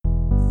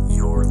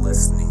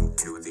listening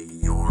to the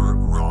You're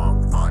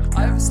Wrong podcast.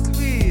 I'm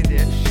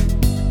Swedish.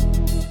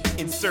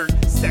 Insert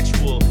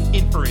sexual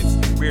inference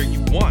where you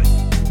want.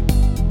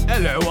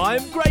 Hello,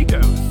 I'm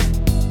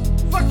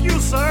Kratos. Fuck you,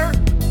 sir!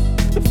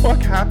 What the fuck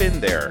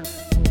happened there?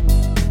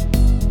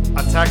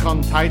 Attack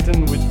on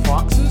Titan with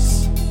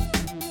foxes?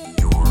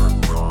 You're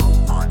Wrong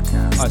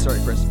podcast. Oh,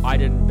 sorry, Chris. I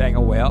didn't bang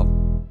a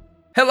whale.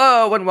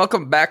 Hello, and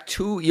welcome back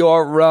to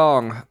You're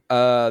Wrong.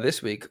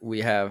 This week,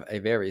 we have a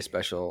very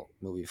special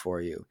movie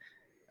for you.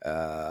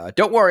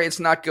 Don't worry, it's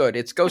not good.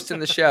 It's Ghost in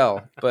the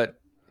Shell. But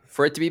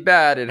for it to be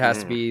bad, it has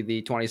to be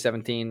the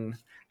 2017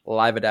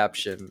 live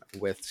adaptation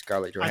with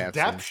Scarlett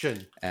Johansson.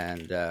 Adaptation.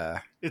 And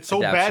It's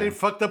so adaptation. bad it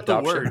fucked up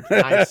Adoption. the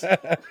word. Nice.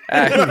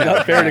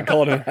 Not fair to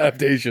call it an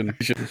adaptation.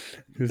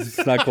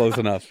 It's not close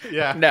enough.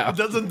 Yeah. No. It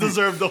doesn't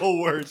deserve the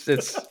whole word.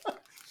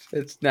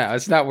 It's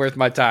not worth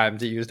my time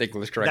to use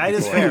English correctly. That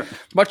is for fair. it.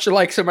 Much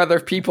like some other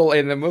people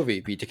in the movie,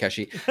 B.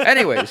 Takeshi.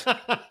 Anyways,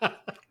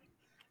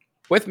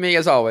 with me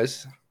as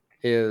always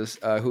is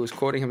who is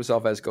quoting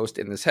himself as Ghost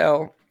in this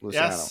Hell,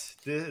 Luciano. Yes.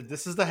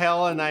 This is the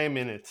hell and I am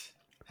in it.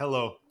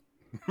 Hello.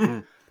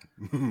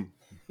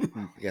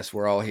 Yes,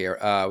 we're all here.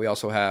 We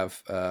also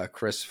have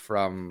Chris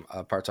from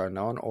Parts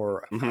Unknown,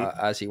 or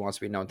as he wants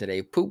to be known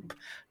today, Poop. ...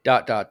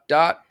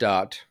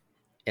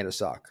 In a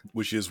sock.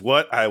 Which is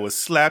what I was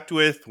slapped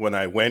with when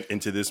I went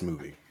into this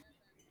movie.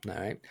 All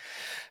right.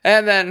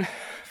 And then,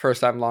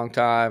 first time, long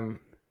time,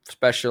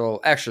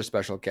 extra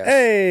special guest.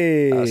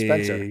 Hey,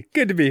 Spencer.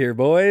 Good to be here,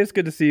 boys.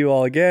 Good to see you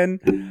all again.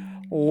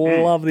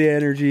 Love the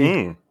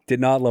energy. Did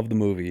not love the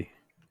movie,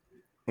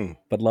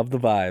 but love the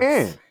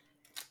vibes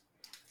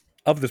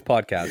of this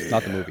podcast,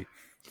 not the movie.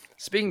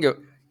 Speaking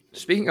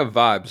of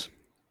vibes,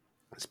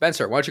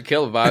 Spencer, why don't you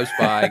kill the vibes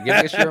by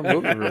giving us your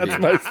movie review?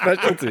 That's my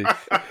specialty.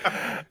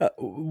 This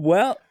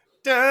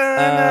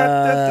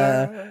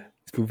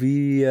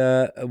movie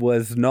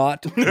was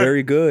not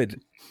very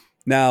good.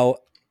 Now,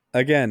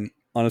 again,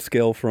 on a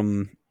scale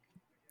from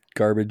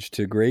garbage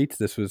to great,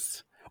 this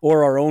was,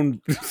 or our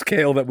own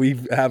scale that we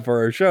have for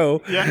our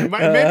show. Yeah,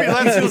 maybe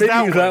let's use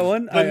that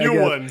one. The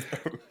new one.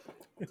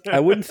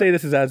 I wouldn't say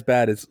this is as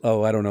bad as,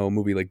 I don't know, a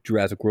movie like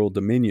Jurassic World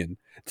Dominion.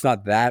 It's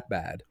not that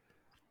bad,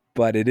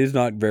 but it is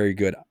not very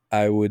good.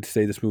 I would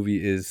say this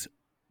movie is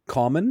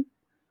common.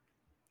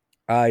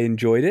 I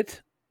enjoyed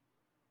it.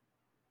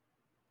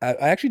 I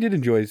actually did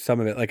enjoy some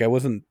of it. Like, I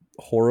wasn't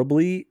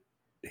horribly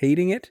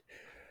hating it.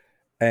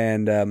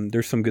 And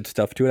there's some good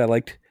stuff to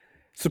it.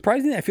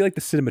 Surprisingly, I feel like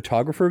the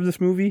cinematographer of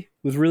this movie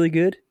was really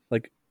good.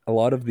 Like, a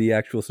lot of the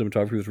actual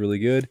cinematography was really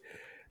good.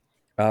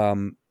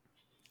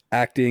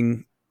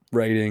 Acting,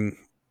 writing,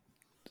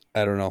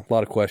 I don't know, a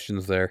lot of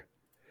questions there.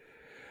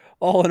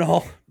 All in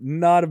all,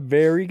 not a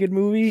very good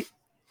movie.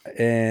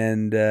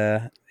 And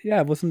I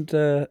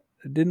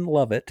didn't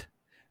love it.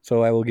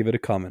 So I will give it a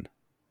common.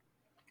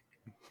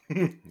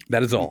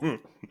 That is all.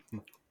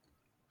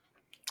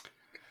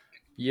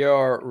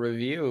 Your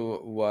review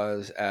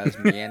was as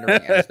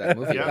meandering as that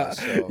movie was.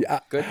 So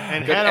good.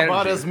 And good had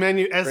about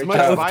energy. as Great much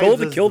job. vibes I was told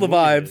to as kill the movie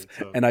vibes, did,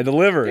 so. and I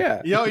delivered.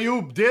 Yeah. Yo,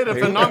 you did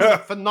a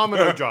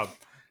phenomenal job.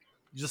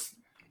 Just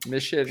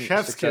Mission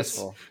chef's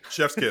successful.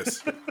 Chef's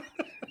kiss.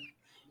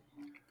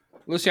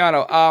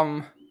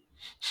 Luciano,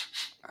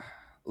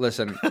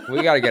 listen,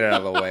 we got to get it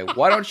out of the way.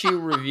 Why don't you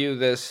review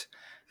this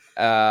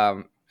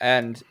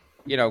and,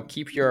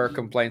 keep your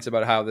complaints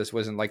about how this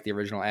wasn't like the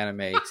original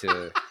anime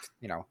to,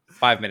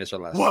 5 minutes or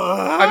less. what?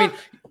 I mean,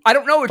 I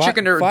don't know what you're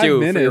going to 5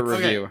 do minutes. for your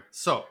review. Okay,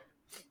 so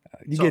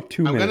You get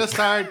 2 I'm minutes.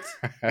 gonna start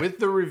with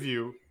the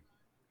review,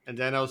 and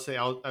then I'll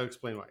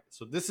explain why.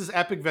 So this is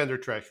epic vendor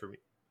trash for me.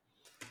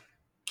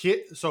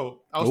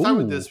 So I'll start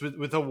with this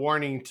with a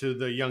warning to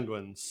the young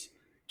ones.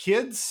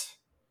 Kids,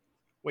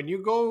 when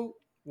you go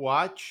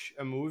watch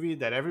a movie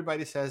that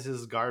everybody says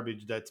is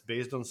garbage that's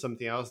based on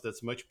something else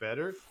that's much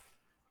better,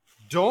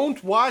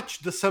 don't watch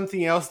the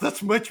something else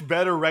that's much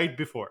better right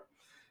before.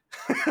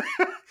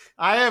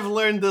 I have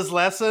learned this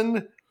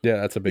lesson. Yeah,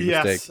 that's a big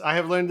Yes, mistake. I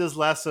have learned this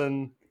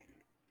lesson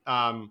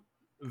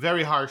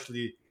very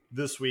harshly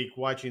this week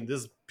watching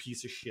this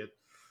piece of shit.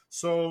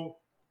 So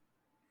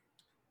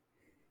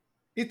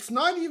it's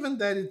not even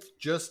that it's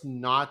just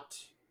not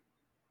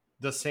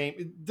the same.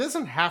 It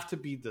doesn't have to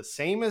be the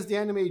same as the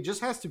anime. It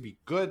just has to be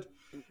good.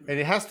 And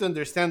it has to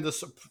understand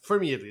this, for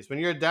me at least. When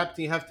you're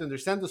adapting, you have to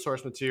understand the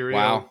source material.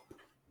 Wow.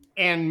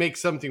 And make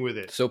something with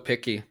it. So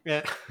picky.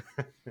 Yeah.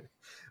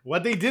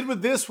 What they did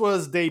with this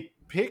was they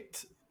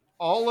picked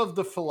all of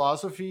the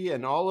philosophy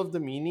and all of the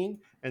meaning,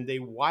 and they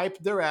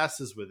wiped their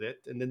asses with it,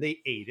 and then they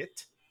ate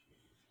it.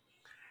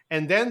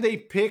 And then they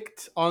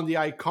picked on the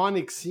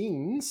iconic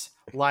scenes,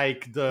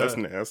 like That's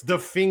nasty. the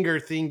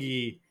finger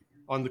thingy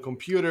on the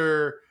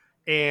computer,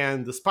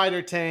 and the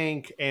spider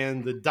tank,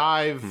 and the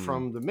dive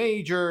from the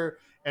major.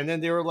 And then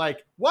they were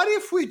like, what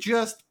if we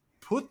just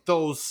put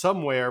those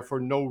somewhere for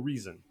no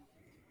reason?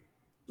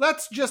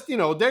 Let's just, they're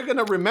going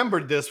to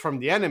remember this from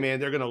the anime,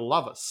 and they're going to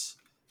love us.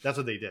 That's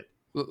what they did.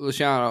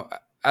 Luciano,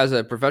 as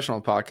a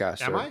professional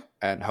podcaster Am I?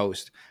 and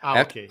host. Ah, I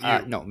have okay,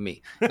 to- you. no,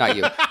 me, not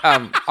you.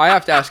 I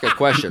have to ask a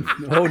question.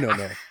 Oh no.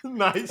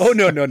 Nice. Oh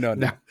no.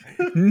 No.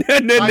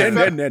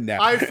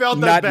 I felt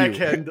Not that you.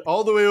 backhand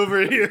all the way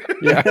over here.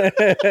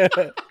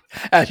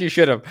 As you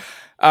should have.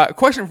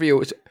 Question for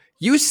you is: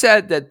 you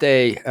said that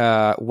they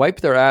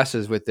wiped their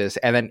asses with this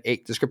and then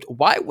ate the script.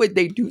 Why would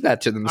they do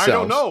that to themselves? I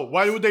don't know.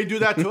 Why would they do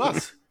that to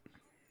us?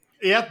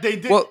 Yet they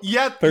did. Well, First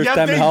yet time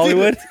they in did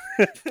Hollywood.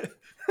 it.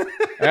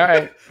 All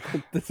right.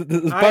 This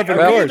is I part of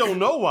the really course. don't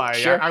know why.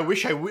 Sure. I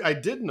wish I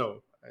did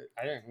know.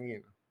 I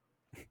don't.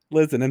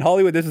 Listen, in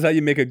Hollywood, this is how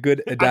you make a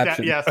good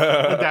adaptation. Yes,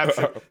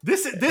 adaptation.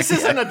 This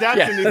is an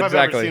adaptation if I've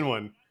exactly. ever seen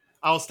one.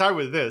 I'll start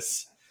with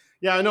this.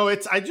 Yeah, no,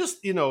 it's I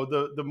just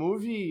the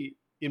movie,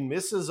 it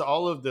misses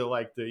all of the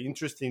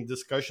interesting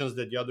discussions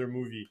that the other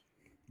movie,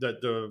 that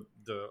the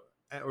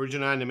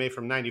original anime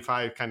from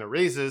 '95 kind of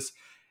raises.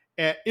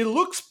 It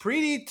looks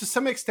pretty to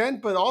some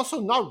extent, but also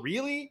not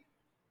really.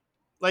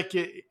 Like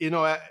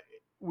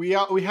we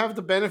have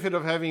the benefit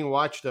of having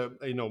watched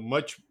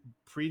much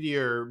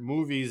prettier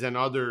movies and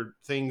other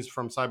things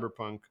from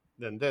Cyberpunk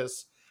than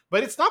this,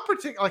 but it's not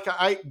particular. Like,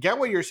 I get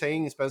what you're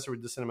saying, Spencer,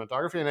 with the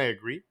cinematography, and I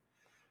agree,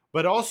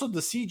 but also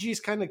the CG is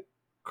kind of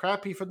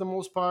crappy for the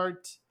most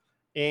part,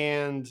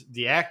 and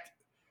the act.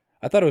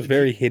 I thought it was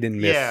very hit and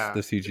miss, Yeah,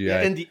 the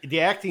CGI. and the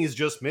acting is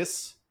just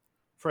miss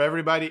for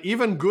everybody.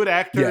 Even good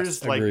actors,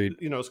 Yes, like agreed.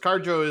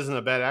 ScarJo isn't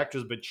a bad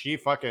actress, but she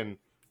fucking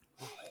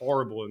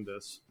horrible in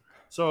this.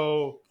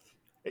 So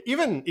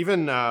even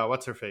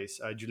what's her face,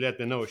 Juliette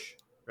Binoche,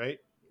 right?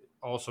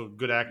 Also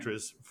good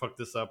actress, fucked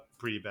this up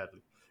pretty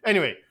badly.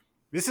 Anyway,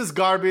 this is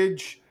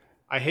garbage.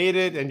 I hate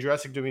it, and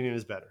Jurassic Dominion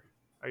is better.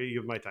 I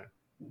give my time.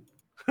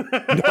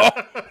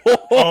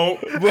 Oh,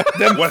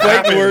 Them what fighting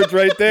happened? words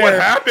right there. What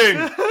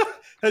happened?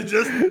 I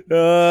just throw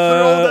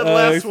that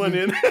last Alex, one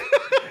in.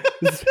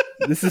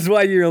 This is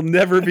why you'll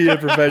never be a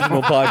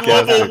professional Global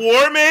podcaster.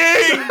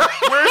 warming.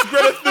 Where's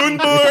Greta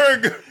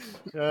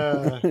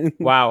Thunberg?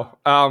 Wow.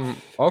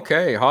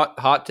 Okay.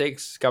 Hot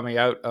takes coming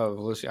out of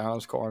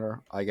Luciano's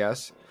corner, I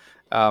guess.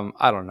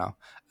 I don't know.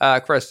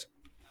 Chris.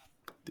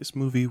 This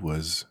movie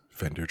was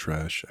vendor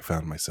trash. I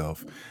found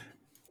myself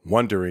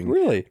wondering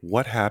Really?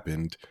 what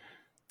happened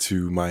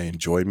to my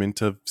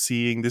enjoyment of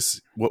seeing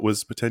this, what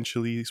was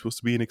potentially supposed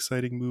to be an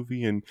exciting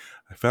movie, and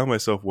I found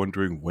myself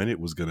wondering when it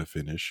was going to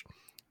finish.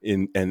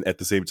 And at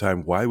the same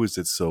time, why was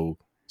it so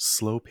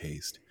slow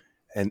paced?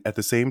 And at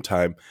the same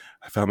time,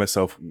 I found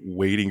myself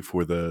waiting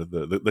for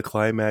the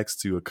climax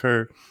to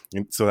occur,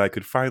 and so I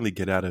could finally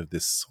get out of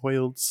this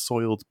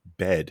soiled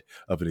bed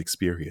of an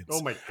experience.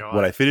 Oh my god!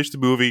 When I finished the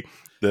movie,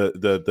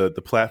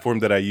 the platform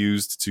that I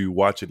used to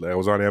watch it, I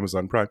was on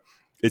Amazon Prime,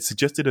 it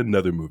suggested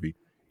another movie,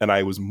 and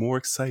I was more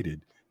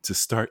excited to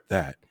start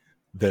that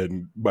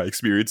than my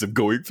experience of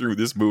going through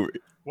this movie.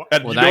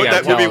 And Well, you now know you what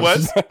that gotta movie tell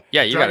was? us.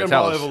 Yeah, you got to Dragon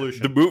tell Ball us.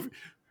 Evolution. The movie?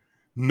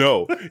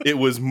 No, it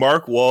was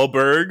Mark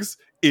Wahlberg's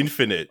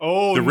Infinite,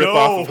 Oh, the no.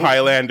 ripoff of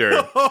Highlander.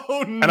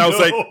 Oh, And I was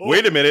like,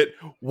 wait a minute,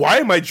 why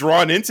am I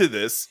drawn into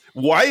this?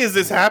 Why is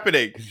this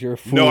happening? 'Cause you're a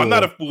fool. No, I'm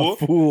not a fool. A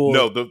fool.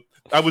 No,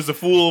 I was a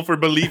fool for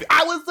believing.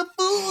 I was a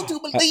fool to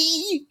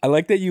believe. I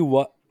like that you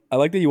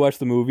watched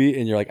the movie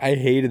and you're like, I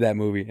hated that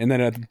movie, and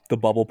then the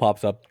bubble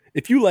pops up.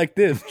 If you like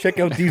this, check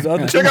out these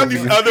other. Check out these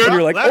movies. other- And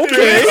you're like, Let me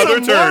okay. get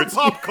Other some more turds.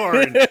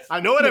 popcorn. I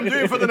know what I'm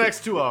doing for the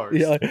next 2 hours.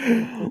 Yeah, like,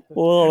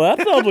 well,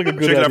 that sounds like a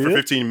good Checked it out for idea.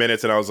 15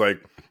 minutes, and I was like,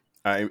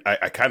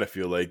 I kind of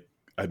feel like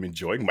I'm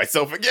enjoying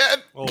myself again.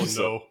 Oh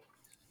So,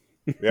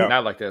 no! yeah,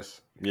 Not like this.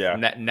 yeah.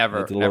 Never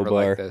That's a low like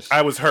bar. this.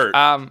 I was hurt.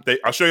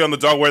 I'll show you on the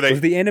dog where they. Was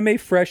the anime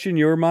fresh in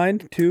your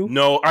mind too?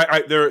 No,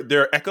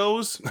 there are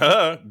echoes,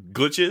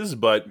 glitches,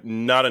 but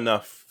not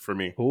enough for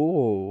me.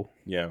 Oh,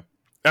 Yeah,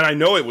 and I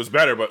know it was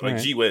better, but like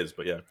Alright. gee whiz,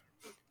 but yeah.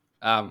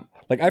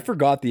 like I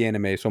forgot the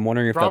anime, so I'm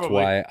wondering if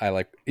Probably. that's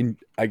why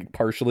I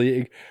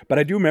partially. But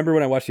I do remember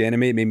when I watched the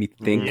anime, it made me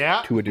think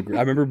Yeah. to a degree.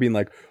 I remember being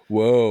like,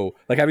 "Whoa!"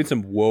 Like having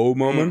some "whoa"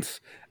 moments,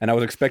 and I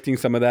was expecting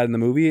some of that in the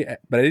movie,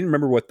 but I didn't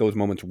remember what those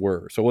moments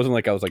were. So it wasn't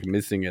like I was like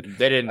missing it.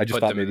 They didn't I just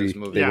put thought them in maybe this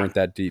movie. they Yeah. weren't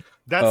that deep.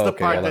 That's Oh, the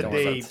okay, part yeah, that that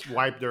they makes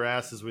wiped their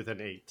asses with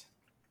an 8.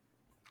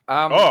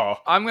 Oh.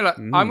 I'm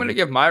gonna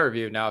give my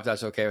review now, if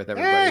that's okay with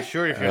everybody.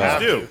 Sure, if you Yeah.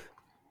 have do to.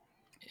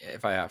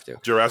 If I have to.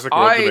 Jurassic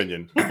World I-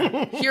 Dominion.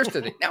 Here's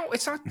the thing. No,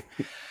 it's not.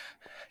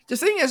 The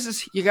thing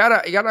is you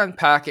gotta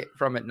unpack it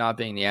from it not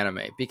being the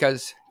anime,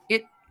 because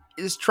it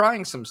is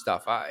trying some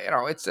stuff.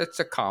 It's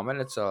a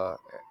common.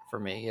 For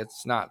me,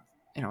 it's not.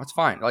 It's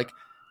fine. Like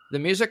the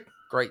music,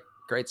 great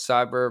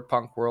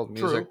cyberpunk world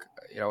music.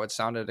 It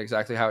sounded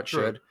exactly how it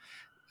True. should.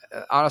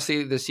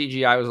 Honestly, the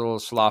CGI was a little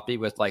sloppy.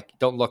 With like,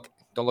 don't look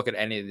at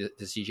any of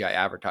the CGI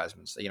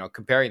advertisements.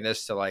 Comparing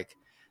this to like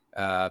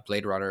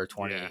Blade Runner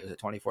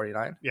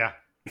 2049. Yeah.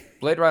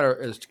 Blade Runner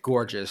is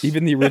gorgeous.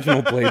 Even the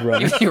original Blade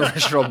Runner, Even the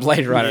original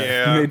Blade Runner,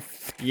 Yeah. made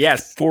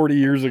yes, 40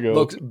 years ago,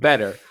 looks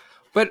better.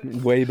 But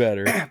way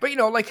better.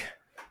 like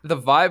the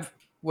vibe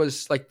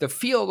was like the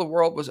feel of the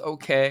world was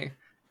okay.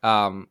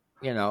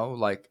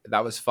 like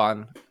that was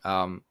fun.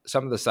 Some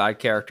of the side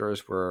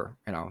characters were,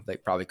 they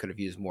probably could have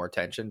used more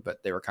attention,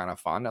 but they were kind of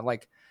fun. And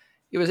like,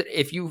 it was,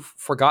 if you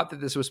forgot that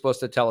this was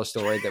supposed to tell a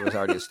story that was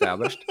already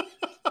established,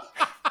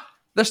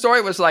 the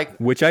story was like,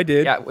 which I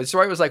did. yeah, the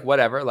story was like,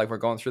 whatever, like we're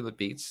going through the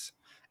beats.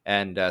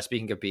 And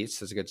speaking of beats,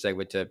 that's a good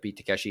segue to Beat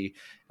Takeshi.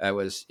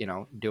 Was,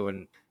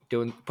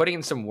 putting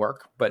in some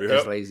work, but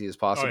as lazy as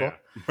possible.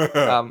 Oh,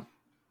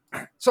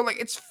 yeah. So like,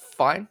 it's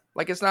fine.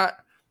 Like, it's not,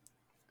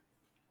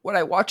 would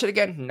I watch it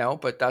again? No,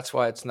 but that's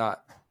why it's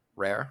not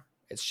rare.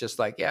 It's just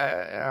like,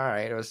 yeah, all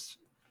right. It was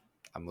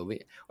a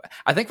movie.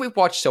 I think we've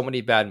watched so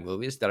many bad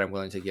movies that I'm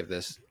willing to give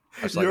this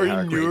a slightly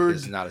higher grade.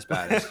 It's not as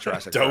bad as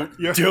Jurassic Park.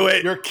 Don't do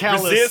it. You're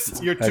callous.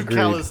 Resist. You're too Agreed.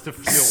 callous to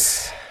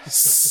feel.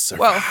 Survive.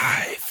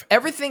 Well,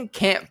 everything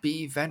can't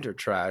be vendor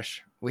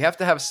trash. We have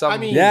to have some, I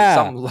mean,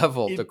 some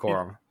level of it-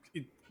 decorum.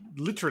 It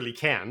literally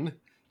can,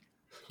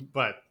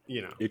 but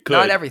It could.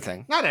 Not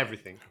everything. not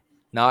everything.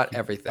 Not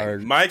everything. Or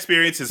My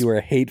experience is you were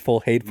a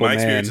hateful my man.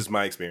 experience is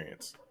my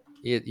experience.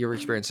 Your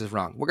experience is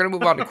wrong. We're going to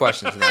move on to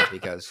questions now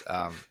because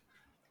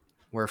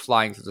we're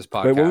flying through this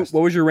Wait, podcast.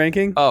 what was your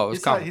ranking? Oh,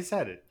 it was He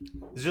said it.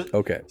 It's just,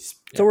 Okay,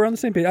 so we're on the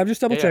same page. I'm just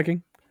double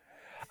checking.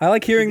 I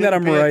like he hearing that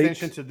I'm didn't pay right.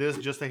 attention to this,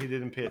 just like he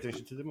didn't pay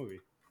attention to the movie.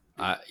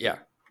 Yeah.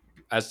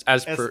 As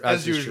As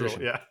is usual,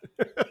 tradition.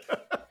 yeah.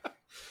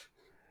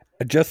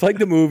 Just like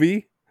the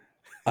movie,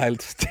 I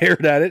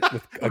stared at it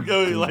with a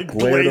Like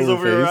glared glaze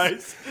over your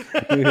face.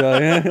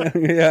 eyes.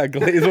 Yeah,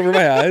 glaze over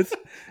my eyes,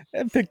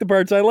 and pick the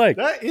parts I like.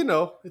 That,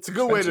 it's a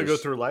good way to go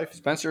through life.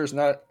 Spencer's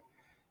not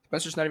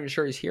even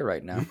sure he's here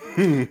right now.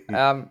 Moving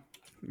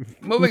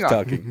Who's on.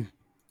 talking?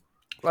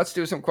 Let's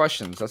do some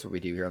questions. That's what we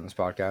do here on this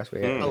podcast.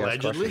 We ask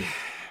Allegedly. questions.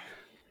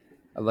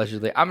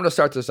 Allegedly. I'm going to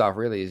start this off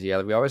really easy.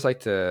 We always like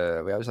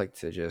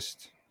to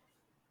just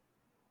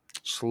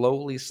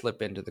slowly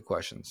slip into the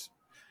questions.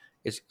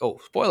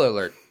 Spoiler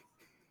alert.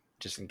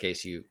 Just in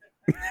case you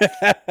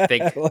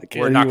think Like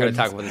we're not going anyone's-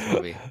 to talk about this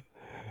movie.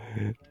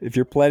 If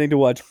you're planning to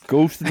watch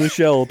Ghost in the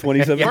Shell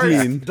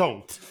 2017, First,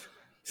 don't.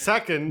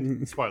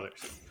 Second, spoilers.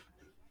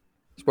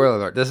 Spoiler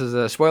alert. This is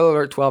a spoiler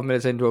alert 12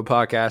 minutes into a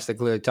podcast that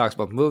clearly talks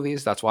about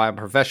movies. That's why I'm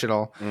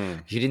professional.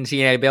 You didn't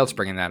see anybody else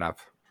bringing that up.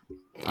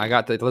 I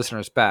got the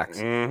listeners'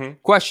 backs.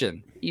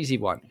 Question. Easy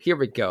one. Here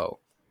we go.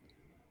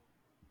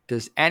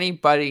 Does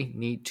anybody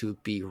need to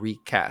be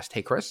recast?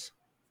 Hey, Chris.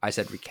 I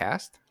said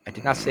recast. I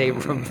did not say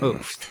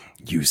removed.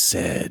 You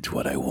said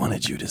what I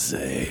wanted you to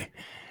say.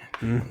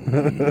 I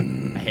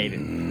hate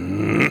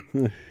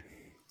it.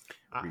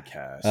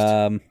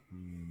 Recast.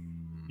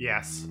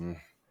 Yes.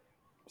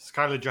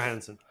 Scarlett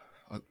Johansson.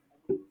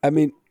 I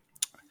mean,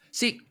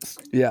 See,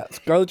 yeah,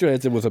 Scarlett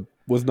Johansson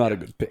was not a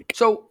good pick.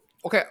 so,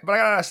 okay, but I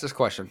got to ask this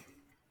question.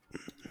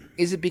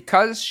 Is it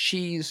because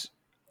she's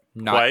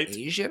not White?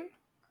 Asian?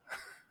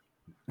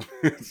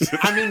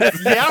 I mean,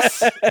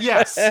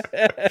 yes.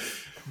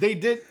 They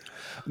did.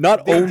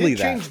 Not They only did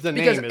that, change the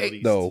Because name at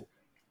least, though,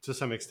 to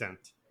some extent.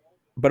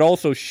 but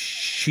also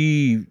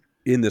she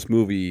in this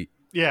movie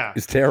Yeah.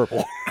 is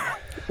terrible.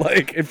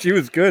 Like, if she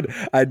was good,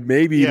 I'd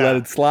maybe Yeah. let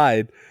it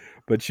slide.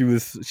 But she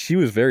was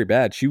very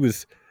bad.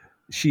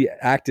 She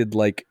acted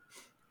like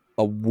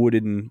a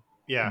wooden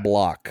Yeah.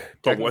 block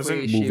But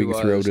wasn't Technically, she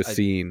moving throughout was a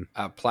scene.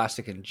 a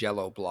plastic and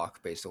jello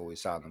block based on what we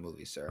saw in the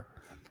movie, sir.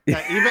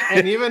 Yeah,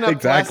 even a Exactly.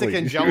 plastic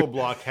and jello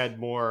block had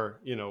more,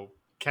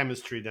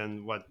 chemistry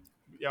than what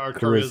our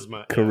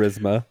charisma.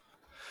 Charisma.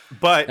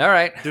 But All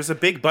right. there's a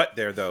big but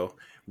there, though.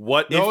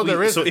 What No, if we,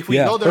 there isn't. So if we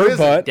Yeah. No, there her isn't.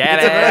 butt. Dead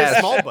It's a very ass.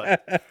 small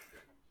butt.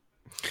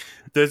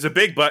 there's a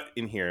big but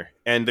in here,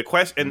 and the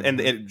question, and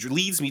it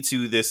leads me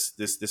to this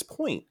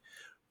point.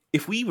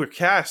 If we were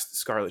cast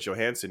Scarlett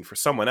Johansson for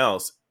someone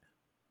else,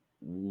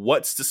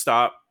 what's to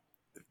stop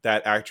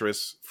that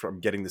actress from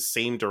getting the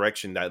same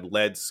direction that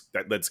led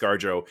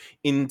ScarJo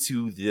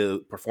into the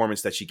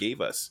performance that she gave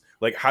us?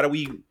 Like, how do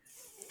we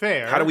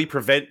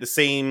prevent the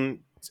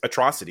same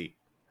atrocity?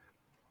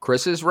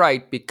 Chris is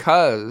right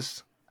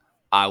because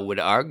I would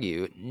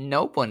argue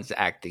no one's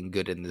acting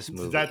good in this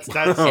movie. That's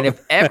and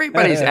if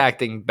everybody's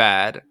acting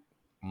bad,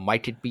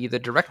 might it be the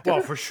director?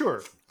 well, for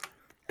sure.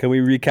 Can we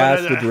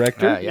recast the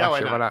director? Yeah, why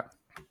sure, not? why not?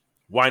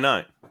 Why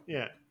not?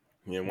 Yeah.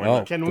 Yeah, why Oh.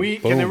 not? Can we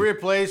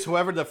replace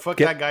whoever the fuck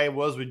that guy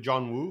was with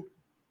John Woo?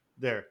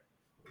 There.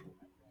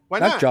 Why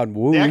Not not? John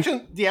Woo.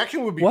 The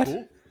action would be What?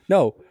 cool.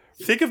 No,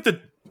 Think of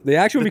the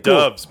action would be cool.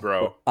 doves,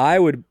 bro. I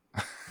would,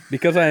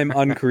 because I am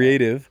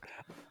uncreative.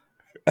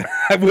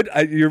 I would.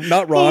 You're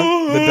not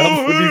wrong. The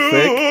dubs would be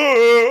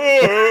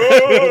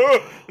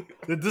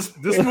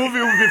fake. This movie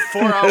would be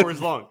 4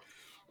 hours long.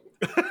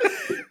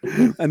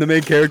 And the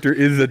main character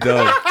is a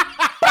dove.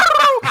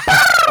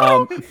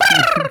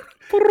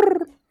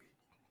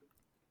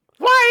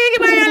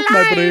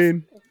 My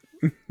brain.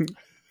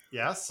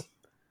 Yes.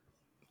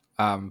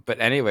 But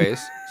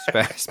anyways,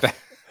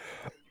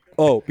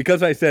 Oh,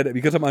 because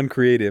I'm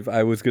uncreative,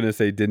 I was gonna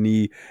say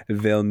Denis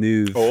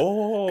Villeneuve.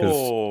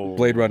 Oh,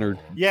 Blade Runner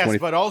Yes,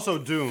 but also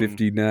Dune.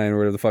 59 or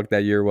whatever the fuck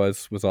that year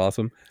was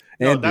awesome.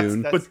 No, And that's-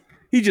 Dune. that's- But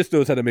he just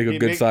knows how to make a He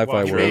good made- sci-fi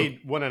well, he world. made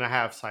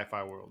 1.5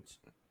 sci-fi worlds.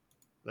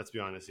 Let's be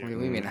honest What here.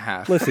 do you mean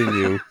half? Listen,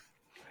 you.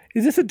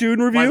 Is this a Dune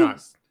Why review?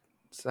 not?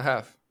 It's a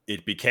half.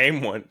 It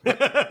became one.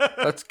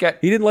 Let's get.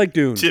 He didn't like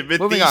Dune. Timothy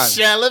Moving on.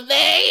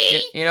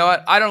 Chalamet. You know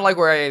what? I don't like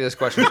where any of this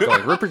question is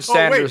going. Rupert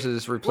Sanders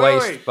is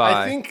replaced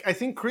by. I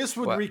think Chris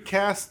would What?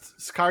 recast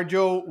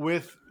ScarJo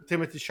with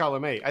Timothy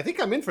Chalamet. I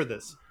think I'm in for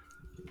this.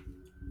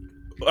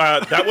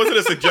 That wasn't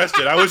a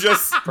suggestion. I was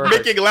just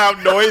Perfect. making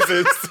loud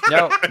noises.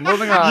 No,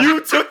 moving on. You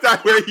took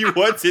that where you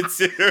wanted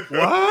to.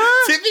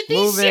 What? Timothy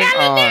Moving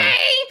Chalamet. on.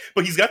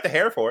 But he's got the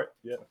hair for it.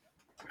 Yeah.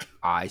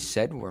 I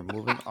said we're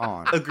moving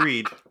on,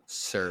 Agreed.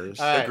 sirs.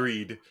 Right.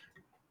 Agreed.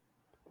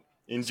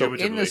 So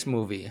Indubitably. in this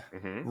movie,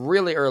 Mhm.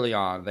 really early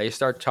on, they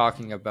start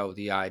talking about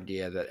the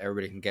idea that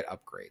everybody can get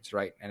upgrades,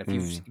 right? And if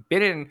you've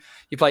been in,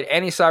 you played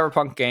any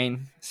cyberpunk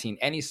game, seen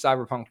any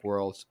cyberpunk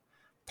worlds,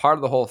 part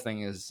of the whole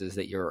thing is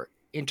that you're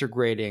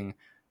integrating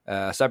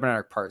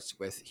cybernetic parts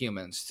with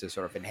humans to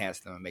sort of enhance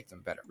them and make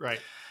them better. Right.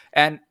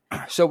 And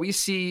so we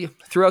see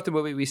throughout the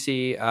movie, we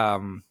see,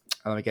 let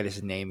me get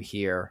his name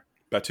here.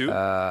 Batu?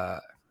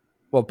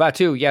 Well,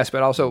 Batu, yes,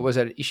 but also was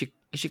it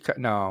Ishika?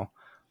 No.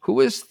 Who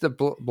is the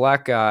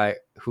black guy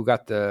who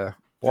got the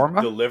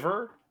Borma? The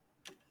liver?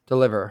 The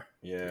liver.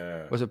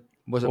 Yeah. Was it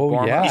Oh,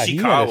 Borma? yeah. he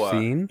had a Ishikawa.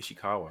 scene.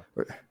 Ishikawa.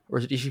 Or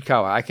was it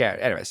Ishikawa? I can't.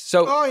 Anyways,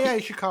 so Oh yeah,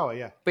 Ishikawa.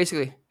 Yeah.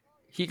 basically,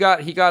 he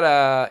got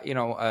a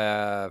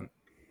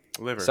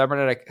Liver.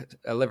 cybernetic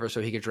liver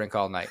so he could drink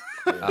all night.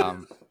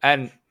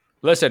 And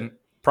listen,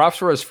 props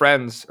for his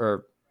friends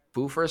or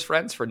boo for his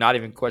friends for not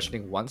even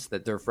questioning once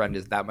that their friend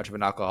is that much of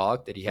an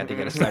alcoholic that he had to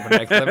get a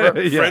cybernetic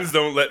liver. Yeah. Friends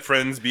don't let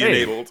friends be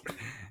Hey. enabled.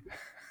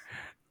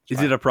 Is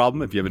it a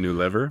problem if you have a new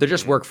liver? They're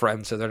just work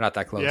friends, so they're not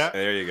that close. Yeah.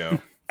 There you go.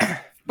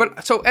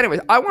 But so,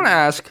 anyways, I want to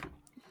ask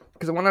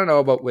because I want to know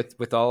about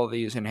with all of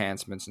these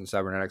enhancements and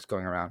cybernetics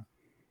going around.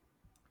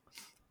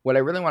 What I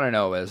really want to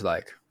know is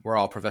like we're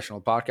all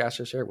professional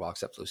podcasters here, well,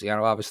 except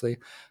Luciano, obviously.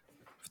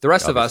 The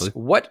rest of us,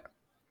 Obviously. what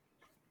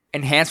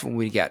enhancement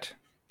we get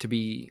to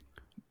be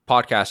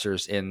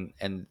podcasters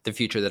in the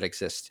future that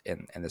exists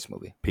in this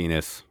movie?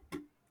 Penis.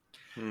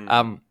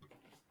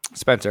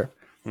 Spencer,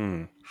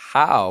 Hmm.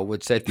 how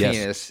would said Yes.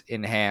 penis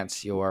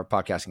enhance your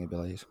podcasting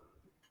abilities?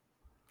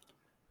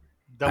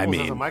 Doubles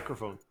as a mean-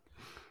 microphone.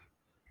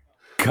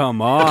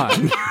 Come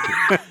on.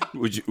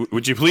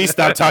 Would you please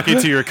stop talking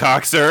to your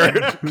cock,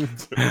 sir?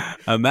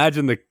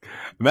 imagine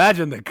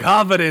the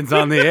confidence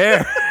on the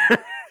air.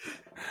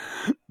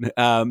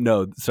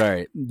 No,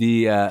 sorry.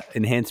 The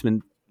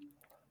enhancement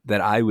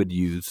that I would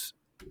use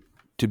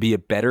to be a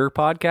better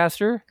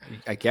podcaster,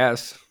 I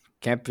guess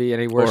can't be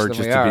any worse or than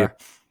just we to are.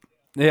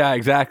 be yeah,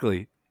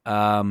 exactly.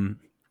 I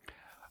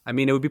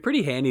mean, it would be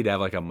pretty handy to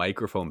have like a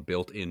microphone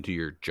built into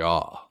your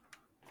jaw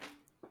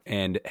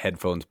and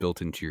headphones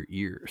built into your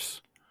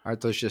ears.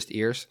 Aren't those just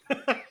ears?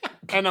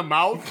 And a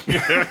mouth. No,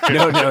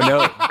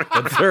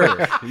 that's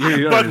her.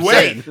 You don't But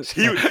wait,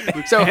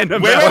 understand. So And a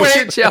wait, mouth. what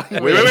you're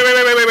telling me-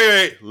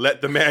 wait. Let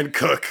the man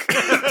cook. So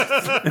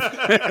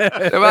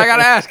I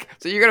gotta ask.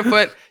 So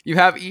you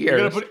have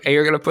ears, and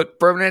you're gonna put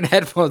permanent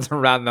headphones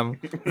around them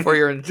for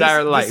your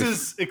entire life. This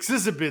is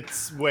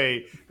Exhibit's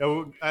way.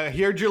 I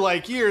heard you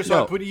like ears, so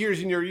No. I put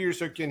ears in your ears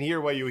so you can hear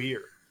what you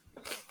hear.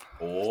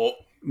 Oh,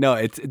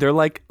 No, they're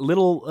like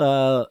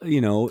little,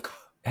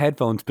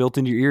 headphones built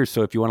into your ears.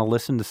 So if you want to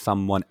listen to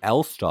someone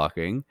else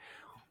talking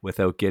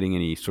without getting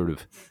any sort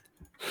of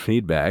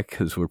feedback,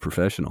 because we're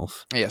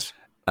professionals, Yes.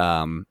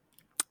 then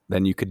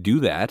you could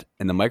do that,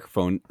 and the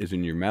microphone is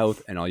in your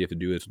mouth, and all you have to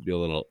do is do a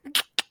little,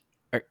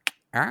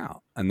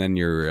 ow, and then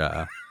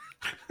you're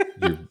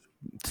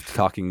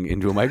talking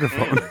into a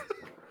microphone.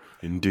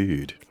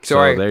 indeed.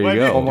 Sorry. So there you Why do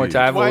go. you- One more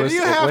time. Why What do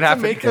you was- have what to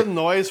happened? make a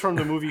noise from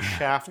the movie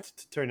Shaft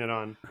to turn it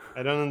on?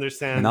 I don't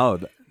understand. No,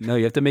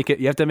 you have to make it.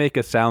 You have to make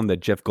a sound that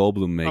Jeff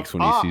Goldblum makes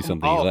when he sees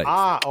something he likes.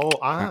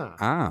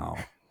 Ow.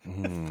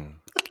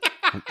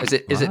 Is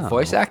it Wow.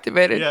 voice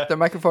activated? Yeah. The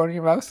microphone in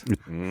your mouth?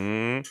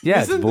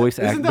 Yeah, Isn't it's voice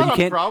that- act, isn't but you that a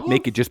can't problem?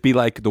 make it just be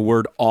like the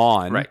word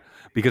on, Right.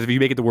 Because if you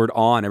make it the word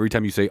on every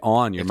time you say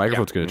on, your It's-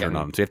 microphone's yeah, going to yeah. turn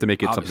on. So you have to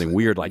make it Obviously. something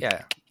weird, like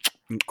Yeah.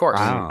 Of course.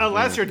 Wow.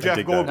 Unless you're Jeff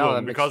dig that. No, that Goldblum,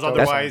 makes because total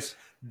otherwise sense.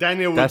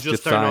 Daniel would That's just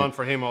just turn fine. on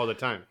for him all the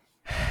time.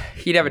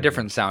 He'd have a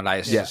different sound,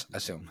 I Yeah.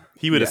 assume.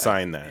 He would Yeah.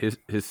 assign that.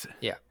 his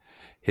Yeah.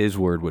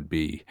 word would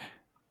be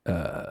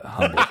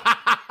humble.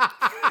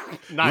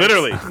 Nice.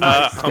 Literally.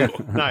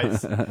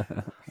 Nice.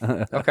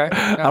 Okay.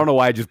 I don't know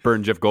why I just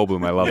burned Jeff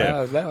Goldblum. I love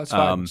it. No, it's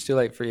fine. It's too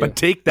late for you. But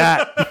take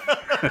that.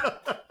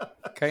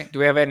 Okay. Do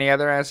we have any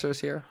other answers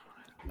here?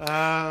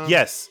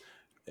 Yes,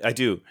 I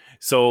do.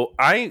 So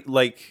I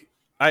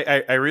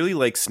really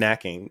like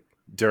snacking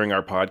during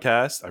our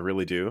podcast. I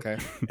really do. Okay.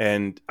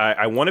 And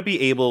I want to be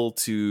able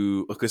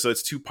to, okay, so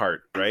it's two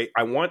part, right?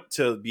 I want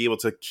to be able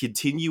to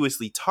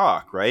continuously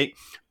talk, right?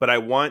 But I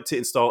want to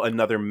install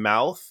another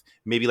mouth,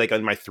 maybe like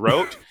on my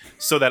throat,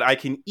 so that I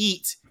can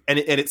eat and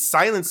it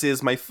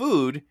silences my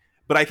food,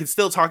 but I can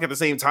still talk at the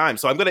same time.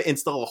 So I'm going to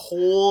install a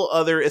whole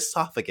other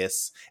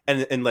esophagus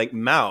and like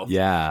mouth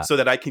Yeah. so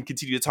that I can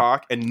continue to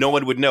talk and no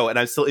one would know. And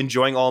I'm still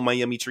enjoying all my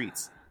yummy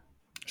treats.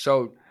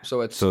 So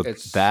So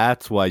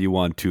that's why you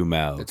want two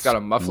mouths. It's got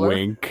a muffler?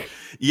 Wink.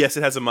 Yes,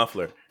 it has a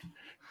muffler.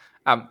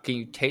 Can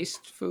you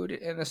taste food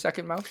in the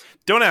second mouth?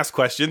 Don't ask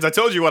questions. I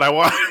told you what I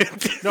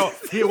wanted. No,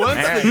 he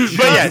wants to just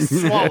But yes.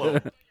 swallow.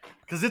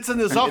 Because it's an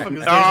esophagus.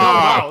 There's no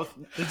mouth.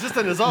 It's just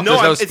an esophagus.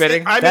 No, There's no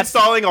spitting? I'm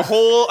installing a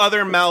whole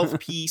other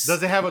mouthpiece.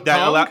 Does it have a that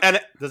tongue?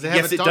 Does it have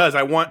yes, a it tongue? does.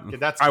 I want. Okay,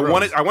 that's I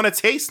want gross. it. I want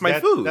to taste my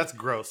food. That's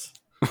gross.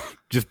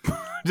 Just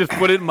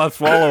put it in my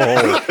swallow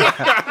hole.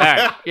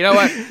 Hey, you know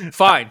what?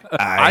 Fine.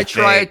 I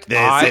tried.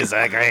 is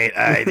a great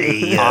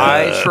idea.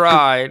 I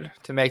tried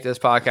to make this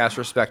podcast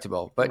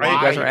respectable, but you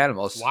guys are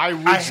animals. Why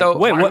would So-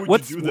 Wait, why would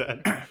what's- you do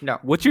that? No.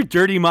 What's your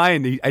dirty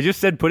mind? I just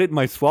said put it in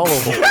my swallow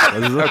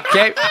hole.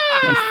 Okay.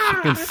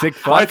 Fucking sick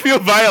I fuck. feel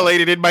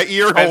violated in my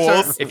ear Spencer,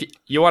 holes. if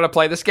you want to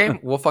play this game,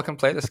 we'll fucking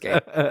play this game.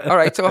 All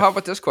right. So how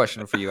about this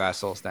question for you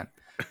assholes then?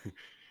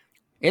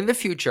 In the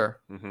future,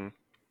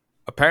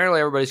 apparently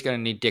everybody's going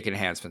to need dick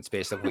enhancements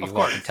based on what you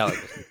want and telling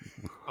us.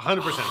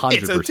 100%.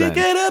 It's a 100%. dick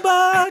in a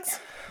box.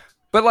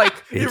 But like,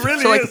 It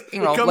really so like, is. you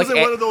know, it comes like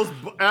in one of those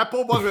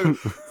Apple boxes.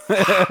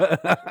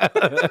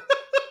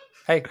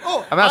 hey,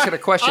 Oh, I'm asking a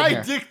question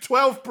here. Dick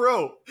 12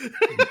 Pro.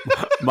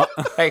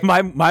 Hey.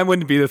 Mine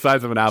wouldn't be the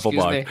size of an apple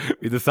Excuse bug. me. It'd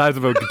be the size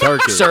of a guitar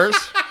case.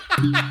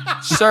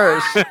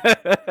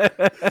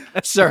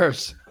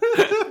 Sirs.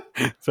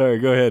 Sorry,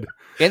 go ahead.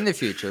 In the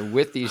future,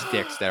 with these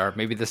dicks that are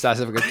maybe the size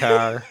of a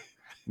guitar,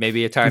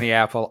 maybe a tiny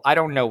apple, I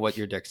don't know what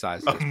your dick size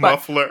is. But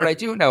muffler. what I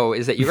do know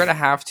is that you're going to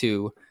have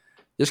to,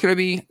 there's going to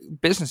be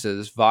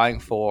businesses vying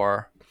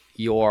for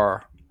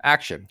your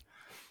action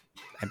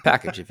and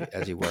package,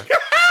 as you were.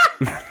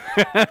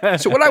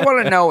 So what I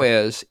want to know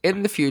is,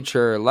 in the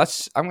future,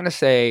 I'm going to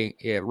say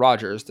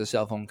Rogers, the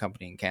cell phone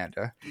company in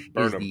Canada,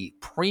 is the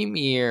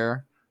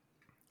premier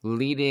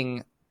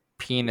leading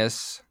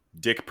penis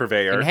Dick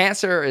purveyor.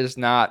 enhancer is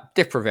not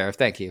dick purveyor.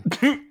 Thank you.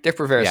 Dick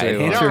purveyor. Yeah, is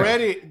who you enhancer-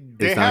 are.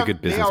 It's not a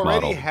good business They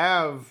already model.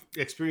 have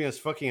experience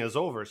fucking us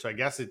over, so I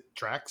guess it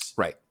tracks.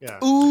 Right. Yeah.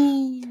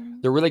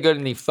 They're really good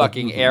in the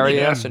fucking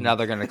area, so now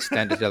they're going to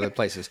extend it to other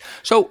places.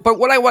 So, but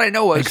what I want to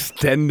know is,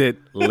 Extend it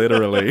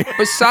literally.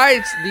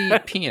 besides the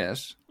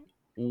penis,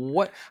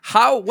 what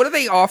are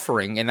they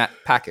offering in that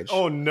package?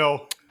 Oh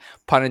no.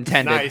 Pun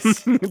intended.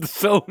 Nice.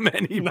 So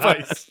many.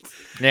 Nice.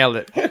 Nailed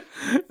it.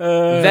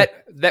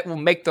 That will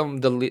make them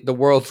the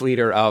world's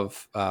leader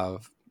of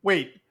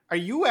Wait, are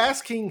you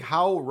asking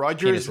how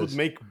Rogers Penises. would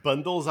make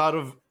bundles out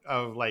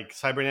of like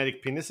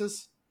cybernetic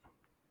penises?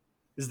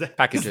 Is that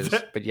packages. Is,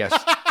 that, But yes,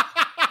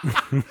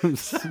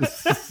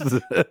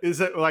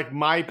 is it like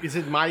my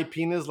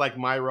penis like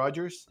my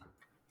Rogers?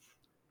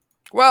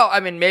 well, I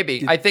mean,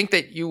 maybe. I think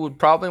that you would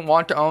probably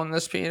want to own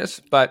this penis,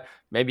 but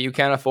maybe you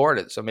can't afford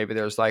it. So maybe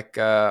there's like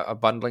a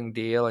bundling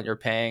deal, and you're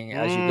paying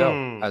as you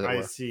go. As it I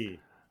were. see.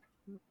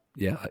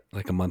 Yeah,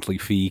 like a monthly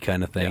fee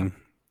kind of thing.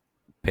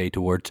 Pay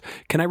towards.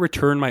 Can I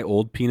return my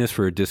old penis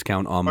for a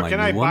discount on Or my can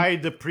new I one? buy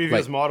the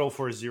previous Like- model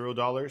for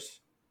 $0?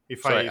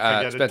 If Sorry,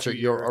 I get Spencer, it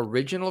your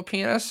original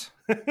penis.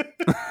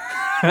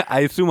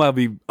 I assume I'll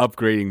be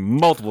upgrading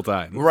multiple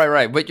times.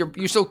 Right. But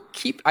you still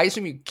keep. I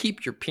assume you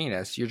keep your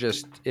penis. You're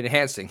just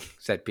enhancing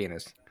said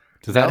penis.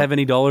 Does that No? have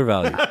any dollar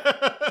value?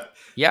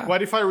 Yeah.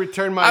 What if I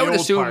return my I would old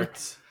assume-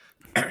 parts?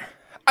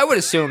 I would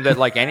assume that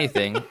like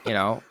anything,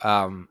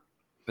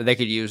 they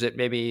could use it.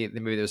 Maybe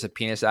there's a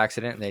penis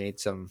accident and they need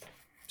some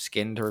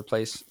skin to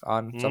replace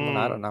on something.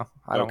 I don't know.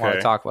 I don't want to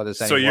Okay. talk about this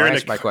So anymore. you're in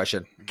Answer a- my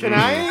question. Can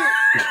I?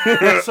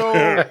 So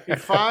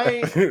if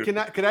I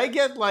could I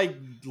get like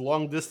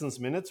long distance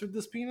minutes with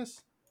this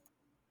penis?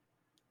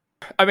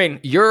 I mean,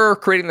 you're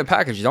creating the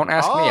package. Don't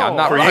ask me. I'm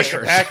not Oh, Create the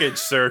Rogers. package,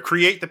 sir.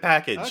 Create the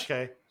package.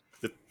 Okay.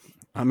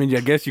 I mean,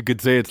 I guess you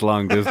could say it's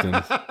long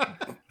distance.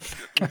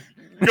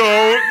 Go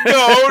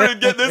to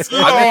get this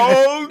long.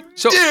 I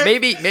So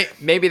dick.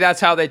 maybe that's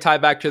how they tie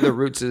back to the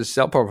roots as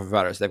cell phone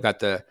providers. They've got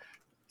the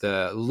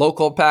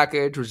local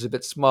package, which is a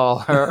bit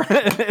smaller,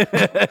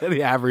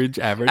 The average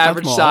average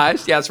small.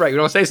 size. Yeah, that's right. We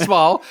don't say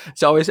small.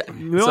 It's always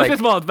You don't say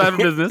small. It's bad for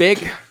business.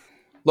 big.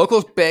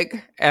 Local's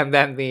big, and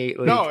then the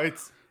No,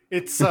 it's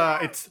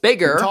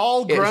Bigger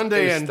tall, is- grande,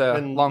 is the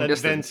and long and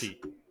distance. venti.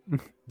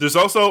 There's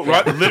also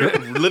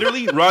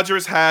literally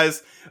Rogers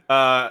has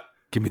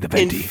Give me the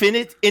venti.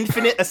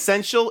 infinite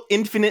essential,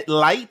 infinite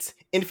light,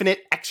 infinite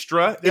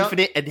extra, Yeah.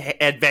 infinite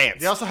advanced.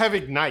 They also have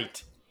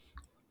ignite.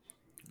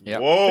 Yeah.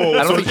 Whoa!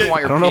 I don't think you want I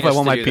your don't know if I penis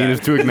want my do penis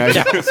that. to ignite.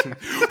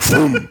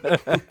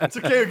 It's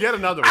okay, you get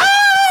another one.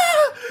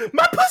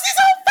 My pussy's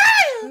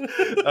on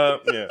fire.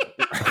 Yeah.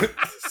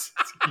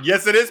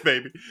 Yes, it is,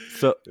 baby.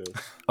 So,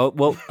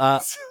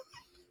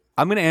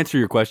 I'm going to answer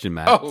your question,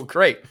 Matt. Oh,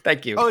 great!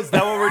 Thank you. Oh, is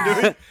that what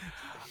we're doing?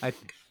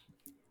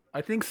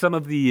 I think some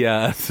of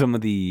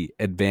the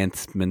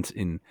advancements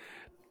in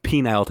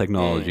penile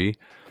technology,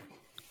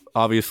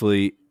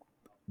 obviously,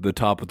 the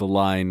top of the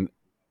line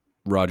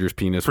Rogers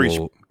penis Preach.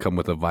 will come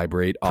with a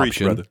vibrate Preach,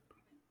 option. brother.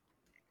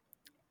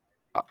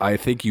 I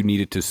think you need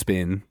it to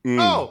spin.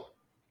 Oh,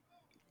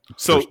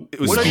 So it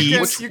was so you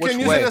beads. can which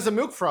use way? it as a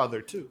milk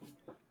frother too.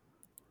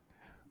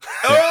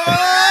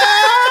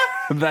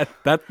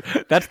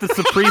 That's the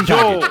supreme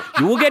package.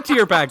 You will get to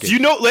your package. Do you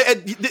know,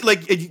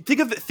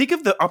 think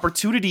of the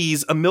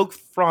opportunities a milk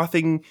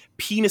frothing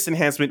penis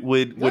enhancement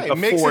would Yeah, it afford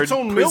makes its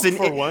own milk prison.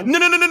 for one. No.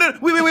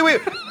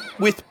 Wait.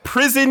 With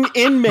prison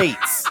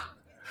inmates.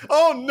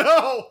 Oh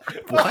no!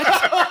 What?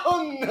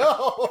 Oh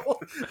no!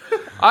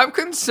 I'm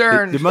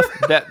concerned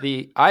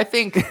I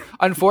think,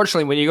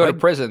 unfortunately, when you go to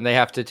prison, they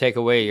have to take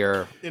away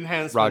your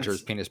Enhancements.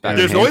 Roger's penis back.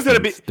 There's always going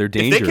to be. They're If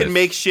they dangerous. can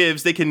make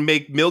shivs, they can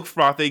make milk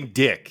frothing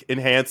dick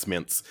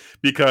enhancements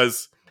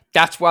because.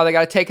 That's why they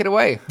got to take it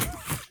away.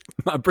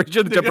 I'm pretty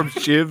sure the jump from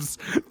shivs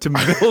to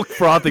milk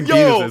frothing Yo!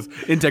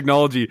 penises in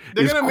technology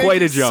They're is gonna quite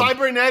a make jump.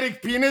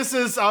 cybernetic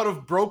penises out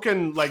of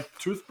broken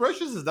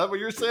toothbrushes. Is that what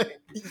you're saying?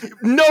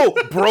 No,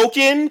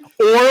 broken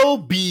Oral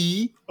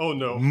B Oh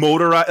no!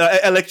 motorized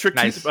electric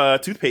Nice.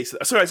 toothpaste.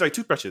 Sorry,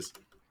 toothbrushes.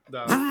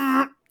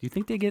 No. You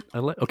think they get?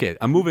 Okay,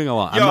 I'm moving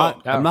along.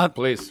 Yo. I'm not.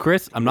 Please.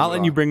 Chris. I'm not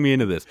letting you bring me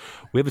into this.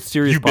 We have a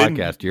serious You've been-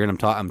 podcast here,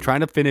 and I'm trying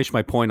to finish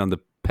my point on the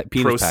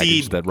penis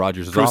package that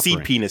Rogers is Proceed,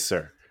 offering. penis,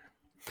 sir.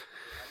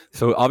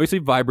 So obviously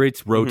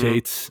vibrates,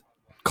 rotates,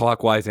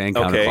 clockwise and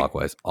Okay.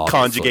 counterclockwise.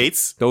 Obviously.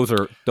 Conjugates. Those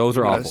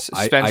are awful.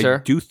 Spencer,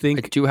 I do I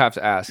think do have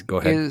to ask. Go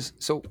ahead.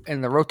 So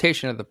in the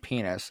rotation of the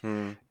penis,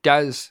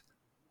 does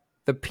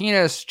the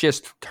penis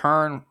just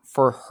turn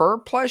for her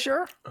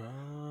pleasure,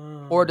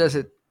 or does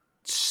it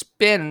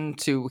spin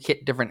to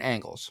hit different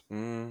angles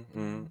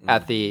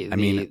at the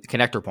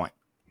connector point?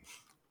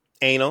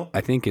 Anal I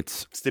think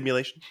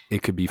stimulation.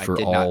 it could be for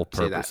did not all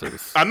say that.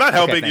 purposes. I'm not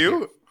helping thank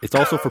you. It's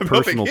also for I'm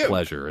helping personal him.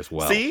 pleasure as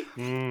well. See?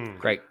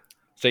 Great.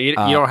 So you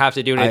don't have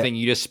to do anything.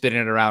 You just spin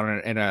it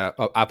around in a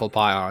apple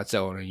pie on its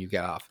own, and you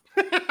get off.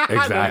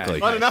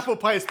 Exactly. On an apple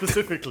pie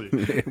specifically.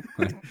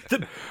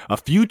 A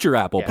future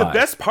apple pie. The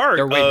best part.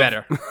 They're way of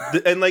better.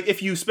 And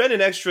if you spend an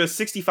extra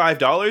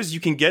 $65, you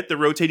can get the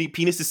rotating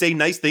penis to say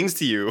nice things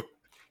to you.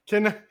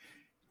 Can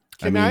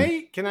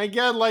I get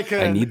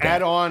an need that.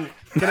 add-on?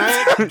 Can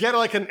I get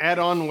an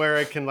add-on where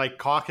I can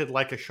cock it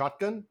like a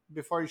shotgun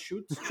before he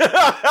shoots?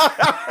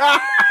 Yeah.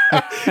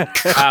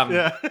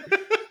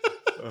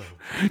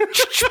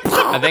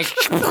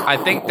 I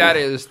think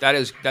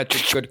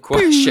that's a good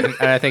question,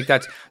 and I think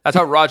that's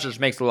how Rogers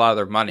makes a lot of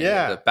their money.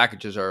 Yeah. The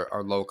packages are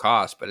low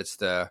cost, but it's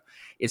the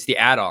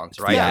add-ons,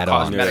 right? the The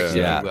add-ons, cosmetics,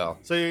 yeah. if you will.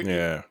 So you,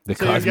 Yeah. The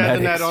so you get an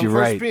cosmetics, add-on you're for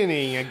right.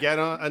 spinning, you get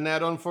an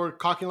add-on for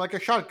cocking like a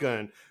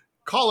shotgun,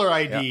 caller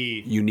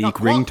ID, Unique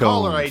caller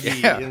ringtones.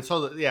 ID, Yeah. and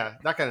so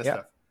that kind of Yeah.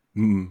 stuff.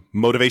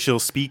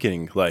 Motivational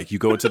speaking. You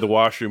go into the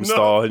washroom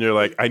stall and you're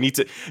like, I need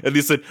to. At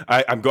least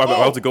I'm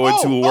about to go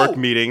into a work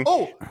meeting.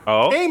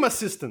 Oh. Aim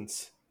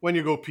assistance when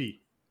you go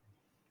pee.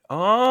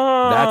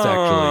 Oh. That's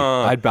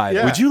actually I'd buy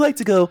Yeah. that. Would you like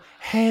to go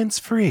hands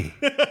free?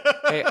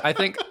 Hey, I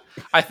think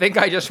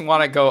I just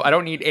want to go. I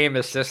don't need aim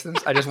assistance.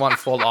 I just want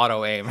full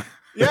auto aim.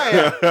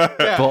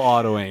 Yeah. Full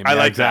auto aim. I Yeah,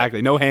 like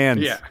exactly. No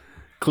hands. Yeah.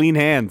 Clean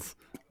hands.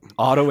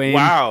 Auto aim.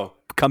 Wow.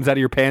 Comes out of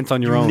your pants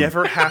on your You own.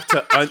 never have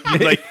to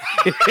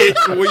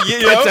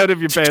Gets out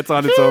of your pants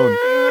on its own.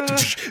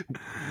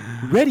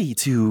 ready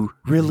to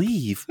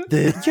relieve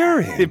the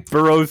urine. It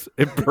burrows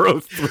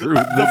through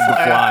the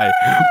fly.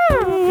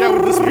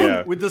 Yeah,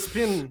 Yeah. with the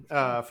spin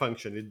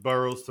function, it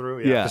burrows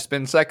through. Yeah. The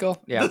spin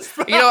cycle. Yeah.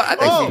 The You know, I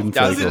think Oh, we've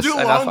does done it do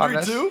enough on laundry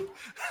this. too?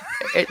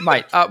 It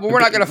might. But we're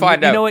not going to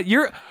find out. You know what?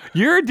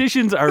 Your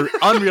additions are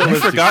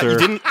unrealistic. Forgot sir. you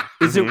didn't.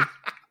 Is it?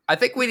 I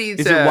think we need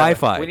Is to. it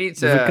Wi-Fi? We need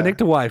to Does it connect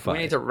to Wi-Fi? We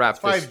need to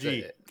wrap this.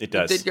 5G. It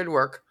does. We did good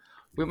work.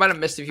 We might have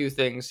missed a few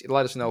things.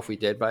 Let us know if we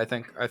did, but I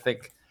think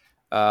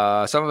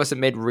some of us have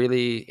made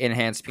really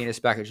enhanced penis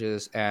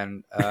packages,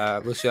 and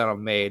Luciano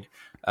made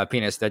a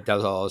penis that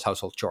does all his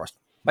household chores.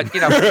 But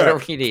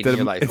whatever you need in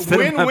your life. Instead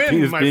of my Win-win,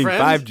 penis my being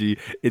friend. 5G,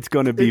 it's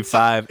going to be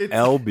 5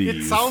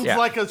 LBs. It sounds Yeah.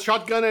 like a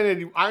shotgun and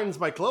it irons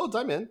my clothes.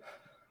 I'm in.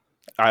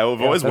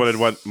 I've always that's-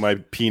 wanted my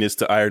penis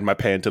to iron my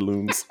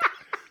pantaloons.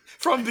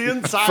 From the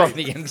inside. From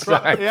the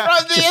inside. Yeah.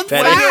 From the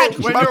inside.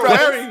 When you're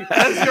wearing,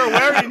 as you're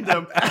wearing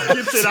them,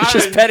 keeps it Just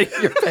ironed. petting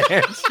your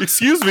pants.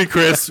 Excuse me,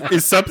 Chris.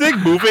 Is something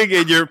moving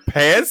in your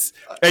pants,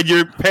 and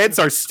your pants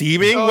are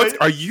steaming? No,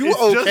 Are you it's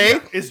okay?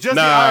 It's just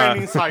Nah. the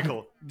ironing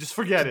cycle. Just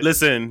forget it.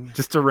 Listen,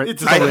 Just a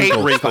It's I a hate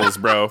wrinkle. wrinkles,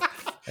 bro.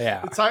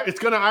 Yeah. It's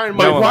gonna iron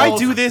my But balls. why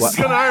do this? It's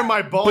gonna iron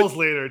my balls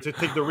later to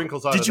take the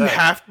wrinkles out Did of you that.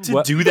 have to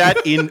What? do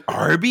that in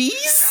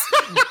Arby's?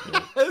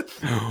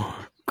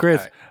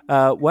 Chris,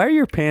 why are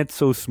your pants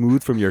so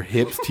smooth from your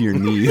hips to your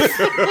knees?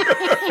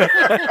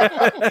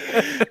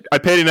 I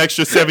paid an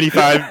extra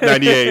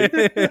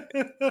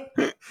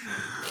 $75.98.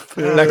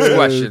 Next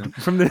question.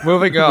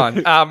 Moving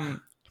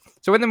on.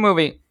 So in the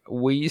movie,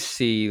 we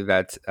see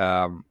that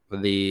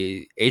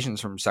the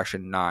agents from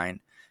Section 9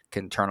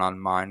 can turn on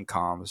mind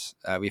comms.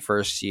 We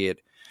first see it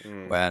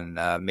when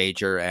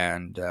Major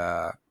and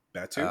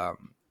Batu?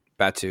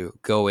 Batu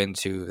go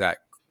into that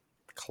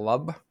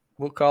club,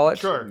 we'll call it.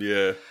 Sure.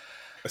 Yeah.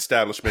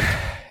 Establishment.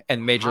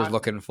 And Major's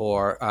looking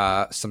for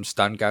some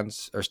stun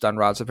guns or stun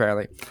rods,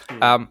 apparently.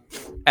 And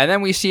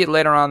then we see it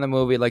later on in the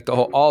movie, like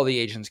all the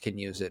agents can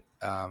use it.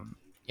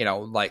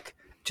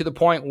 To the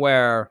point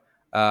where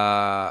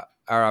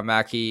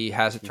Aramaki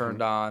has it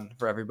turned on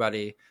for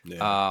everybody.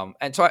 Yeah.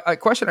 And so a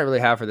question I really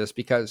have for this,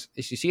 because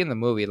as you see in the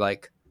movie,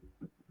 like,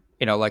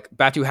 you know, like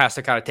Batu has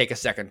to kind of take a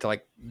second to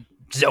like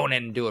zone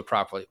in and do it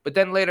properly. But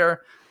then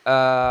later,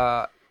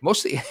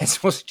 mostly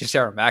it's mostly just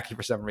Aramaki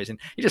for some reason.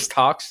 He just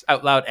talks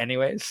out loud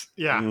anyways,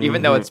 Yeah.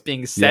 even though it's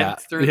being sent Yeah.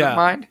 through Yeah. the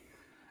mind.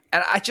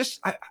 And I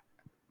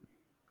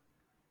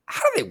how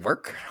do they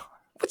work?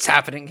 What's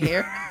happening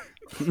here?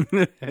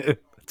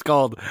 It's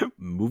called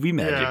movie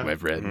magic, Yeah. my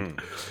friend.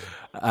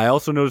 I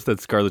also noticed that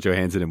Scarlett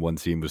Johansson in one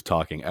scene was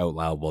talking out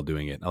loud while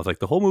doing it. I was like,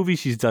 the whole movie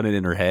she's done it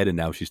in her head, and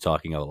now she's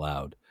talking out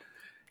loud.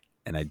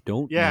 And I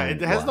don't Yeah, know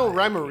it has no why.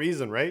 rhyme or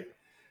reason, right?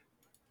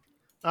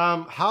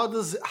 How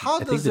does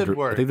I think it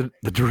work? I think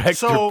the director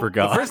So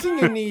forgot. the first thing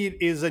you need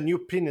is a new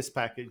penis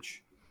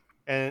package,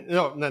 and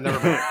no, never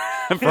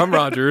mind. From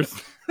Rogers.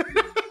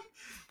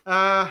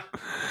 I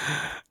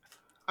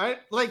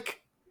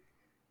like.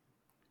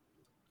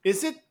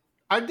 Is it?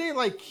 Are they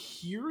like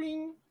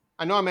hearing?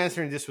 I know I'm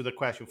answering this with a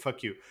question.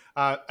 Fuck you.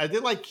 Are they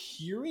like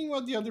hearing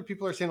what the other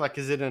people are saying? Like,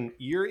 is it an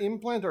ear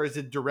implant or is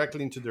it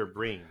directly into their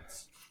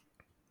brains?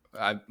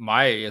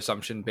 My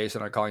assumption, based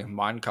on calling them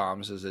mind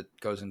comms, is it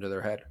goes into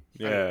their head.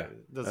 Yeah,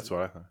 Doesn't that's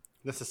what I thought.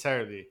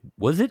 necessarily.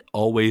 Was it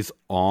always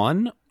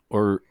on?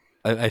 Or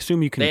I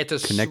assume you can They had to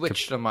connect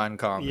switch to mind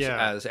comms,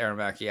 Yeah. as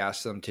Aramaki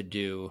asked them to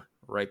do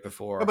right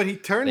before. Oh, but he they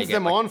turns get,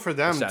 them like, on for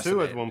them too at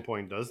assassinated. one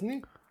point, doesn't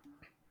he?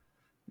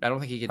 I don't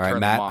think he could All right,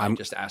 turn Matt, them on. I'm- He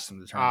just asked them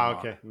to turn them on.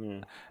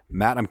 Okay.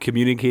 Matt, I'm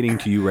communicating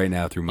to you right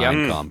now through Yeah.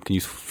 Mindcom. Can you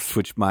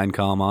switch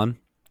Mindcom on?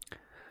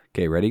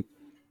 Okay, ready?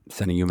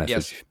 Sending you a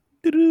message.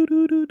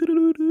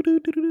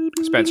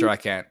 Spencer, I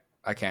can't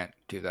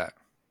do that.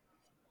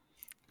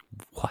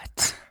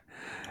 What?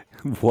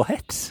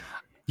 What?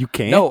 You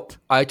can't? No,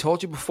 I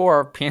told you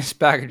before, penis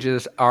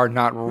packages are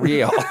not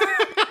real.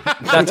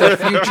 That's a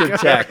future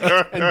tech.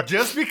 And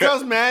just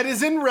because Matt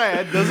is in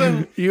red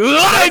doesn't You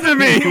lied to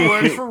mean he me!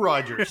 works for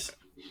Rogers.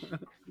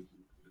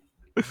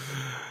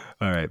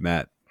 All right,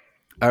 Matt.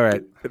 All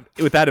right.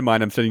 With that in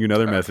mind, I'm sending you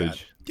another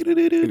message.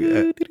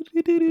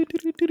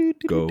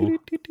 Go.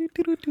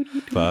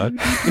 Fuck.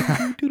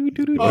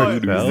 Oh, is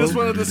Bell. this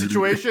one of the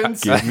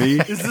situations? Give me.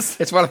 Is this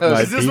It's one of those.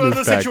 My is this one of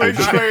the penis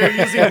situations package. where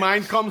you're using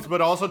mind comms but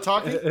also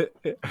talking?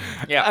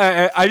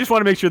 Yeah. I just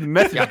want to make sure the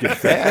message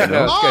gets sent. Yeah,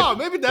 no, it's Oh,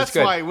 good. maybe that's It's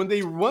good. why when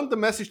they want the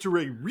message to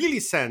be really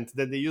sent,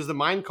 then they use the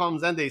mind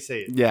comms and they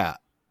say it. Yeah.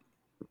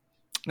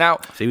 Now,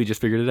 See, we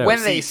just figured it out.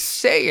 when they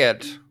say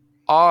it,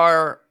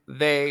 are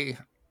they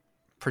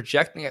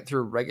projecting it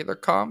through regular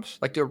comms?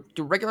 Like, do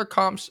regular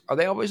comms, are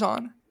they always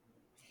on?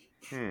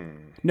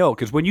 No,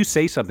 because when you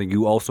say something,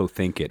 you also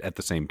think it at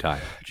the same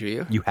time. Do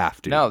you? You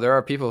have to. No, there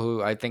are people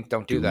who I think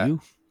don't do that.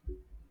 you?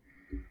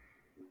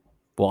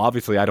 Well,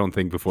 obviously, I don't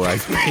think before I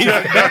speak. Pretty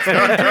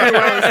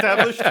well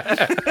established.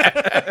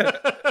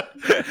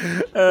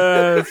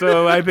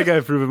 So I think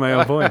I've proven my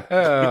own point.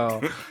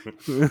 Oh.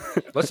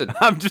 Listen,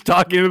 I'm just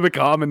talking into the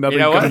comm and nothing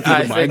you know coming what? through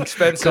I the mic. think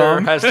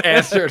Spencer has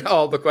answered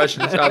all the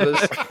questions on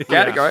this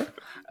category.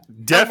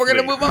 And we're going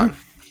to move on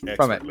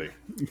from it. Expertly.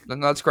 No,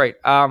 that's great.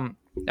 All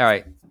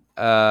right.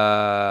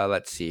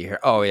 Let's see here.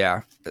 Oh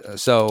yeah.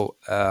 So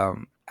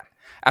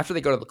after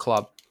they go to the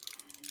club,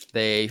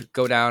 they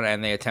go down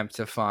and they attempt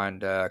to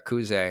find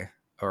Kuze,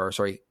 or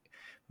sorry,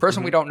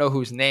 person we don't know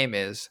whose name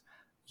is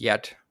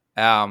yet.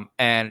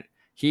 And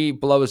he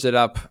blows it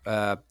up.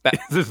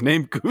 Is his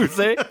name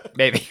Kuze?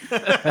 Maybe.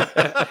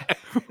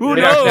 Who We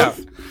don't knows?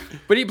 know.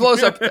 But he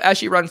blows up as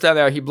she runs down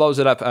there. He blows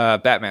it up,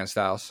 Batman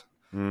styles,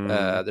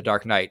 the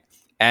Dark Knight,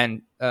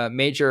 and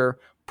Major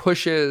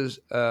pushes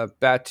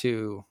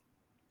Batu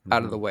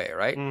out of the way,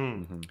 right?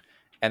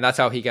 And that's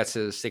how he gets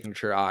his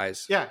signature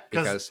eyes. Yeah,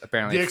 because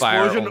apparently the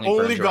fire explosion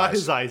only, only got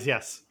his eyes.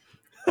 Yes.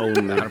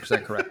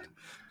 100% correct.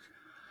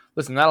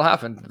 Listen, that'll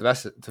happen to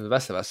the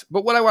best of us.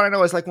 But what I want to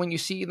know is, like, when you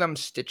see them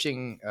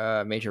stitching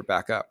Major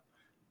back up,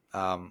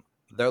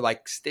 they're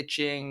like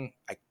stitching,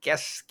 I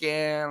guess,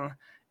 skin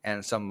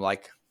and some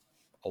like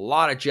a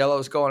lot of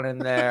Jello's going in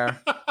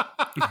there.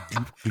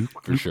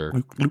 For sure.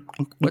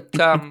 What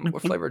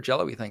flavor of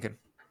Jello are you thinking?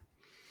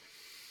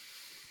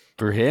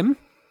 For him?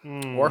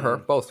 Or her,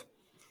 both.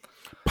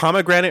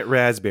 Pomegranate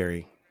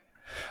raspberry.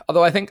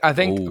 Although I think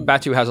Oh.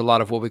 Batu has a lot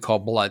of what we call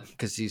blood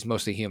because he's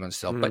mostly human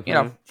still. But you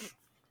know,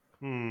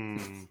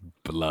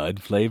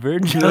 Blood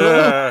flavored?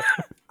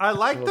 I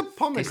like the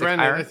pomegranate.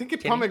 iron, I think a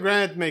tinny.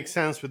 pomegranate makes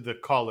sense with the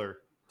color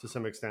to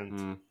some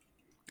extent.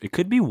 It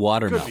could be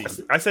watermelon. Could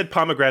be. I said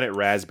pomegranate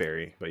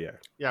raspberry, but yeah.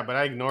 Yeah, but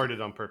I ignored it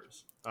on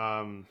purpose.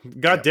 God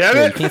damn Yeah, you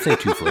it! can't say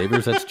two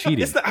flavors. That's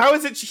cheating. How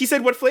is it? He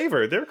said what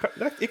flavor?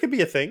 It could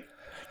be a thing.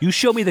 You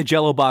show me the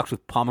Jello box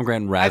with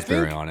pomegranate and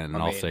raspberry think- on it, and I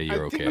I'll mean, say I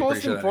you're think okay. most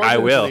Pretty sure that- I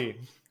will.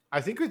 importantly,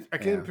 I think I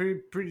can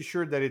pretty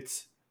sure that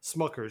it's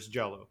Smucker's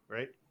Jello,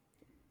 right?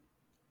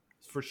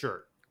 For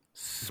sure.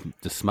 Does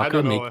I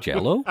don't Smucker know. make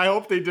Jello? I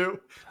hope they do.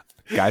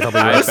 Guys, I'll be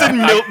right back. Listen,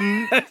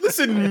 Milton.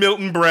 Listen,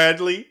 Milton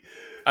Bradley.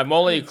 I'm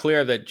only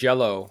clear that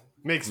Jello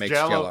Makes makes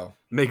Jello. Jello.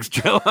 Makes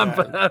Jello.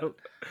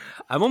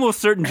 I'm almost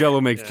certain Jello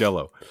makes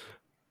Jello.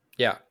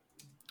 Yeah.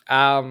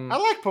 I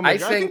like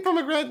pomegranate. I think think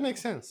pomegranate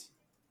makes sense.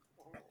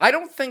 I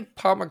don't think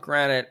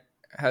pomegranate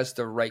has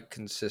the right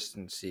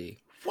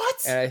consistency. What?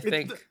 And I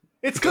think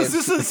It's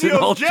consistency Isn't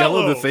all of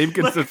Jello Jello. the same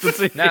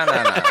consistency? no.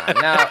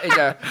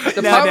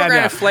 The No,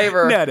 pomegranate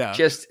flavor No.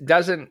 just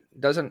doesn't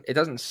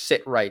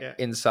sit right Yeah.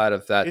 inside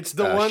of that It's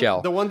the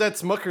shell. the one that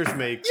Smuckers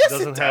makes Yes,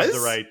 doesn't it have the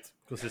does. right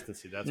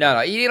consistency. That's No,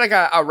 why. you need like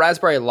a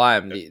raspberry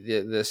lime.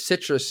 The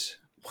citrus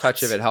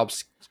touch of it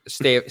helps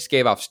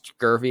stave off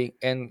scurvy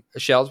in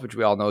shells, which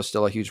we all know is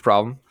still a huge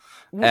problem.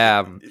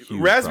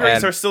 Raspberries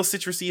And- are still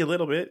citrusy a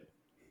little bit.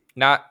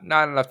 Not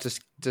enough to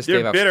stave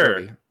They're off bitter.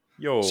 scurvy.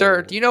 Yo,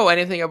 Sir, do you know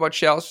anything about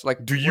shells?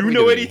 Like, do what you are we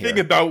know doing anything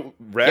here? about Yes,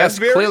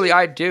 raspberries? clearly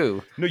I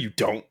do. No, you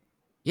don't.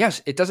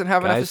 Yes, it doesn't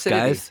have enough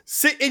acidity. Guys,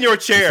 Sit in your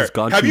this chair. has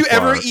gone Have too you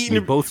ever far. eaten? We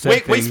both said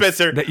wait, things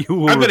Spencer. that you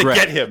will I'm gonna regret.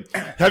 get him.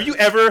 Have you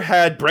ever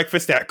had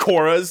breakfast at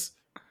Cora's?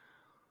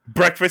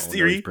 Breakfast Oh, no, he's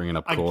theory. bringing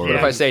up Again. Cora. What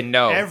if I say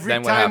no? Every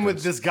then what time happens?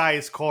 with this guy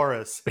is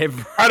chorus.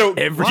 I don't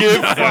Every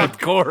give time fuck.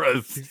 with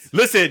chorus.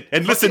 Listen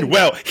and listen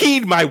well.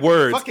 Heed my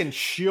words. Fucking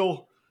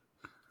shill.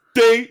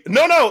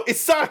 No, it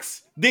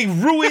sucks. They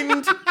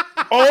ruined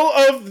all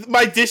of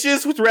my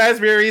dishes with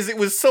raspberries. It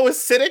was so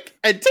acidic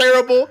and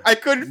terrible. I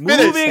couldn't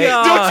finish. Moving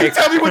Don't on. you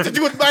tell me what to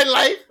do with my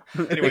life.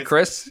 Hey, Anyways,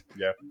 Chris.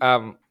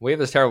 Yeah. We have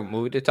this terrible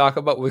movie to talk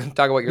about. We can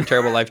talk about your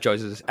terrible life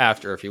choices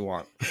after if you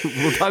want.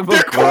 We'll talk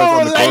they're about chorus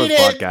on the chorus correlated.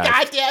 podcast.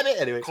 God damn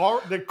it. Anyway,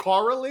 They're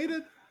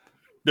correlated?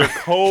 they're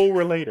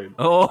co-related.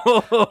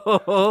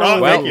 Oh,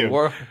 Well, thank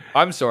you.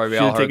 I'm sorry we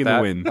Should've all heard taken the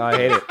that. win. I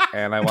hate it,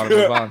 and I want to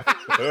move on.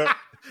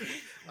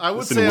 I would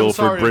Listen, say I'm Wilford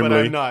sorry, but Brimley.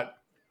 I'm not.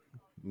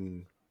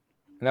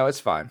 No, it's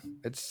fine.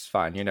 It's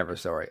fine. You're never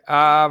sorry.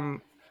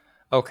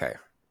 Okay.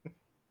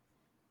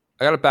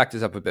 I got to back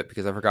this up a bit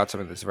because I forgot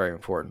something that's very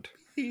important.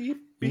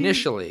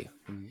 Initially,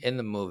 in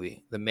the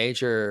movie, the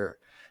Major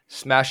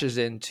smashes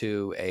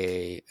into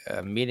a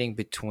meeting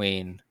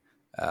between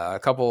a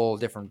couple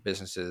different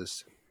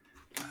businesses.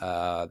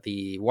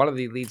 One of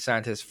the lead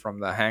scientists from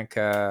the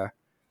Hanka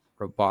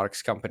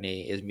robotics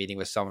company is meeting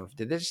with someone.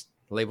 Did they just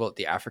label it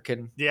the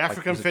African? The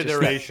African was it just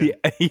Federation.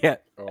 yeah.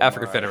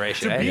 African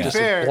Federation. To eh? be Just a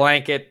fair-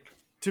 blanket.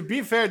 To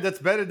be fair, that's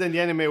better than the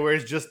anime where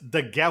it's just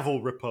the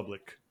Gavel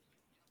Republic.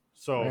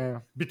 So, Yeah.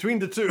 between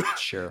the two.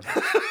 Sure.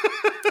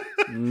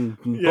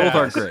 Both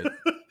aren't great.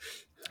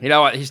 You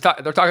know what?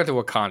 They're talking to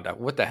Wakanda.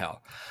 What the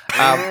hell?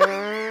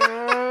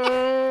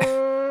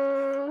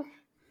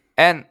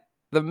 And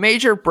the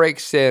Major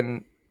breaks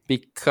in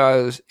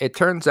because it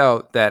turns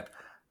out that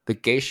the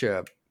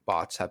geisha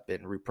bots have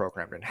been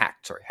reprogrammed and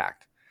hacked.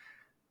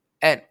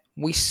 And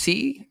we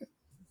see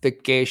the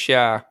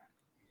geisha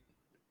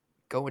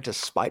go into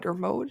spider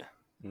mode.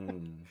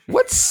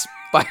 What's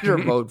spider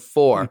mode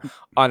for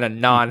on a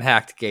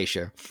non-hacked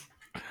geisha?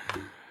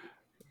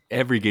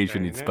 Every geisha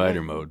needs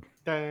spider mode.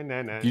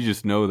 You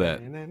just know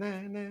that.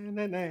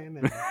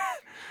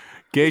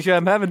 Geisha,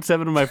 I'm having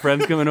 7 of my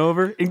friends coming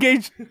over.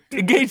 Engage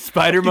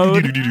spider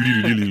mode.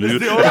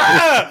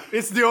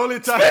 It's the only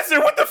time. Spencer,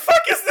 what the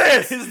fuck is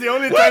this? It's the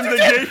only What time the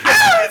did you do?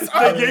 Ah, it's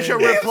geisha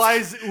obvious.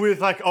 replies with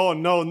like, "Oh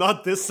no,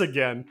 not this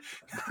again."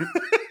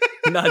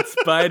 Not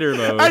spider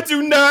mode. I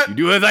do not. You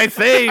do as I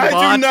say, I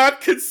bot. do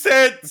not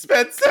consent,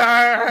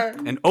 Spencer.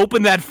 And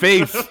open that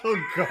face.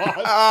 Oh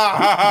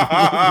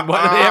god.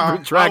 Why do they have I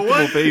retractable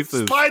want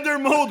faces? Spider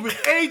mode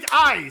with 8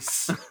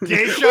 eyes.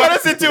 Geisha. What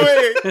is it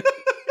doing?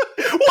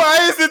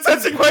 Why is it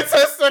touching my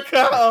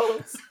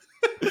testicles?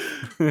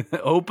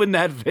 Open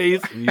that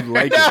face and you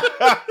like it.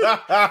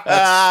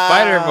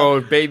 Spider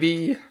mode,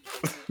 baby.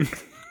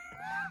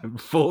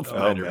 Full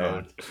spider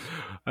man.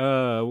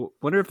 mode.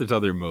 Wonder if there's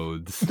other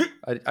modes.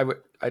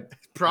 I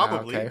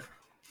Probably. Okay.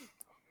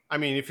 I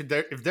mean,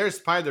 if there's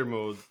spider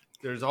mode,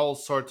 there's all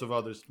sorts of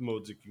other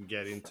modes you can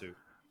get into.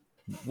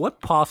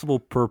 What possible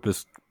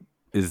purpose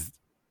is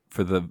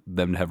for them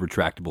to have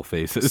retractable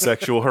faces?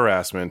 Sexual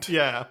harassment.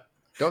 Yeah.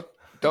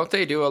 Don't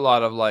they do a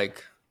lot of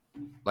like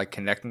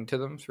connecting to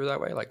them through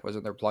that way? Like,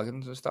 wasn't there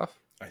plugins and stuff?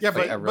 Yeah,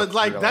 I but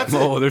like realized. that's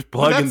Oh, there's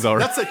plugins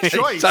already. That's a Son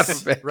of a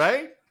choice, bitch.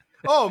 right?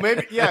 Oh,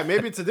 maybe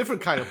it's a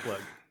different kind of plug.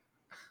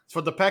 It's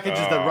for the packages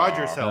that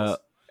Roger sells.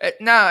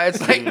 No,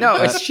 it's like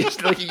it's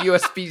just like a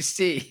USB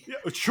C. Yeah,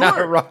 Not a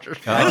sure. Roger.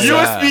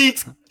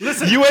 USB.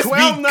 Listen,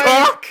 USB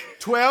cock.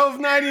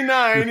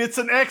 $12.99. It's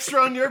an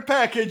extra on your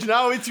package.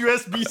 Now it's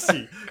USB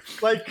C.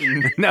 Like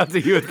Now it's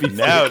a USB.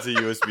 Now it's a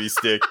USB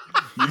stick.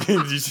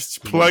 You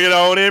just plug it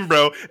on in,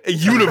 bro.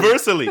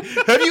 Universally.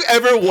 Have you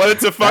ever wanted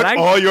to fuck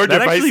all your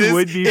that actually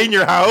would devices be- in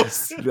your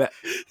house? I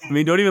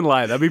mean, don't even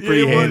lie. That'd be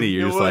pretty it would, handy.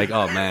 You're it just would. like,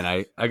 oh man,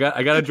 I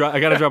gotta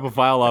drop a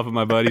file off of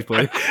my buddy's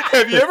place.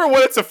 Have you ever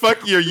wanted to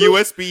fuck your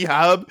USB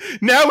hub?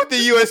 Now with the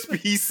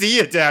USB-C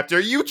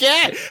adapter, you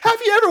can. Have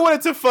you ever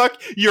wanted to fuck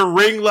your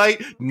ring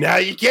light? Now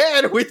you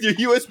can with your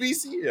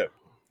USB-C.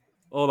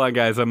 Hold on,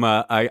 guys. I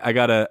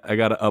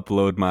gotta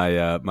upload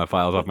my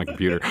files off my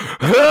computer.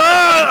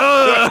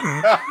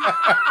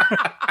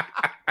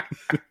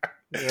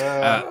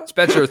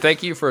 Spencer,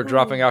 thank you for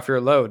dropping off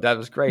your load. That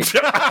was great.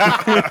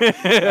 Upload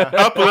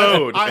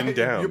and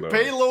your download.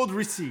 payload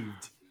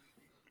received.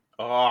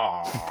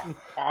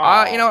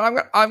 Oh. You know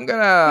what? I'm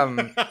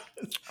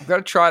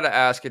gonna try to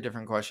ask a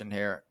different question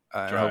here,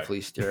 and Try.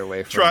 hopefully steer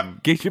away Try. from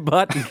Engage your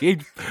butt.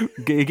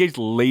 Engage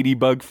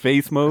ladybug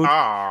face mode.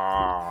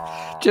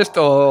 Ah. just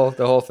the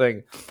whole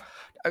thing.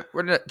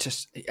 We're gonna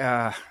just They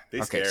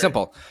okay, scary.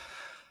 simple.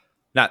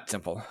 Not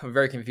simple. A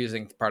very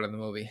confusing part of the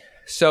movie.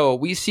 So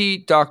we see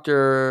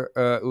Dr.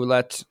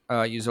 Oulette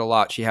use it a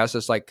lot. She has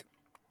this like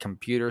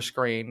computer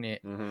screen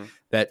Mhm.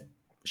 that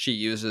she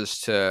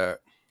uses to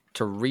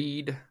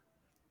read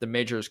the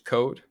Major's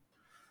code.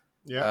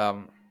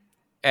 Yeah.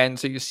 And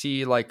so you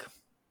see like,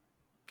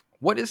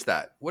 what is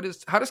that?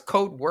 How does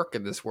code work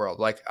in this world?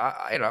 Like,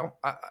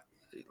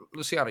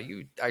 Luciano,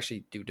 you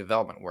actually do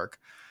development work.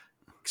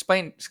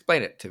 Explain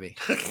it to me.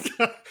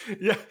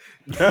 Yeah.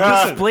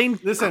 Explain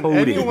Listen,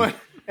 coding.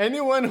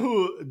 anyone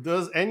who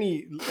does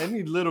any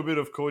little bit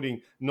of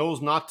coding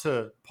knows not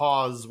to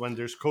pause when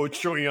there's code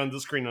showing on the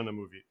screen on a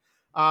movie.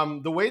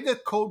 The way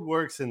that code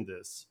works in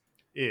this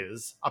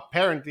is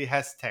apparently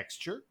has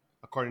texture,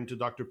 according to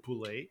Dr.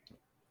 Poulet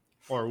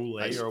or Oulé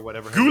Nice. or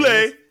whatever. her name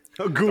Goulet. is.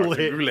 Oh,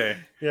 Goulet. Goulet.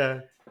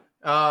 Yeah.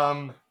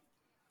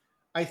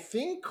 I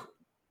think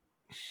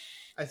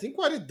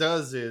what it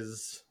does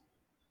is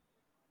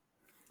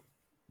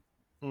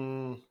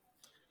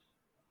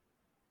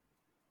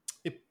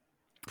it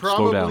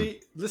Slow down.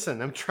 probably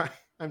listen, I'm trying.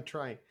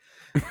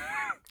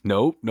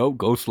 No,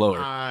 go slower.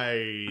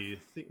 I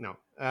think no.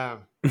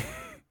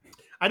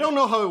 I don't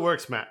know how it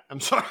works, Matt. I'm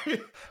sorry.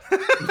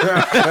 That's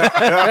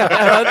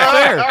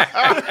fair.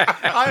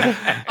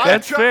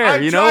 That's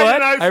fair. You know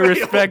what? I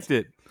respect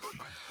it.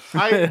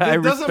 It I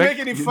doesn't make respect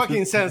any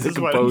fucking sense, the is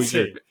what I'm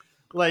composure. saying.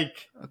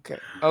 Like,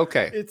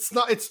 Okay. it's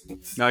not. It's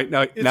Now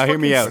hear fucking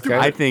me out.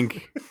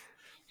 stupid.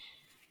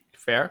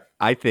 Fair.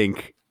 I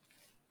think.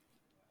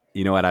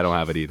 You know what? I don't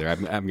have it either.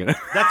 I'm gonna.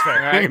 That's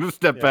fair. I'm gonna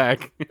step Yeah.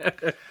 back.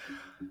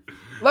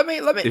 Let me.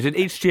 Is it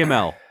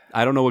HTML?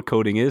 I don't know what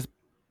coding is,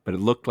 but it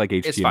looked like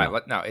HTML. It's fine.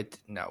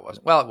 It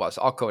wasn't. Well, it was.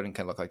 All coding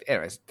can look like.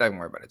 Anyways, don't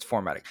worry about it. It's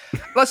formatting.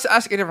 Let's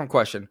ask a different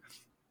question.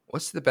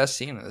 What's the best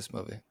scene in this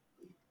movie?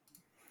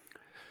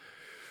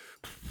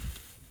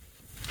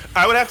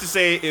 I would have to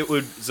say it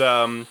was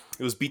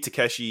Beat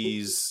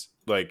Takeshi's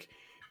like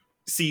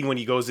scene when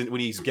he goes in when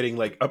he's getting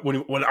like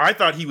when I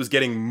thought he was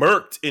getting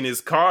murked in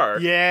his car.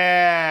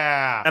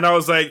 Yeah. And I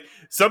was like,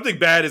 something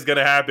bad is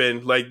gonna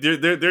happen. Like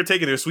they're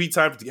taking their sweet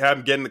time to have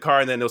him get in the car,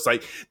 and then it was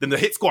like, then the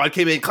hit squad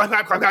came in,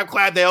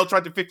 clap. They all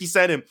tried to 50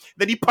 Cent him.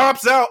 Then he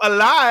pops out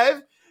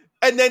alive,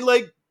 and then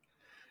like,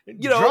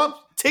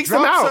 takes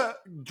them out.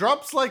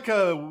 Drops like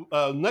a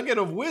nugget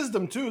of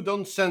wisdom too.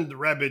 Don't send the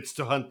rabbits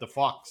to hunt the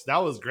fox. That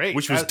was great.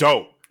 Which was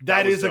dope.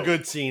 That was is dope. a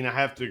good scene. I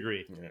have to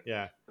agree.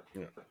 Yeah.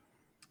 Yeah.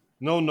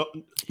 No.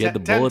 He had the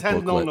 10 bullet 10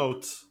 no booklet.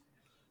 notes.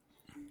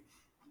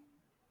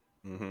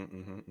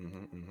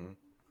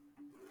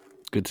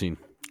 Good scene.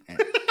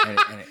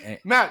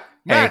 Matt,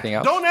 Anything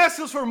else? don't ask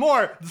us for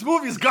more. This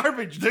movie is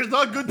garbage. There's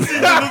not good scenes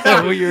in this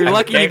Well, movie. you're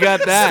lucky you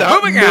got that.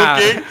 Stop Moving on.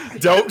 milking.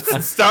 Don't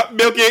stop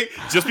milking.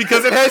 Just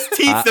because it has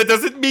teeth, that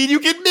doesn't mean you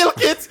can milk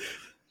it.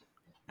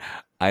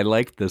 I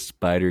like the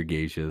spider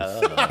gauges.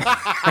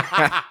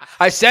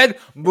 I said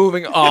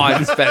moving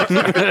on, Spencer.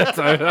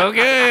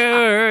 Okay,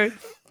 all right.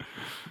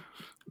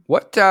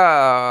 What?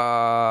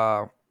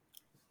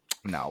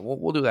 No,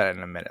 we'll do that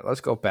in a minute.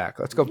 Let's go back.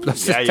 Let's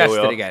just Yeah, you test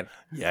will. it again.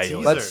 Yeah, you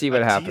Let's see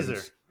what A happens.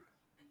 teaser.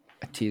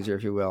 A teaser,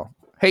 if you will.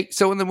 Hey,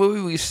 so in the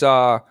movie we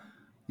saw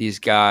these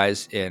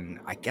guys in,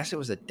 I guess it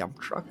was a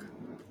dump truck,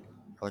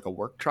 or like a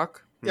work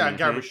truck. Yeah,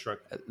 garbage truck.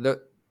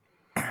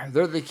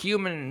 They're the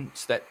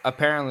humans that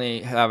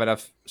apparently have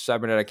enough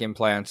cybernetic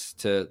implants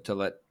to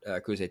let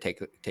Kuze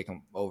take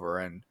them over,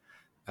 and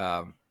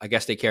I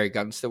guess they carry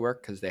guns to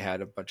work because they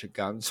had a bunch of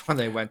guns when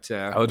they went to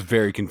I was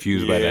very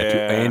confused by that too.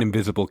 Yeah. And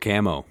invisible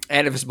camo.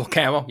 and invisible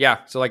camo.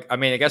 Yeah, so like I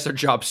mean, I guess their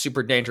job's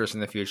super dangerous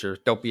in the future.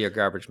 Don't be a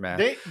garbage man.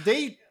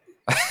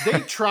 They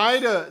try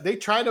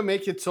to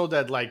make it so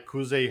that like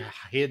Kuze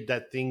hid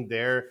that thing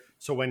there,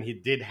 so when he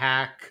did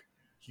hack,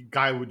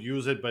 guy would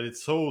use it, but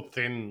it's so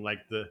thin.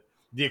 Like the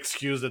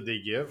excuse that they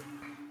give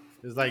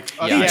is like,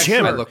 oh, yeah,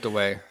 Jim. I looked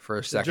away for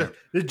a second.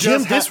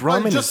 Jim, this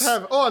ramen is-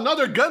 have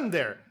another gun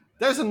there.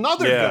 There's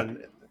another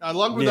gun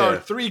along with our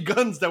 3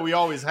 guns that we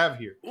always have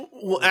here.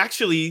 Well,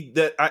 actually,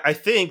 that I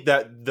think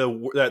that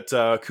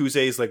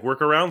Kuze's like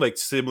workaround, like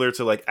similar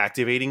to like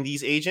activating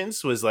these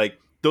agents, was like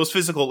those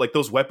physical, like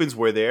those weapons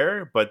were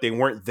there, but they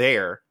weren't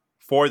there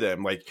for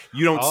them. Like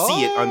you don't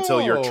see it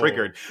until you're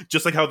triggered.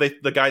 Just like how the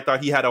guy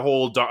thought he had a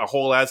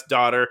whole ass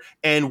daughter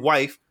and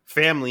wife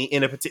family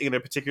in a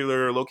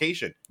particular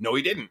location. No,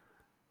 he didn't.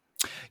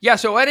 Yeah.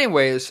 So,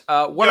 anyways,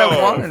 what I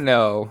want to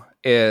know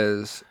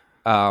is,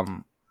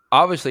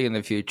 obviously, in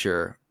the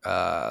future,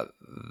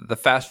 the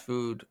fast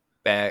food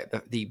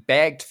the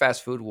bagged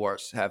fast food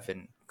wars have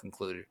been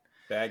concluded.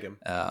 Bag him.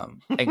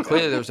 And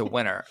clearly there was a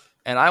winner.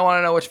 And I want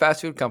to know which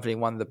fast food company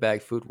won the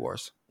bagged food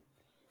wars.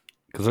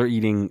 Because they're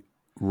eating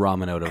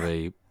ramen out of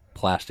a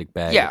plastic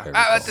bag.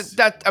 Yeah,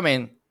 I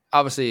mean,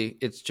 obviously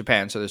it's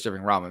Japan, so there's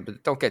different ramen,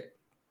 but don't get,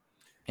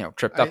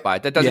 tripped up by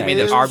it. That doesn't Yeah, mean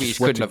it that is. Arby's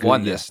What's couldn't a have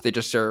won good- this. They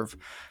just serve,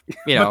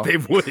 But they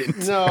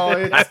wouldn't. No,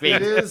 I mean-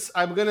 it is.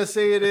 I'm gonna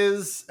say it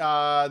is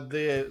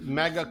the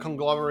mega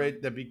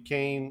conglomerate that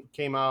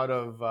came out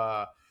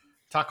of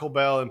Taco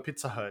Bell and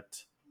Pizza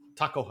Hut.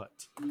 Taco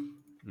Hut.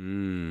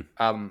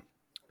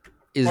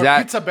 Is Or that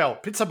Pizza Bell?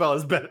 Pizza Bell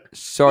is better.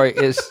 sorry?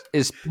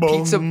 Is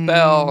Pizza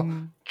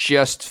Bell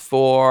just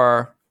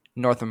for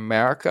North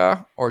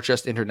America or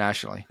just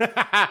internationally?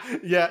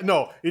 Yeah,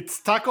 no,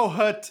 it's Taco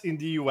Hut in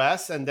the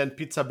US and then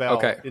Pizza Bell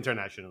Okay.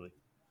 internationally.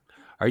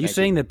 Are you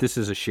saying that this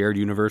is a shared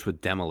universe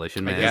with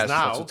Demolition Man? Yes,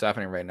 now- that's what's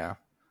happening right now.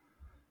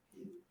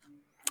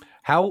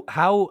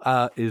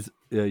 How is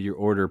your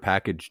order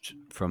packaged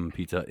from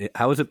pizza?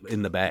 How is it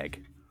in the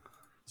bag?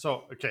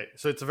 So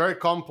it's a very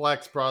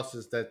complex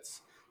process that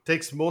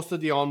takes most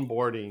of the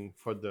onboarding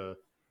for the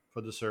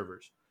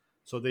servers.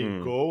 So they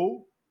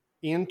go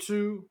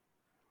into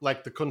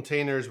like the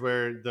containers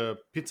where the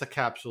pizza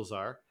capsules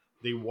are.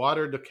 They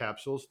water the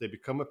capsules. They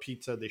become a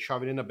pizza. They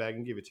shove it in a bag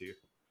and give it to you.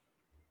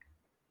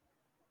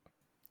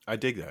 I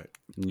dig that.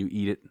 And you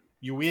eat it.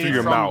 You eat Through it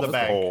your from mouth the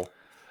bag. hole.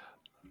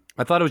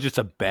 I thought it was just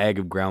a bag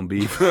of ground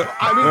beef.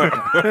 I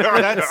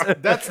mean,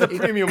 that's the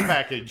premium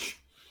package.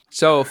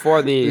 So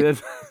for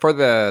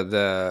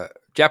the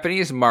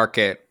Japanese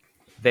market,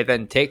 they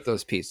then take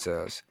those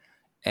pizzas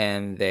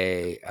and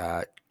they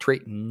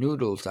create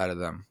noodles out of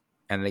them,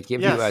 and they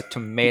give you Yes. a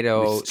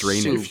tomato They strain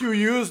it. soup. If you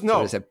use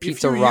it's a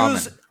pizza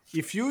ramen.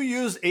 if you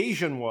use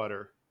Asian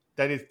water,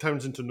 then it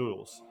turns into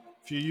noodles.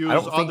 If you use I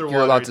don't think other you're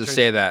water, allowed it to turns-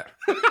 say that.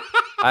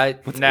 I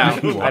don't. I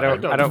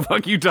What the don't.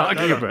 fuck are you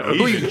talking about?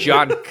 Who are you,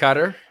 John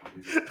Cutter?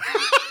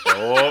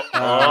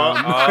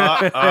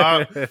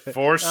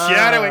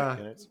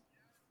 Foreshadowing.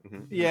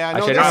 Yeah,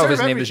 Actually, I they don't know if serve his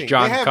name is everything.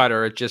 John They have-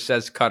 Cutter. It just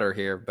says Cutter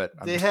here, but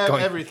I'm They just have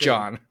going everything.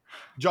 John.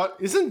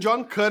 Isn't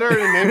John Cutter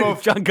the name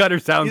of? John Cutter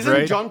sounds Isn't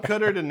right. John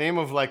Cutter the name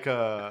of like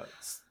a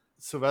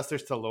Sylvester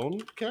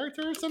Stallone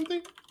character or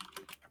something?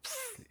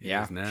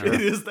 Yeah. Now. It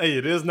is.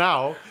 It is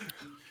now.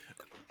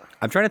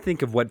 I'm trying to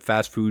think of what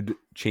fast food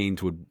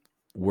chains would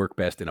work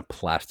best in a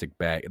plastic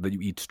bag that you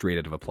eat straight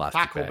out of a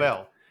plastic Taco bag.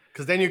 Bell,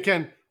 because then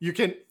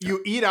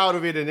you eat out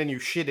of it and then you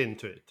shit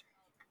into it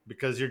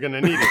because you're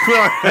gonna need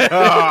it.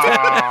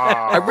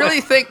 I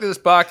really think this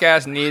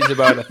podcast needs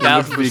about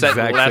 1,000%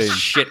 exact less same.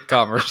 shit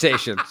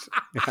conversations.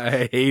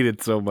 I hate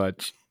it so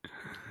much.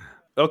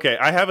 Okay,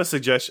 I have a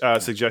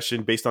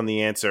suggestion based on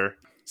the answer.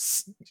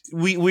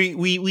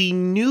 We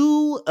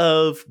knew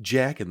of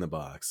Jack in the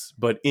Box,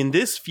 but in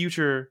this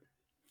future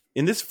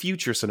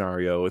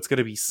scenario, it's going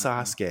to be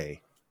Sasuke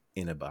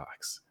in a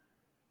box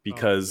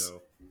because Oh,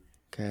 no.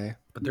 Okay.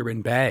 But they're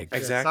in bags.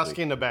 exactly Sasuke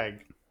in the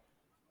bag.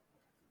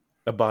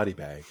 a body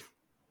bag.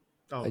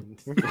 Oh,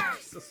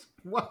 Jesus.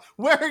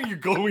 Where are you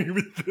going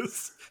with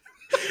this?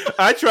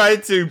 I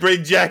tried to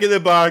bring Jack in the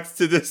Box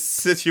to this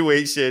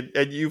situation,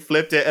 and you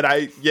flipped it, and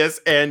I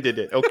ended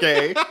it.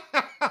 Okay,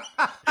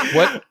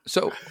 What?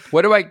 So,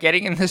 what am I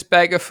getting in this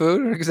bag of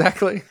food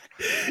exactly?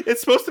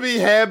 it's supposed to be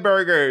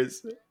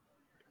hamburgers.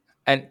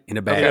 And In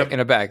a bag. Okay, in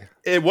a bag.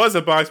 It was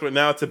a box, but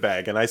now it's a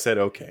bag, and I said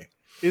okay.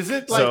 Is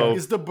it like So-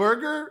 is the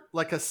burger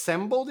like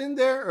assembled in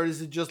there, or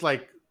is it just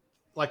like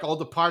all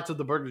the parts of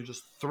the burger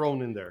just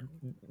thrown in there?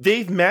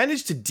 They've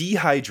managed to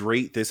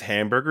dehydrate this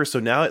hamburger, so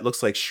now it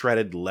looks like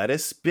shredded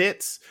lettuce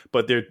bits,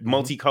 but they're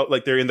multicolored,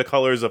 like they're in the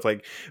colors of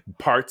like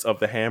parts of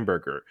the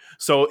hamburger.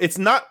 So it's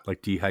not,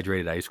 Like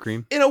dehydrated ice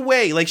cream. in a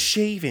way, like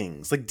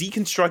shavings, like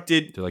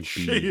deconstructed. They're like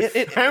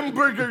beans.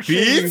 Hamburger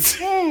Beans?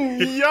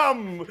 shavings.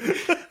 Yum.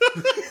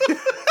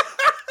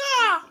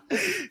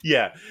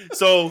 Yeah.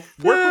 So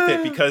work with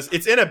it because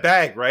it's in a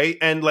bag, right?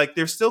 And like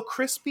they're still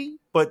crispy,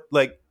 but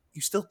like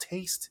you still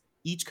taste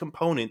each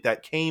component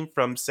that came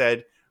from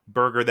said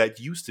burger that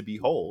used to be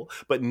whole,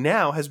 but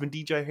now has been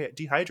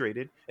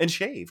dehydrated and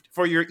shaved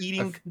for your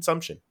eating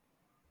consumption.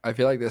 I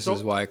feel like this So-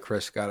 is why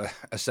Chris got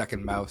a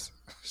second mouth,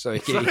 so he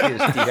can eat his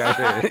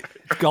dehydrated.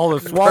 Call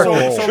a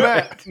swallow. So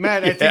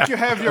Matt, I think you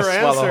have your A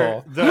swallow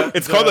answer. hole.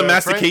 It's called the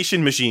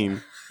mastication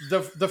machine.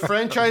 The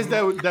franchise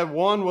that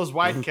won was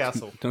White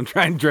Castle. Don't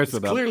try and dress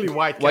it up. Clearly,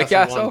 White White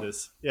Castle Castle? won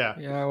this. Yeah.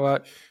 You know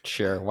what?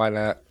 Sure, why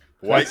not?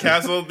 White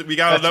Castle, we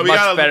got That's we much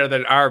got better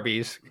than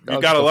Arby's. we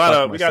I'll got a go lot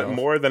fuck of we got myself.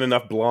 more than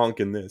enough Blanc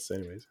in this,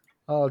 anyways.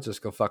 I'll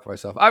just go fuck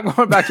myself. I'm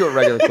going back to a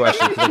regular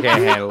question because I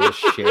can't handle this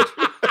shit.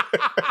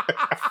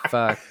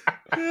 Fuck.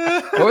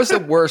 What was the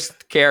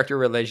worst character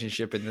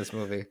relationship in this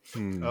movie?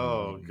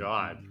 Oh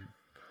God.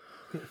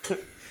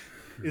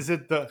 Is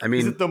it the I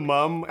mean- is it the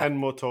mom and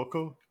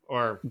Motoko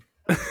or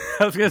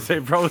I was gonna say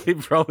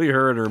probably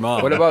her and her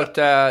mom. What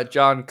about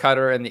John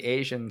Cutter and the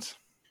Asians?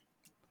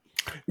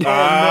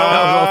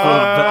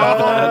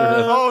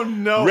 oh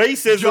no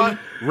Racism,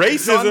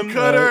 racism, John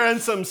Cutter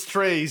and some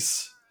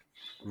strays.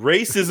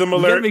 racism You gotta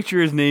alert. make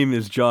sure his name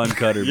is John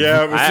Cutter.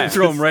 Yeah, I it's-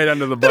 throw him right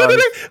under the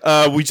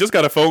bus. We just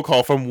got a phone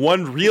call from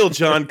one real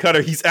John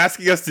Cutter. He's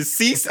asking us to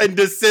cease and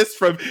desist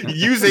from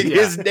using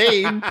his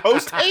name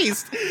post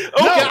haste. Oh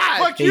No, God!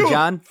 fuck Hey you.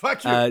 John,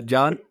 Fuck you.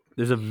 John,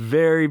 there's a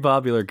very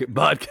popular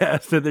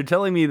podcast, and they're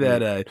telling me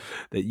that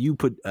that you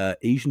put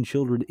Asian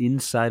children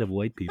inside of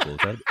white people. Is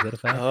that a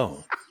fact?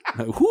 Oh.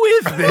 Who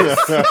is this?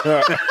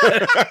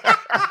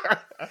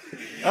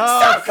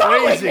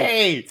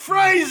 Phrasing.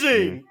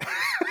 Phrasing.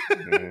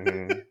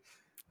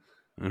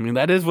 I mean,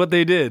 that is what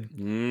they did.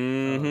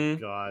 Oh,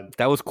 God.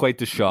 That was quite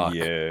the shock.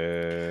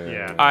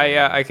 Yeah.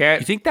 I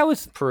can't You think that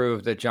was?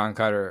 prove that John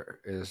Cutter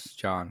is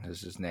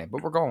his name,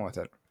 but we're going with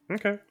it.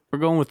 Okay. We're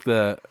going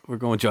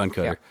with John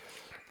Cutter.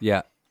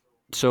 Yeah.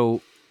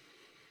 So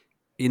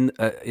in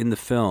the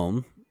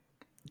film,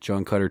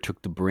 John Cutter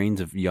took the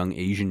brains of young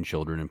Asian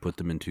children and put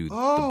them into the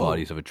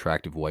bodies of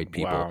attractive white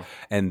people, Wow.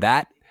 and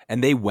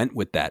they went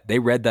with that. They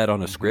read that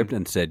on a script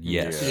and said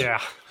yes. Yeah.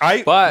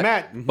 But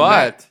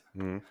Matt,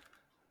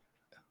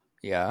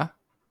 yeah,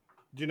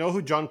 do you know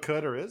who John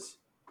Cutter is?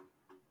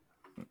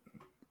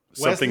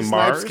 Something Wesley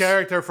Mars? Snipes'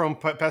 character from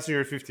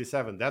Passenger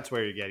 57. That's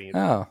where you're getting it.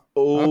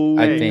 oh,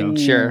 I there you mean,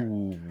 go. sure.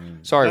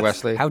 Sorry, That's-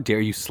 Wesley. How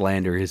dare you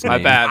slander his My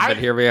name? bad, but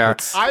here we are.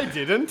 I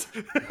didn't.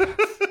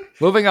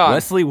 Moving on.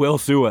 Wesley will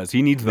sue us.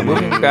 He needs the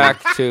money. Moving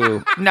back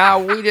to now,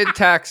 we did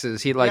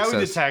taxes. He likes Yeah,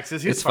 we us. did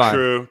taxes. He's It's fine.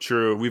 fine.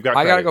 True. We've got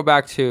I got to credit. go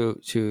back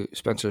to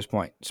Spencer's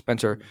point.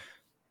 Spencer,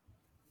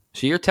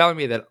 so you're telling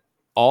me that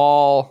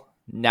all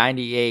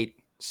 98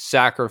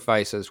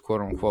 sacrifices,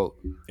 quote unquote,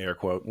 Air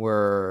quote.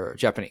 were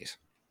Japanese?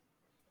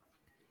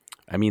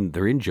 I mean,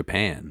 they're in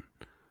Japan,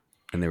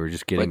 and they were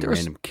just getting But there's-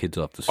 random kids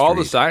off the street. All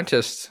the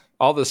scientists,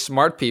 all the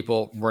smart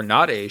people were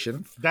not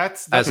Asian.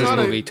 That's As this not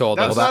movie told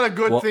that's us. not a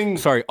good Well, thing.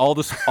 Sorry, all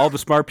the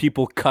smart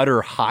people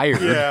Cutter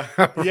hired. Yeah.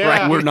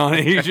 Yeah. We're not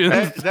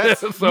Asians. That's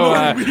So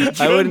I Norwegians.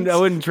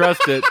 wouldn't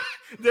trust it.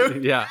 They,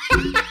 Yeah.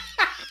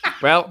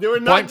 Well, they were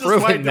not point just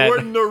proven white. They that.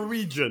 were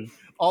Norwegian.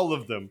 All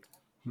of them.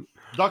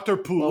 Dr.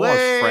 Poulet.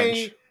 Well,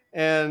 French.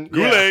 And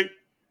Goulet.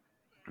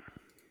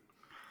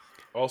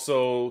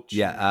 Also,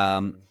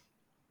 Yeah.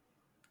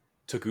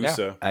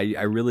 Tagusa.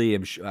 I really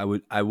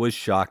am. I was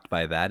shocked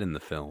by that in the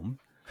film.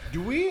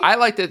 Do we? I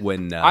liked it.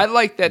 When I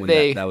like that when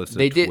they that was the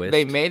they did twist.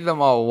 they made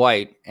them all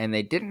white, and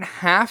they didn't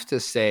have to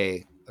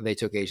say they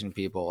took Asian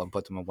people and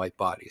put them in white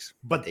bodies,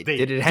 But they they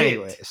did it did.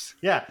 anyways.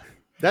 Yeah.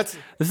 That's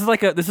This is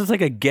like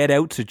a Get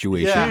Out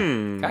situation.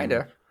 yeah. Kind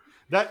of.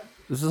 That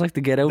This is like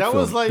the Get Out That film.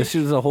 was like- This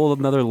is a whole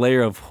another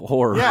layer of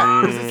horror.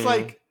 yeah. 'Cause it's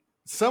like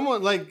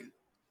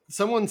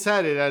someone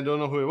said it. I don't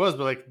know who it was,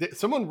 but like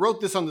someone wrote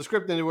this on the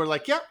script, and they were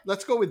like, "Yeah,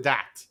 let's go with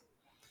that."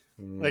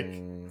 Like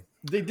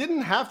they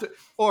didn't have to,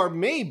 or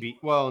maybe.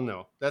 Well,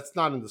 no, that's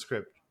not in the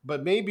script.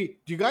 But maybe.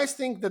 Do you guys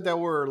think that there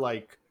were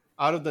like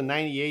out of the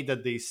 98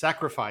 that they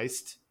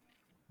sacrificed?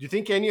 Do you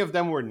think any of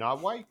them were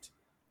not white?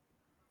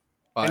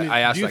 And I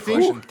asked do you that think-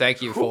 question.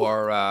 Thank you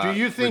for. Do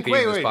you think?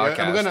 repeating Wait, this wait.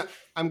 podcast.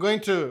 I'm going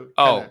to.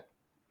 Oh. kinda-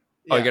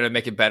 Oh, you're gonna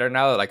make it better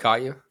now that I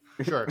caught you?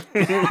 Sure.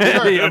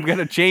 I'm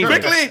gonna change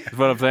it. Quickly! That's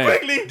what I'm saying.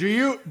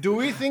 Quickly! Do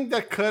we think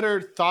that Cutter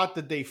thought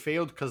that they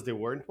failed because they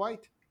weren't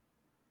white?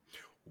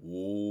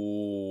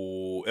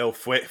 Ooh,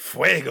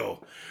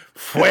 fuego.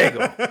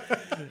 Fuego.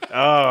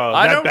 Oh,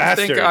 I that don't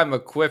bastard. think I'm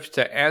equipped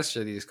to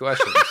answer these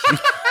questions.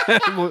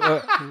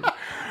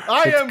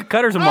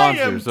 Cutter's a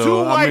monster, so too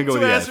I'm white gonna go to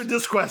with yes. answer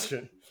this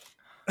question.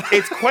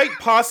 It's quite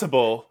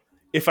possible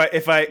if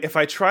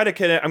I try to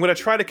connect. I'm going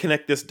to try to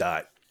connect this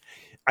dot.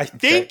 I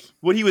think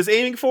what he was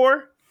aiming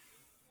for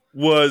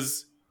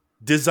was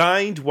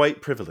designed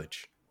white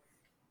privilege.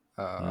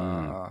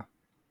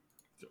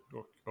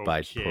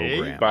 By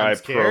program. By I'm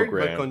scared,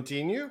 program. but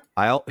continue.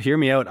 I'll hear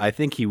me out. I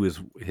think he was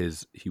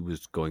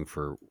going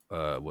for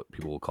what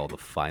people will call the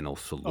final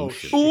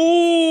solution.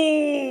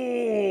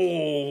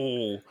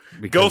 Ooh,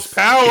 Because- ghost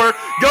power,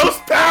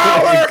 ghost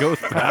power.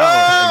 Ghost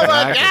power. Oh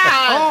my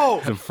exactly. Oh,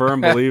 He's a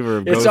firm believer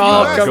of It's ghost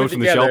all power, coming ghost in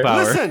the shell together.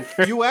 power. listen,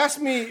 you asked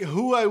me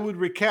who I would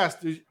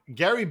recast.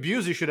 Gary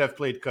Busey should have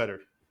played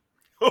Cutter.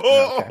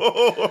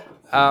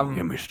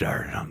 Get me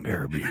started on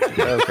Gary Busey.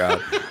 Oh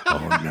god.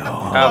 Oh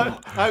no.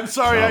 I'm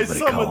sorry, I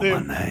somebody summoned call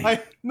him. my name.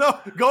 No,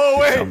 go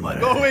away. Somebody-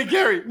 Go away,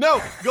 Gary.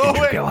 No, go away.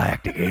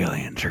 Intergalactic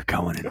aliens are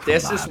coming in.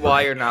 This is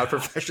why you're not a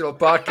professional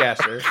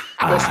podcaster,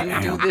 because I you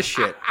am. do this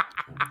shit.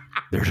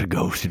 There's a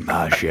ghost in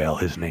my shell.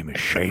 His name is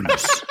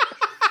Seamus.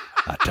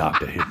 I talk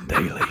to him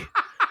daily.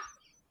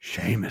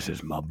 Seamus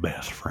is my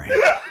best friend.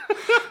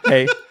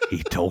 Hey,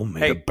 He told me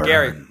Hey, to burn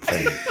Gary.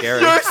 things.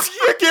 Gary.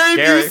 Gary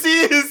Gary.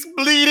 Busey is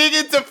bleeding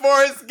into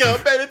Forrest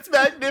Gump, and it's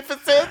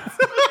magnificent.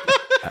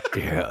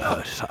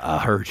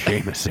 I heard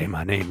Seamus say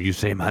my name. You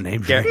say my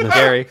name, Gary, Seamus?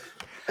 Gary,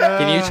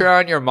 can you turn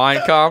on your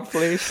mind comm,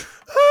 please?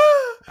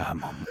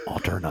 I'll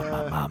turn on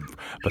my mom.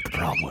 But the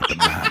problem with the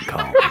mind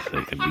calls is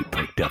they can be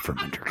picked up from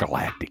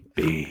intergalactic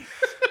beings.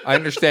 I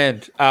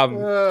understand.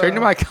 Turn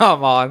your mic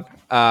comm on.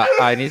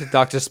 I need to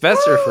talk to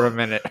Spencer for a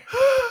minute.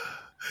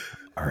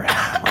 All right,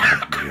 I'm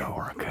on New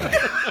York. Okay?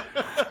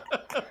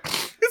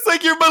 It's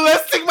like you're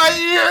molesting my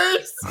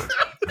ears.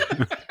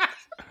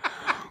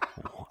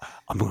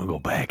 I'm going to go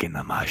back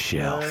into my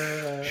shell.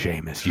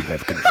 Seamus, you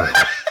have control.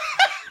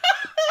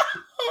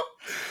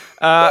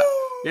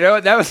 You know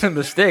what? That was a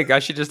mistake. I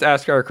should just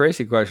ask our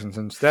crazy questions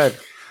instead.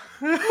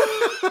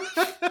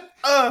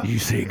 You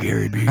say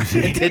Gary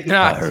Busey? I did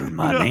not. I heard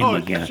my name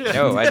again. shit.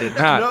 No, I did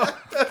not.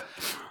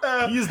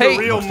 No. He's Hey. the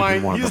real Must have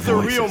been mind. one of He's the the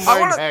real voices.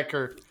 mind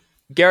hacker.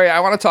 Gary, I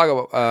want to talk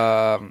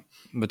about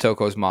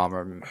Motoko's mom,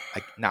 or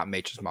not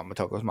Matrix's mom,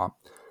 Motoko's mom.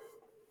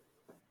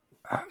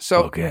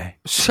 So, Okay.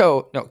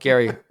 no,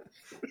 Gary, you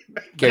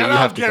Get have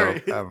out, to Gary.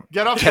 go.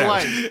 Get off the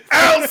line.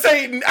 Out,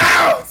 Satan,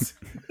 out!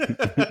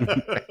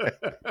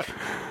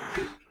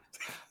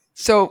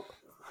 So,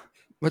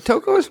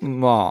 Motoko's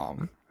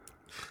mom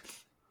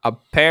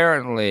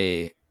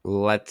apparently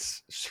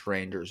lets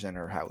strangers in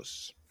her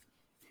house.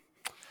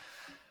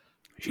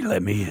 She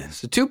let me in.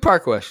 It's a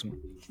two-part question.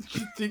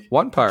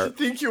 One You part,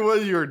 think you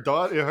was your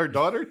daughter, her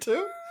daughter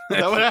too? Is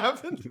that what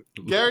happened,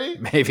 Gary?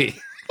 maybe.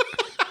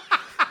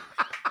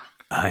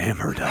 I am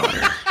her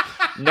daughter.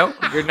 No,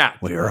 you're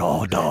not. We are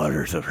all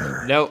daughters of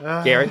her. No,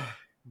 Gary.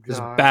 This is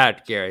God.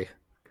 bad, Gary.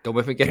 Don't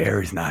make me get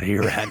Gary's not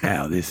here right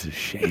now. This is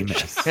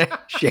Seamus.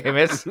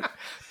 Seamus.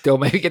 Don't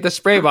make me get the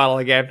spray bottle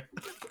again.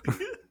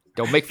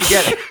 Don't make me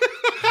get it.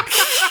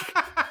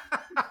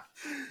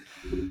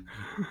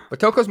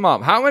 Motoko's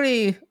mom. How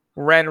many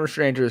random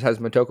strangers has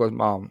Motoko's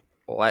mom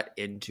let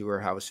into her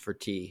house for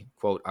tea,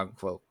 quote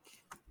unquote?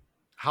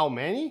 How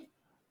many?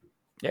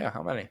 Yeah,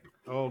 how many?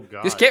 Oh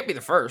God. This can't be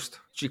the first.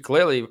 She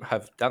clearly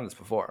have done this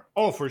before.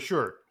 Oh, for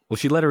sure. Well,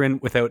 she let her in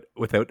without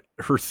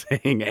her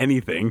saying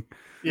anything.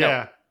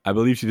 Yeah. I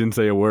believe she didn't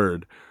say a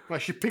word. Well,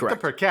 she picked Correct.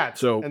 up her cat,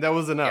 So- and that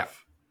was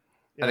enough.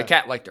 And the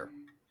cat liked her.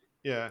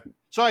 Yeah.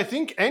 So I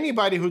think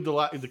anybody who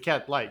the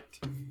cat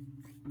liked,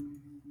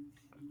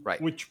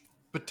 Right. which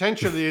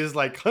potentially is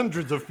like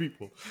hundreds of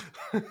people.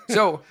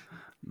 So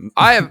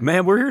I have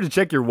Man, we're here to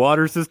check your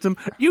water system.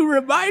 You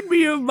remind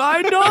me of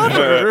my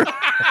daughter.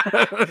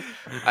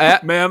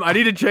 Ma'am, I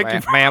need to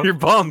check Ma'am. your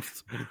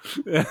pumps.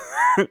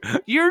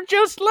 You're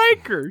just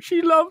like her.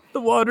 She loved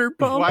the water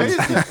pumps.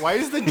 Why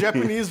is the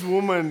Japanese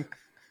woman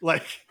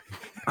like?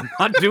 I'm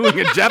not doing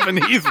a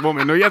Japanese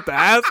woman. No, you have to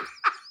ask.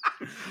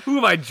 Who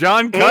am I,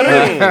 John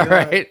Cutter? all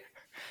right.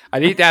 I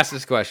need to ask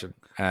this question.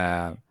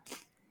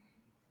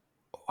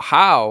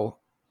 How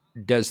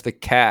does the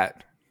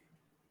cat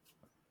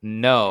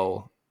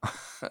know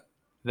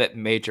that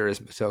Major is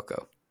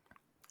Motoko?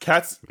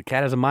 Cats. The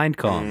cat has a mind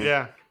calm,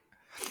 Yeah.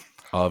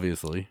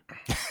 obviously.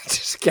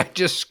 This cat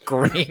just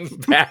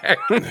screamed back.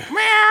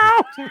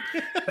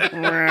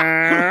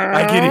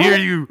 I can hear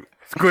you,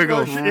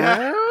 Squiggle.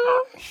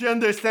 She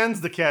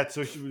understands the cat,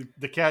 so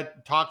the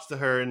cat talks to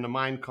her, and the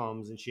mind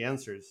calms, and she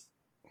answers.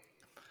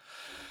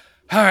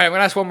 All right, I'm going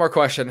to ask one more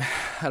question,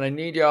 and I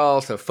need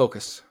y'all to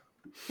focus.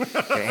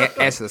 Okay,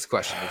 answer this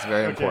question. It's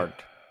very important.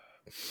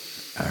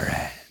 All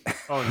right.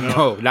 Oh no!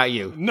 No, not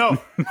you. No!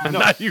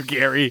 Not you,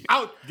 Gary.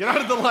 Out! Get out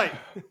of the light!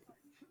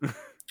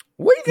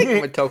 What do you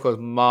think Motoko's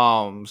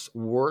mom's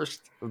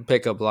worst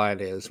pickup line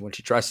is when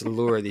she tries to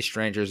lure these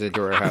strangers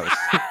into her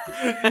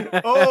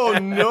house? Oh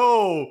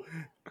no!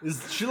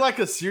 Is she like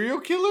a serial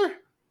killer?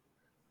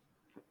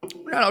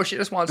 No, she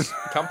just wants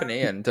company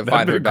and to That'd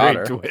find be her a great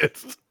daughter.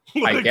 twist.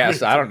 I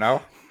guess. I don't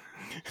know.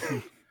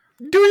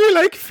 Do you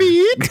like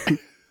feet?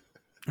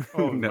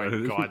 Oh No.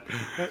 my god!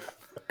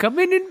 Come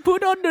in and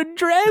put on the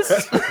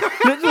dress,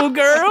 little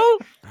girl.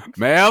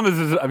 Ma'am,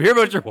 I'm here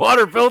about your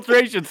water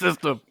filtration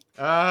system.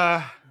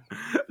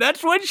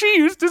 That's what she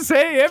used to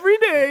say every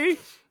day.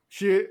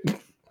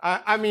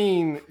 I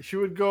mean, she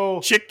would go.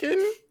 Chicken?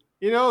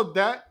 You know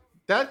that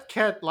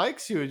cat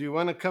likes you. Do you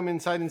want to come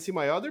inside and see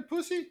my other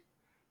pussy?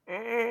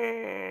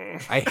 I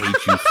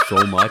hate you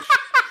so much.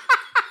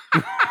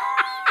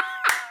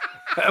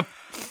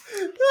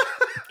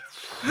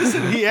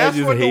 Listen, he asked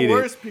just for the hate it.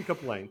 worst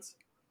pickup lines.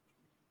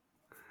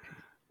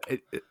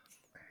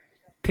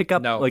 Pick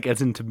up, No. like,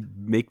 as in to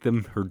make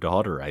them her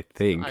daughter, I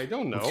think. I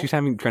don't know. She's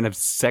trying to have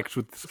sex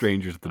with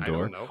strangers at the I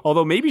door. don't know.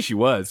 Although maybe she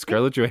was.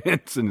 Scarlett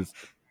Johansson is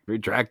very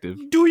attractive.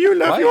 Do you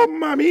love What? your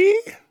mommy?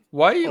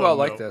 Why are you Oh, all no.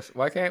 like this?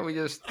 Why can't we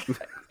just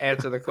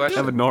answer the Have a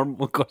question?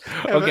 normal question.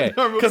 Okay.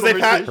 Because they've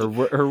had-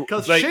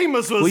 Because like-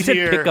 Seamus Well, was he said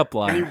here pickup and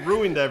line. he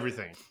ruined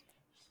everything.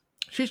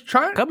 She's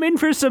trying. Come in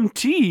for some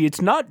tea.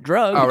 It's not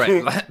drugs. All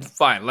right,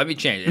 fine. Let me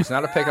change it. It's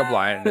not a pickup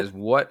line. It is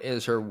what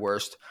is her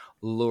worst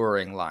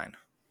luring line?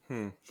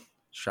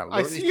 She's trying to I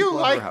lure these see you people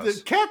into her like house.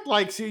 the cat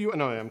likes you.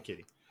 No, I'm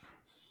kidding.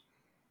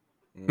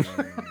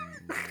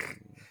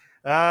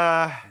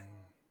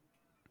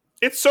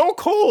 It's so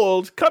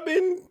cold. Come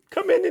in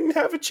and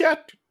have a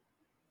chat.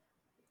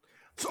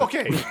 Okay,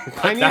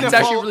 I need That's a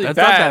actually follow- really That's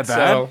bad. not that bad.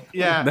 So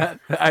yeah.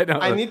 I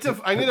don't.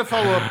 I need a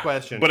follow up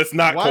question. But it's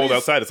not What cold is-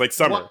 outside. It's like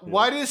summer.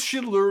 What is she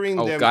luring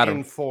Oh, them got in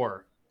him.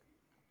 for?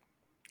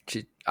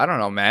 I don't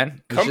know,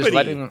 man. She's Company. just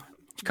letting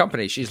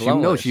company. She's She,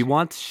 lonely. no, she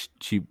wants.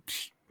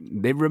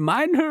 They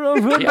remind her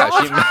of her Yeah,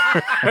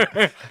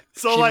 daughter.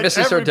 So She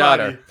misses her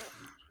daughter.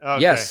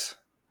 Okay. Yes.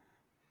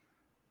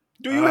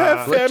 Do you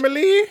have Which-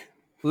 family?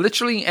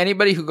 Literally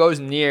anybody who goes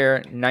near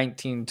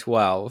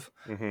 1912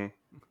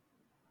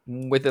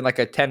 within like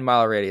a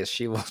 10-mile radius,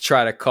 she will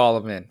try to call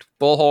him in.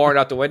 Bullhorn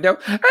out the window.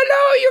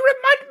 Hello, you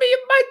remind me of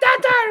my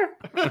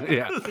daughter.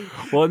 Yeah.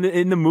 Well,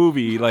 in the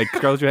movie, like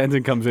Scarlett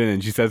Johansson comes in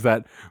and she says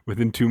that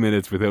within 2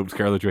 minutes without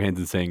Scarlett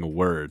Johansson saying a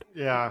word.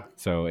 Yeah.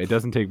 So it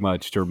doesn't take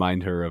much to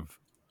remind her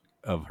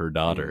of her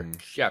daughter.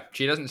 Yeah,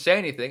 she doesn't say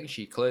anything.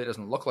 She clearly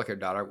doesn't look like her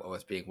daughter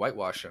was being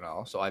whitewashed and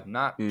all. So I'm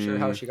not sure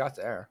how she got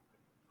there.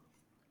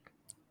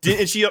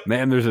 Didn't she?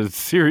 Man, there's a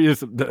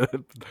serious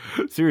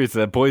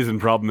poison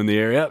problem in the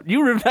area.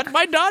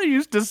 My daughter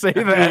used to say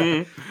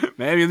that.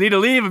 Man, you need to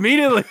leave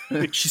immediately.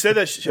 She said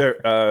that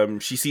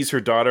she sees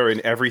her daughter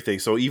in everything.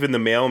 So even the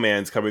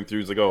mailman's coming through.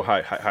 He's like, "Oh,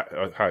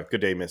 hi,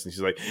 good day, miss." And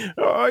she's like,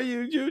 "Oh,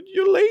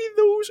 you lay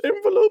those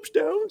envelopes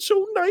down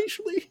so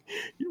nicely.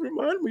 You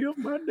remind me of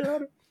my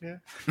daughter." Yeah.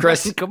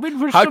 Chris,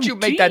 how'd you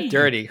make that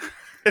dirty?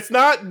 It's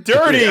not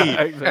dirty.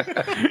 Yeah,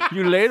 exactly.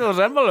 You lay those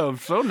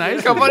envelopes so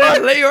nicely. Come on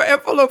in, lay your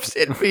envelopes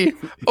in me.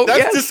 Oh, That's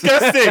yes.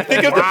 disgusting.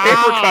 Think of the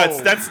paper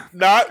cuts. That's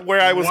not where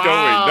I was going.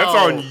 That's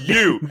on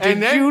you.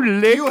 And then You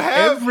lick you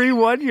have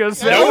everyone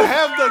yourself. you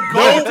have the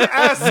goal to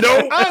ask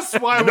us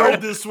why we're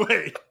this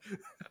way.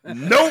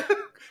 Nope.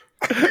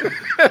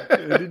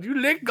 Did you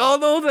lick all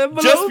those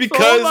envelopes? Just all by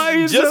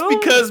because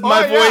yourself?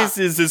 my Oh, yeah. voice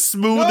is as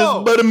smooth No,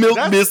 as buttermilk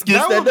that's- biscuits,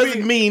 that that would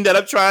doesn't be- mean that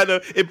I'm trying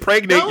to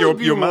impregnate That your would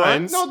be one.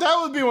 minds. No, that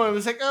would be one.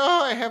 It's like,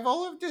 oh, I have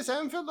all of these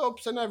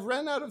envelopes and I've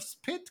ran out of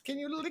spit. Can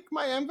you lick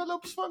my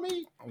envelopes for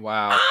me?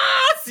 Wow.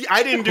 See,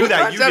 I didn't do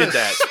that. You Runs out did of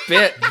that.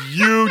 Spit.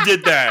 You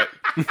did that.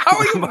 How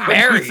are you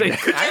married?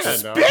 I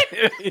don't know.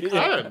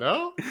 I don't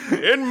know.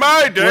 In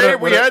my day,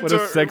 we had what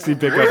to a sexy we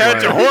pickup had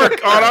to line.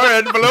 work on our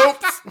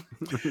envelopes.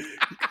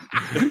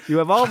 You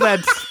have all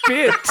that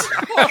spit.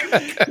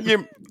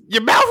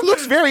 Your mouth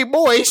looks very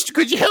moist.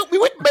 Could you help me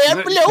with my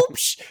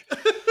envelopes?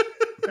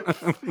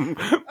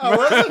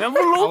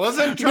 I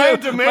wasn't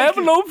trying to make My it.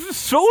 envelope's are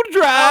so I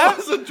dry.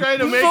 wasn't trying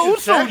to make So it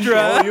sexual.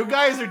 dry. You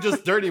guys are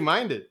just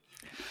dirty-minded.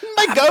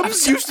 My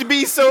gums used to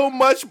be so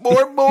much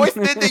more moist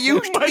than they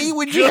used to be.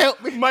 Would you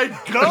help me? My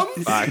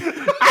gums?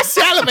 I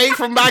salivate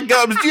from my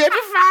gums. Do you ever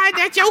find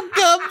that your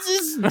gums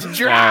is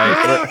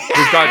dry?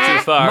 We've gone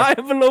too far. My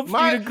envelopes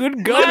My- need a good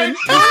My gumming.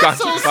 We've gone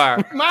too tonsils,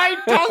 far. my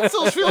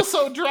tonsils feel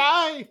so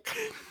dry.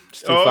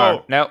 It's too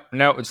far.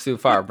 No, it's too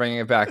far. Bringing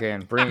it back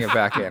in. Bringing it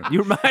back in.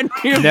 You remind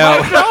me of No.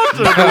 my daughter,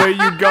 the way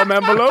you gum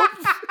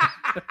envelopes.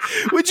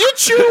 Would you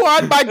chew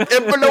on my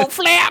envelope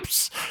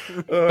flaps?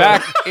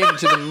 Back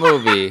into the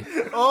movie.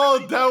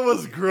 Oh, that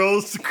was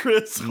gross,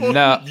 Chris.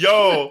 No,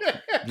 Yo,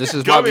 this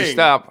is why we Gumming.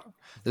 stop.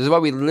 This is why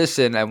we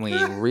listen and we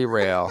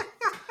re-rail.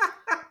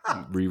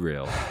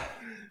 Re-rail.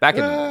 Back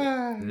in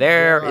the movie,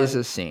 there is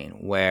a scene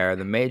where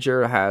the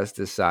major has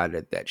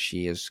decided that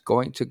she is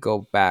going to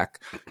go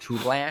back to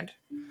land.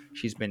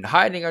 She's been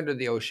hiding under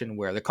the ocean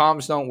where the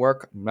comms don't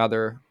work.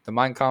 The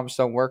mind comms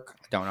don't work.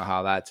 I don't know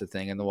how that's a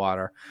thing in the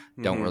water.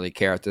 Don't really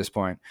care at this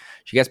point.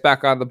 She gets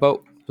back on the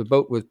boat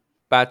with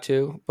boat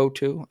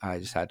two. I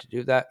just had to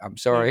do that. I'm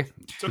sorry.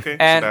 it's okay,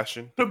 And-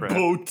 Sebastian.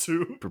 Boat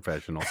too.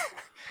 Professional.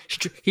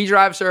 He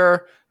drives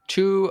her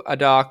to a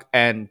dock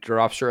and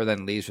drops her and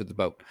then leaves with the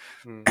boat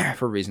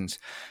for reasons.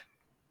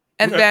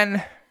 And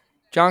then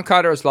John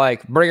Cutter's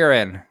like, bring her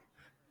in.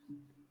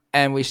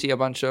 And we see a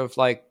bunch of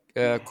like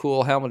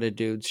cool helmeted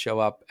dudes show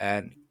up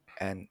and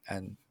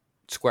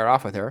square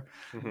off with her.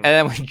 And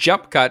then we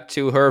jump cut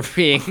to her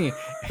being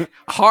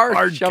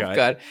hard jump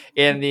cut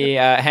in the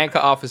Hanka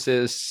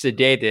offices,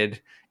 sedated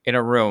in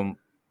a room,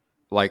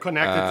 like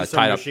Connected to some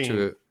tied machine. up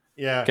to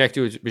Yeah.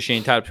 connected to a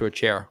machine, tied up to a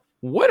chair.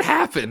 What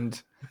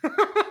happened?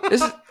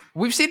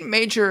 We've seen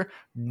Major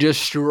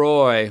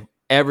destroy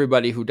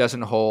everybody who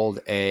doesn't hold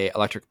a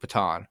electric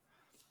baton.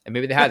 And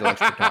maybe they had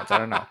electric batons. I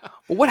don't know.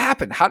 But what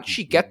happened? How did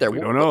she get there?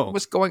 We don't know. What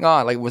was going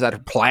on? Like, was that her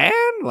plan?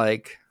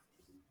 Like,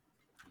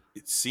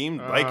 It seemed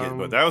like it,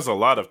 but that was a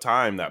lot of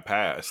time that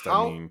passed.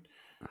 How- I mean,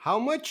 How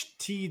much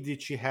tea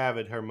did she have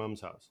at her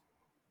mom's house?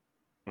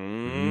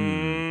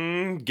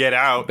 get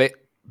out.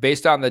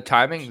 based on the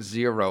timing,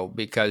 0,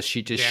 because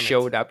she just Damn it.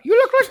 showed up. You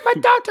look like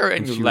my daughter,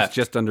 and you She was left.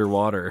 just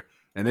underwater.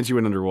 And then she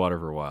went underwater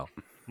for a while.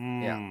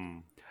 Yeah.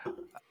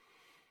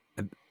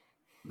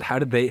 How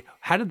did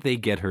they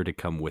get her to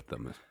come with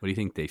them? What do you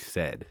think they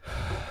said?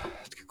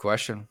 That's a good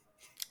question.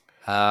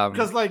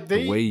 Because like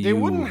The way they you-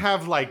 wouldn't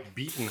have like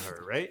beaten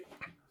her, right?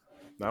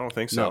 I don't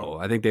think so. No,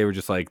 I think they were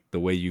just like, the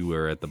way you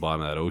were at the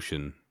bottom of that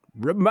ocean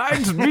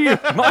reminds me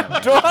of my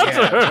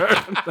daughter.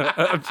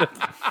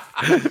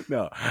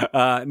 No,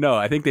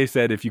 I think they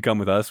said, if you come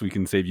with us, we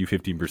can save you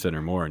 15%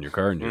 or more on your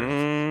car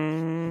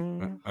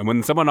insurance. And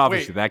when someone offers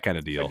Wait. you that kind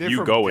of deal, They're You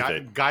from go with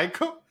it.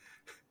 Geico?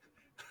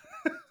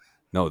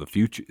 no, the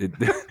future.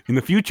 In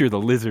the future, the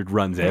lizard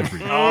runs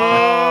everything.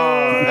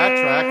 Oh,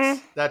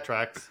 that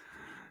tracks.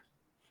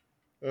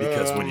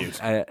 Because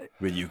Uh,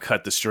 when you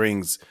cut the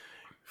strings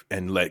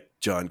and let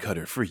John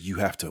Cutter free, you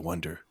have to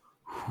wonder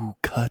who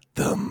cut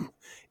them.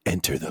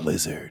 Enter the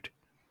lizard.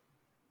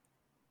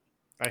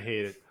 I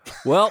hate it.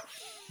 Well,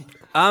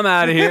 I'm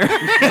out of here.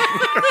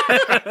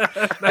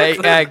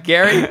 Hey,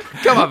 Gary,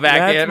 come on back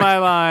That's in. my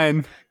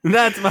line.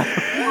 That's my.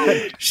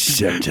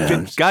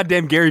 Sometimes,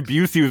 Goddamn, Gary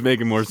Busey was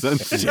making more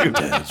sense.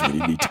 sometimes when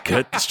you need to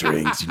cut the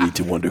strings, you need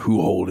to wonder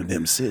who holding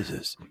them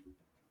scissors.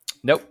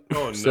 Nope.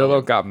 Oh, Still no.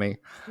 don't got me.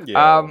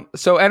 Yeah.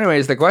 So,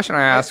 anyways, the question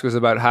I asked was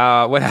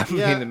about what happened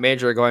Yeah. between the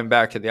Major going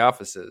back to the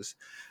offices.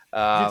 Do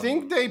you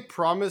think they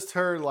promised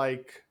her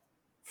like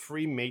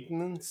free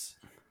maintenance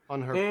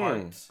on her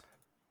parts?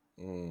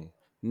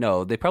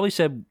 No, they probably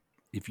said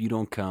if you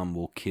don't come,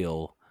 we'll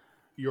kill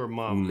Your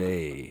mom.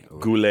 Goulet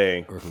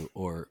Goulet.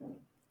 or we'll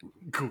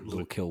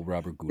Goulet. kill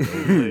Robert Goulet.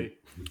 Goulet.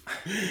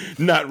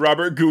 Not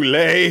Robert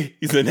Goulet.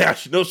 He's a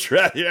national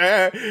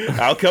treasure.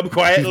 I'll come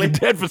quietly.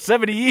 Dead for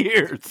 70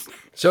 years.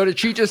 So did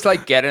she just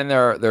like get in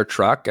their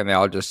truck and they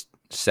all just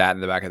sat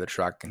in the back of the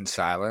truck in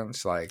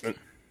silence? Like, And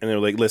they're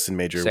like, listen,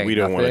 Major, Saying we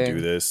don't want to nothing.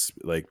 do this.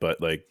 Like, but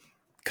like,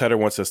 Cutter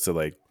wants us to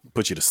like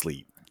put you to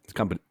sleep.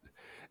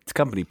 It's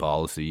company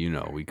policy, you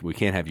know. We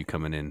can't have you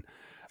coming in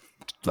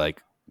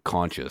like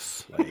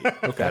conscious.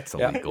 Like, that's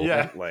illegal.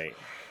 Yeah. Like,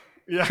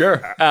 Yeah.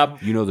 sure.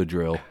 You know the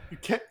drill. You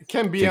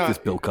can be Take this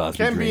Bill Cosby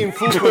can be in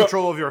drink. full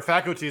control of your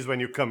faculties when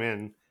you come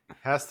in.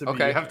 Has to be.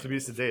 Okay. You have to be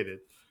sedated.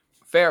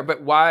 Fair,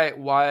 but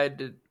why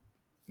did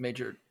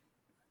Major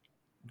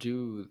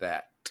do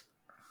that?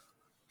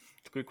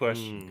 good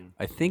question.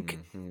 I think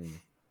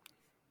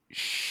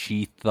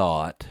she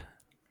thought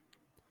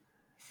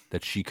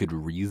that she could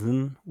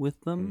reason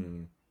with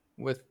them.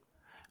 With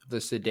the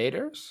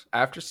sedators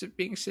after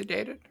being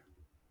sedated?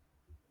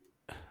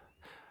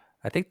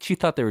 I think she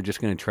thought they were just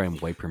going to try and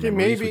wipe her Okay,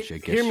 memories, maybe. which I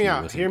guess Hear me she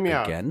out. wasn't Hear me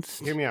out.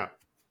 against. Hear me out.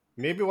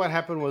 Maybe what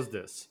happened was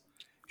this: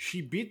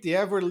 she beat the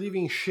ever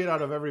leaving shit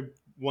out of every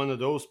one of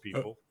those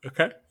people.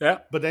 Okay. Yeah.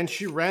 But then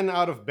she ran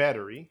out of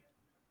battery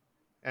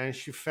and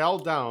she fell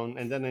down,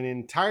 and then an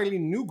entirely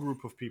new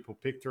group of people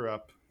picked her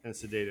up and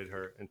sedated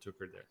her and took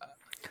her there.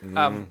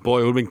 Boy,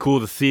 it would have been cool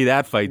to see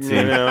that fight scene.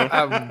 You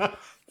know?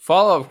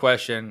 Follow-up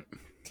question.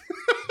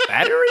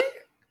 Battery?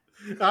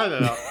 I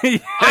don't know. Yeah,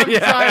 I'm trying,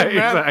 man.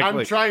 exactly.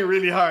 I'm trying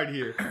really hard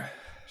here.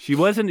 She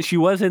was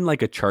in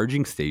like a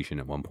charging station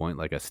at one point,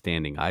 like a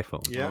standing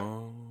iPhone.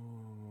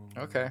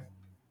 Yeah. Okay.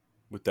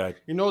 With that,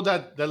 You know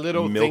that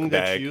little Milk thing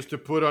that bag. she used to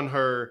put on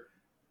her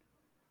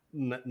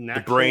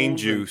neck brain holes and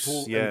juice,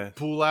 pull, yeah. and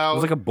pull out. It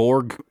was like a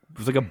Borg. It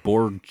was like a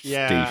Borg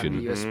Yeah.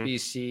 station.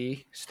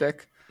 USB-C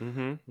stick?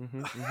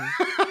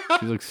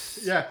 She looks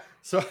yeah.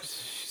 So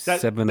that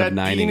 7 that of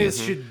 9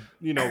 penis should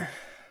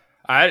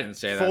I didn't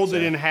say that. fold it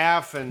so- in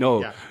half and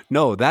No, yeah.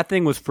 no, that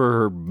thing was for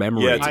her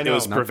memory. yeah, I it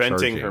was know. not preventing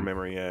charging. her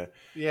memory. Yeah.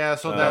 Yeah,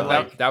 so that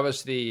like That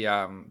was the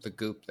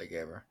goop they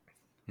gave her.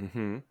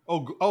 Gwyneth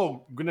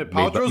Made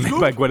by, Paltrow's made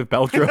goop? by Gwyneth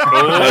Paltrow.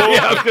 Yeah,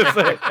 I was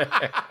gonna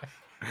say.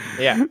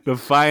 Yeah. The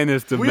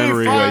finest of We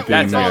memory found,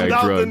 wiping we found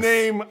out the drugs.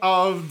 name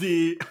of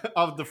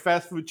the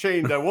fast food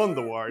chain that won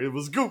the war. It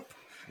was Goop.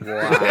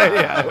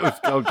 Yeah, it was,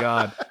 oh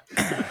god.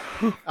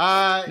 No,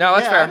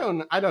 that's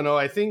fair. I don't know.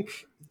 I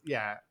think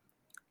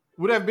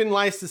would have been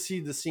nice to see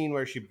the scene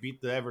where she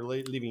beat the ever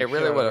leaving. It really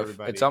shit out would of have.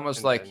 everybody. It's almost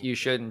And like then- you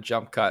shouldn't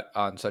jump cut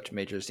on such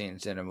major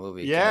scenes in a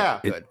movie. to Yeah.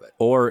 make it good, but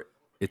Or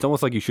it's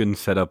almost like you shouldn't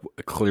set up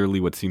clearly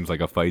what seems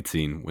like a fight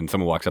scene when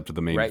someone walks up to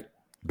the main Right.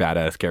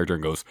 badass character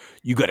and goes,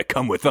 "You got to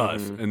come with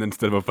us." And then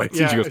instead of a fight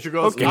scene, Yeah, she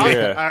goes,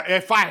 "Okay."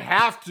 If I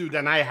have to,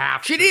 then I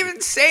have she to. didn't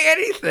even say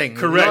anything.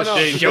 Correct. No,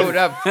 They showed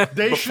up.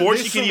 Before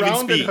she could even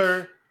surrounded speak.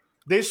 her.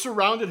 They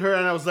surrounded her,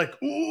 and I was like,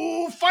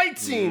 "Ooh, fight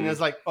scene!" It's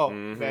like, "Oh,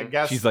 I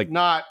guess She's like,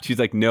 not." She's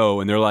like,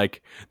 "No," and they're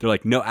like,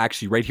 "No,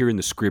 actually, right here in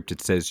the script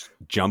it says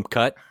jump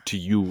cut to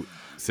you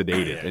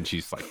sedated," and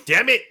she's like,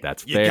 Damn it!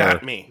 That's you fair.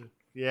 got me.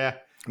 Yeah,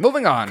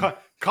 Moving on.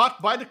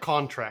 caught by the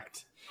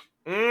contract.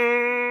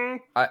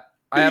 I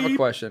have a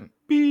question.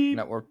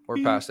 No,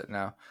 we're past it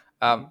now.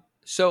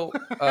 So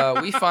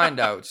we find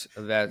out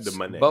that The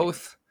money.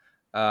 both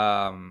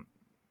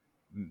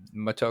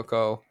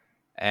Motoko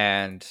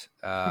and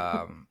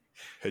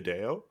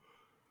Hideo.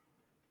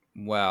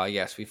 well,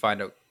 yes, we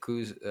find out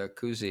Kuze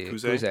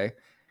Kuze?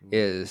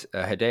 is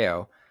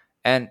Hideo,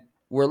 and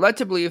we're led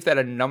to believe that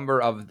a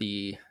number of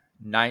the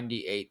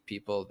 98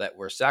 people that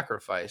were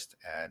sacrificed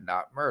and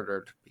not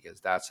murdered,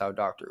 because that's how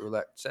Dr.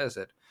 Ouellette says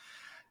it,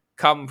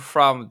 come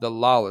from the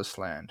lawless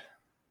land.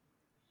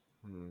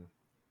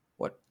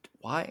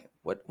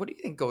 What do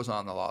you think goes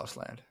on in the lawless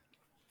land?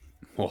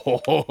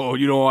 "Oh,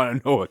 you don't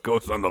want to know what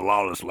goes on the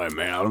lawless land,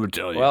 man. Let me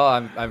tell you." Well,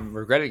 I'm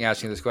regretting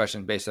asking this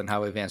question based on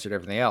how we've answered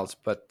everything else,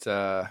 but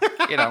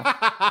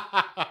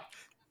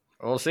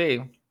we'll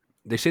see.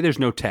 they say there's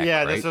no tech, Yeah,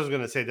 right? that's what I was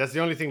gonna say. That's the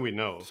only thing we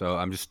know. So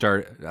I'm just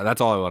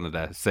That's all I wanted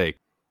to say.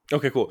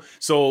 Okay, cool.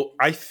 So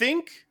I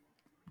think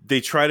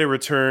they try to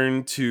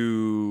return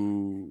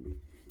to.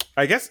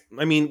 I guess.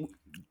 I mean,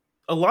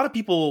 a lot of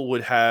people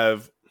would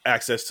have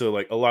access to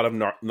like a lot of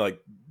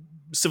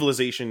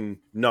civilization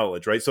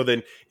knowledge, right? So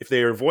then, if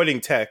they are avoiding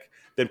tech,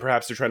 then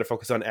perhaps they're trying to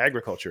focus on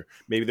agriculture.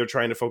 Maybe they're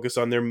trying to focus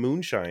on their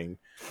moonshine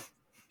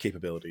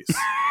capabilities.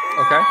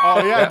 Okay.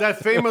 Oh yeah, that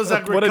famous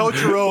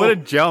agricultural, what a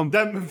jump.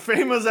 that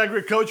famous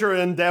agricultural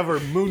endeavor,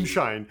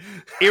 moonshine.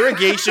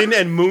 Irrigation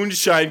and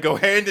moonshine go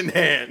hand in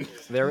hand.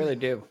 They really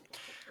do.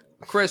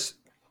 Chris,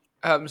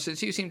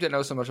 since you seem to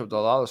know so much of the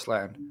lawless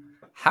land,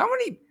 how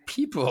many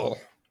people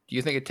do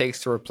you think it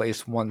takes to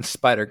replace one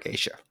spider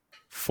geisha?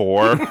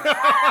 4.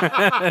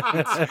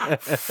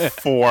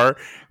 4.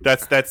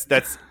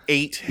 That's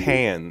 8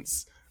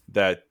 hands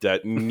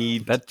that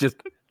need. That's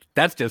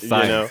just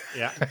science.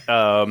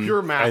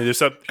 Pure math. And there's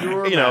some,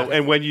 Pure math.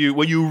 and when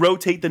you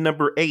rotate the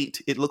number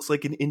 8, it looks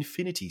like an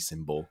infinity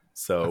symbol.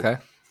 So Okay.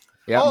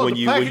 Yeah. Oh, when the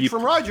you- package when you-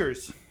 from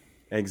Rogers.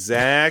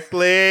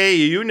 exactly,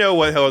 you know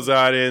what goes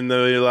on in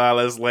the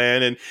Lawless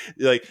Land, and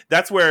like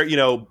that's where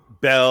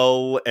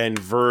Belle and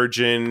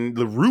Virgin,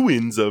 the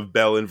ruins of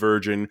Belle and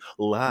Virgin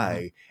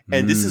lie.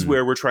 And this is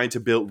where we're trying to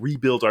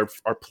rebuild our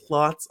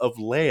plots of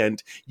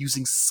land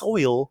using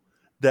soil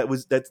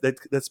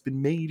that's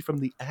been made from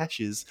the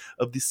ashes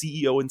of the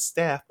CEO and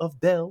staff of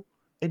Belle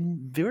and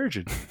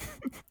Virgin.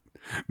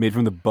 Made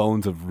from the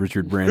bones of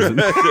Richard Branson.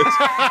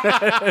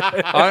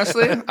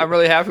 Honestly, I'm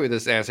really happy with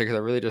this answer because I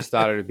really just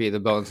thought it would be the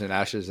bones and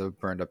ashes of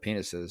burned up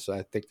penises. So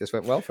I think this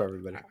went well for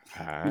everybody.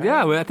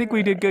 Yeah, well, I think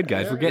we did good,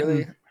 guys. We're getting,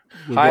 really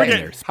we're high-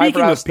 getting there. high Speaking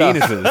brow of stuff.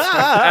 penises,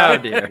 Oh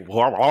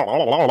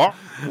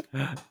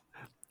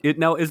dear.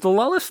 now is the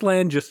Lawless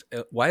Land just?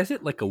 Why is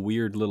it like a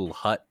weird little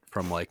hut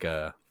from like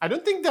a I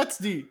don't think that's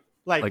the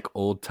like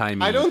old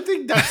timey? I don't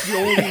think that's the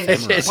only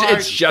It's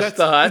part. just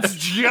the hut. It's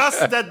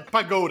just that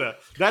pagoda.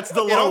 That's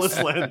the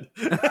Lawless Land.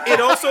 It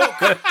also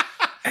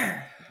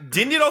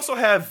didn't it also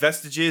have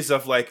vestiges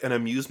of like an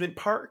amusement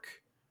park?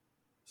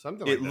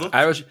 Something It like looked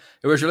that.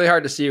 It was really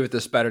hard to see with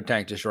the spider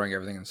tank destroying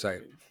everything in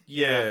sight.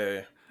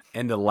 yeah.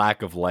 and the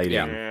lack of lighting.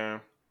 Yeah.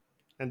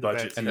 And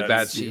Budget. And the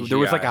bad CGI. There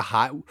was like a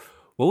high.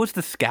 What was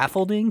the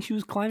scaffolding she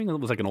was climbing? It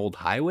was like an old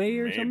highway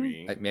or something.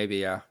 Maybe. Like maybe,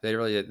 yeah.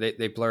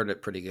 They blurred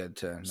it pretty good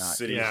to not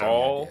City Yeah.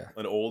 Hall, Yeah.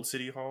 an old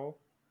city hall.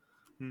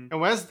 And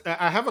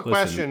I have a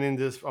question in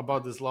this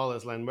about this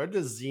Lawless Land. Where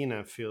does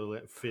Xena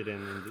fit in?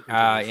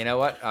 Into You know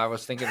what? I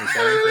was thinking the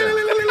same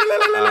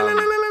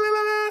thing.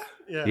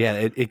 yeah.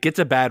 Yeah, it gets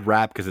a bad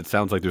rap because it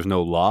sounds like there's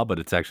no law, but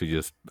it's actually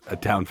just a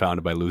town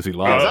founded by Lucy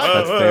Law. Exactly.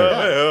 That's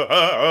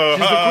fair.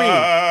 She's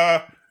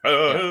the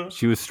queen.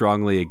 She was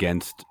strongly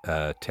against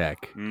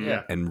tech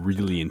Yeah. and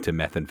really into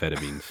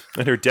methamphetamines.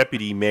 And her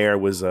deputy mayor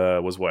was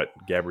what?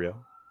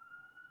 Gabrielle.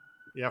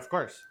 Yeah, of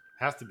course.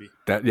 Has to be.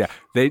 That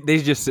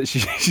they just she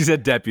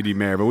said deputy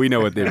mayor, but we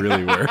know what they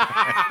really were.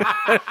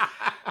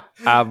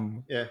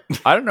 Yeah.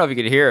 I don't know if you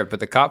could hear it, but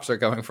the cops are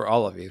coming for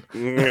all of you.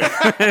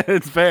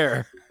 It's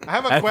fair. I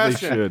have As a they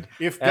question. should.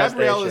 If As they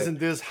Gabrielle should. is in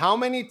this, how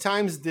many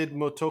times did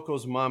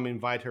Motoko's mom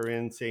invite her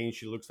in saying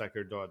she looks like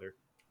her daughter?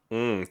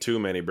 Too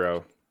many,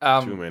 bro.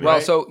 Too many. Well,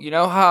 Right? so you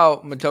know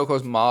how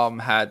Motoko's mom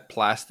had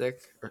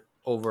plastic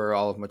over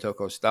all of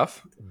Motoko's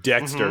stuff?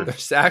 Dexter.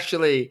 There's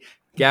actually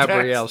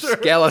Gabrielle's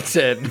Dexter.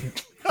 skeleton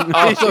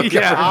also covered in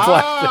Yeah.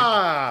 plastic.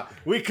 Ah,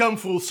 we come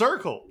full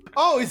circle.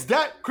 Oh, is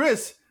that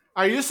Chris?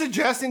 Are you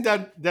suggesting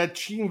that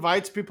she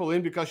invites people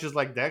in because she's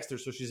like Dexter,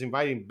 so she's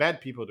inviting bad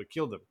people to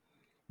kill them?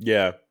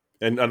 Yeah,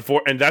 and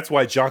that's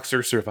why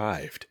Joxer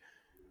survived.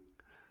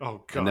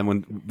 Oh God! And then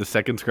when the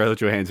second Scarlett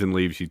Johansson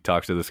leaves, she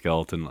talks to the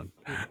skeleton like,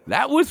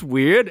 "That was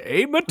weird,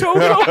 eh,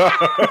 Motoko?"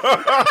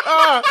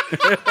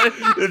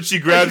 And she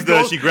grabs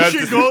the. She grabs.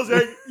 She goes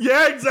like,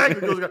 yeah,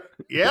 exactly. Goes,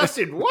 yes,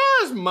 it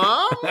was,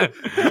 Mom.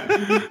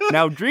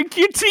 Now drink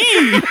your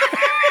tea.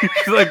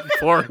 She's like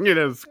pouring it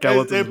in a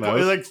skeleton's mouth.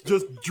 It's like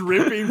just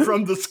dripping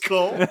from the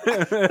skull.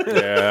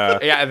 Yeah.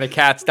 Yeah, and the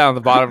cat's down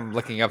the bottom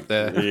looking up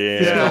the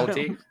Yeah. skull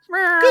teeth.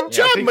 Good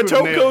job, I think we've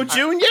Motoko nailed-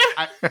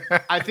 Jr.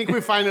 I think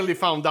we finally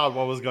found out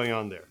what was going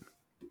on there.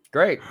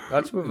 Great.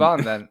 Let's move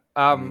on then.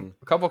 A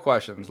couple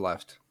questions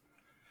left.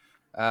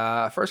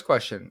 First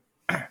question.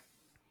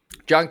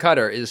 John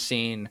Cutter is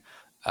seen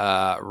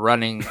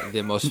running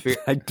the most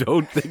I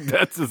don't think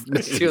that's his name.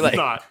 It's too It's late.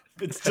 not.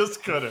 It's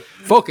just Cutter.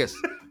 Focus.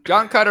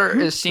 John Cutter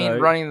is seen Sorry.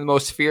 running the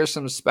most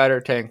fearsome spider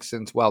tank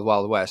since Wild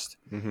Wild West.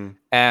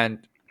 And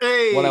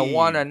Hey, what I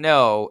want to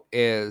know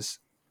is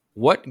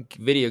what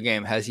video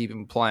game has he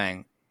been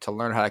playing to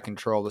learn how to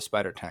control the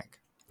spider tank?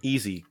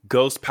 Easy.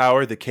 Ghost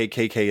Power, the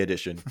KKK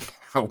edition.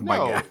 Oh my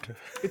No, god.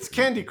 it's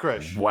Candy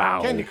Crush.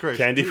 Wow. Candy Crush.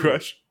 Candy dude.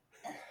 Crush.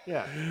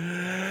 Yeah.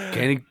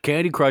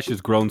 Candy Crush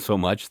has grown so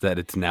much that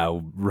it's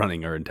now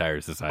running our entire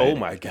society. Oh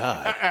my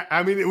god.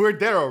 I mean, we're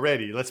there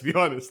already. Let's be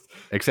honest.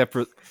 Except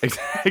for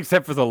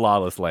the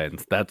Lawless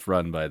Lands, that's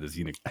run by the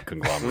Xena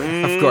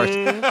conglomerate, Of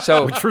course.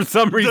 So which for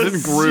some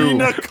reason grew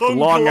Xena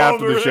long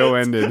after the show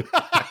conglomerate. ended.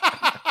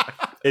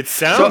 It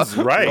sounds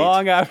right.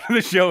 Long after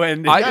the show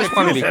ended, I just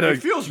want to be It a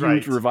feels huge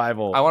right.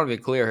 revival. I want to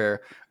be clear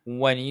here.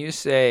 When you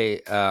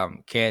say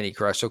Candy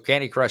Crush, so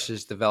Candy Crush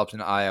is developed in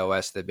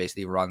iOS that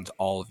basically runs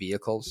all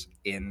vehicles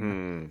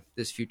in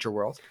this future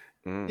world.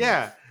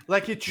 Yeah.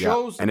 Like it Yeah.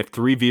 shows. And if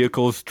 3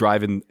 vehicles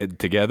drive in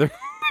together,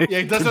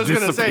 Yeah, that's what I was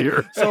going to say.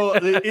 disappear. So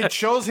it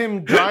shows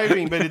him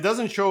driving, but it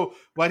doesn't show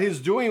what he's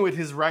doing with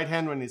his right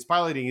hand when he's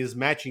piloting is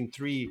matching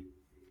 3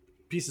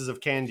 pieces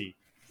of candy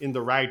in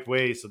the right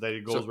way so that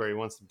it goes where he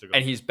wants them to go.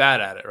 And he's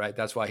bad at it, right?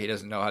 That's why he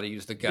doesn't know how to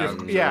use the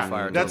guns. or Yeah,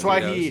 fire that's why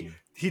torpedoes.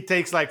 he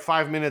takes like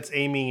 5 minutes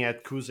aiming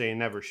at Kuze and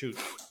never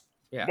shoots.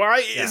 Yeah. Why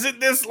isn't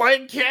this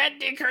like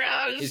Candy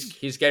Crush?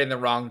 He's getting the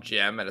wrong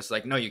gem, and it's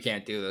like, no, you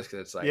can't do this because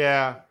it's like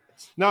Yeah.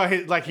 No, he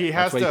That's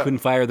has why he to. couldn't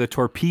fire the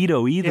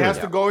torpedo either. He has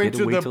to go He had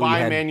into wait the till he buy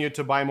had- menu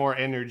to buy more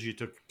energy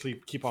to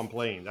keep on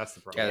playing. That's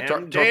the problem. Yeah, the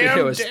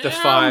torpedo is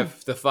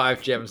the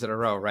five gems in a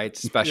row, right?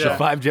 Special. Yeah.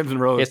 5 gems in a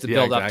row. He has to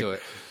build up to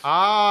it.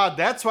 Ah,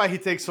 that's why he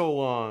takes so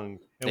long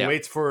and Yeah.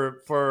 waits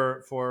for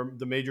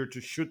the major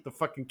to shoot the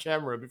fucking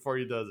camera before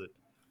he does it.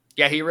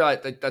 Yeah, he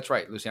realized that's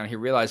right, Luciano. He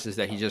realizes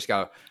that he's just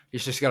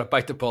gotta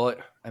bite the bullet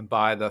and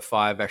buy the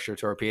 5 extra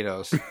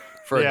torpedos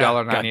for Yeah.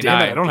 $1.99. God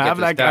damn it, I don't have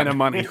that kind of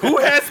money. Who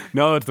has?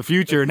 No, it's the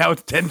future. Now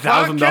it's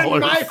 $10,000.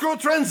 Fucking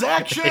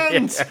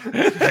microtransactions.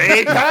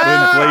 Inflation,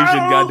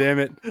 God damn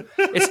it.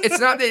 It's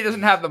not that he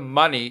doesn't have the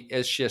money.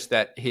 It's just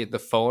that the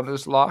phone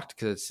is locked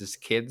because it's his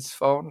kid's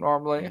phone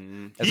normally,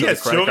 and He so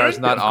has the credit card's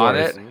children? not Of on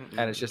course. it.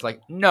 And it's just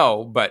like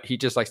no, but he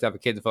just likes to have a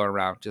kid's phone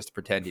around just to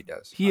pretend he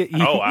does. He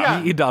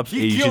Yeah. adopts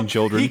He Asian killed-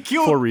 children he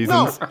killed, for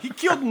reasons. No, he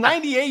killed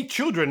 98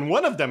 children.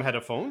 One of them had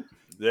a phone.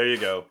 There you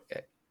go.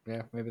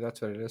 Yeah, maybe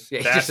that's what it is. Yeah,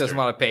 he just doesn't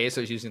want to pay,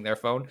 so he's using their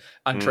phone.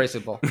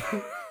 Untraceable.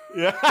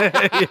 Yeah.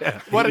 Yeah.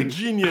 What a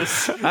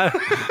genius. I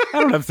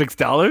don't have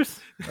 $6.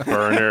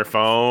 Burner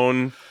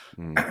phone.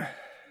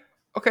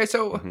 Okay,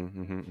 so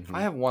Mm-hmm.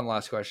 I have one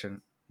last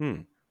question.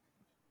 Hmm.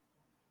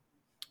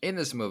 In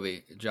this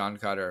movie, John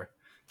Cutter,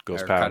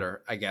 Goes or pow.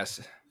 Cutter, I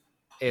guess,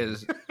 he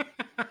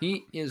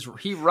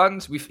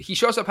runs. He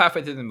shows up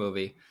halfway through the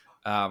movie,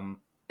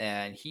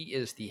 and he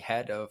is the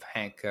head of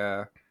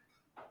Hanka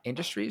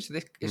Industries.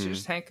 Is it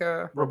just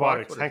Hanka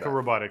Robotics. What is Hanka that?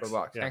 Robotics.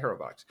 Yeah. Hanka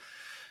Robotics.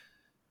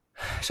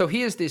 So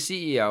he is the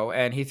CEO,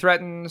 and he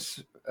threatens,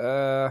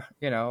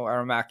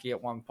 Aramaki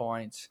at one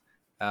point.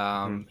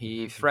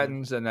 He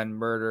threatens and then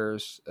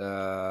murders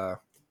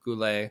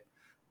Goulet.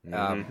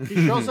 He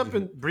shows up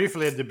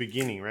briefly at the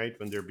beginning, right?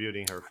 When they're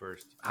building her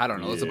first. I don't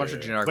know. There's a bunch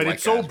of generic. But white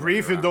it's so guys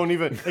brief, you running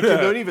around. they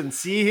don't even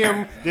see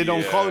him. They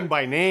don't call him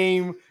by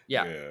name.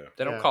 Yeah, Yeah.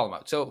 they don't Yeah. call him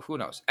out. So who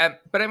knows?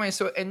 But anyway,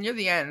 and near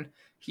the end,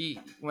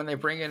 when they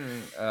bring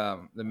in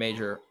the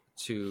major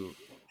to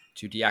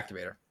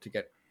deactivate her,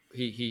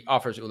 he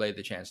offers Ulay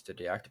the chance to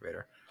deactivate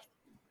her.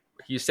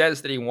 He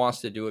says that he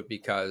wants to do it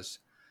because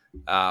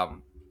I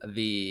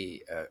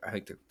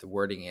think the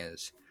wording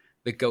is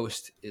the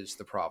ghost is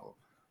the problem,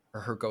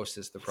 or her ghost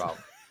is the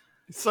problem.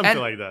 Something And-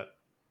 like that.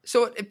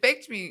 So it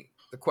begs me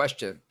the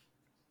question: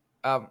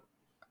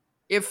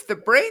 if the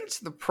brain's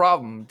the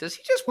problem, does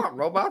he just want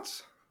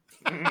robots?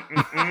 Damn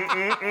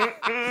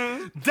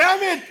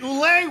it,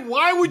 Ulay!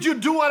 Why would you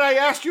do what I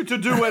asked you to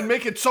do and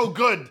make it so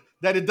good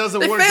that it doesn't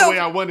work the way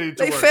I wanted it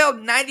to They work?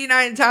 failed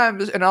 99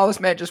 times, and all this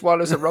man just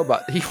wanted was a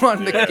robot. He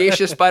wanted the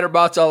geisha spider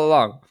bots all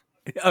along.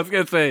 I was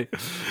going to say,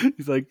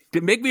 he's like,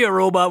 make me a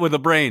robot with a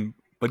brain,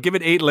 but give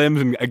it 8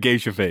 limbs and a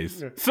geisha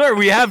face. Sir,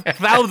 we have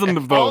thousands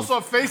of those. Also,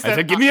 a face I that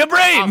said, give me a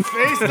brain. A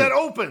face that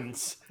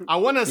opens. I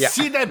want to Yeah.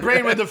 see that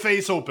brain when the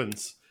face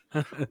opens.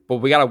 But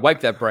we got to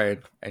wipe that brain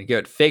and give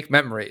it fake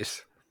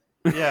memories.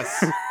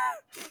 Yes,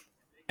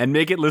 And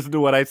make it listen to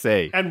what I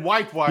say. and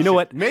whitewash. You know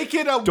what? It. Make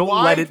it a Don't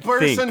white let it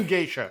person think.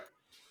 geisha.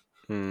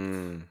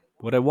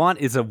 What I want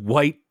is a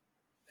white,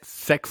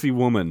 sexy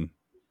woman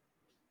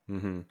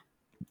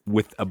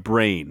with a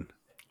brain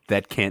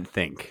that can't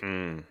think.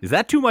 Is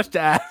that too much to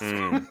ask?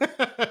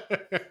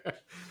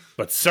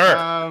 But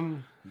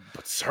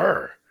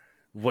sir,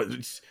 what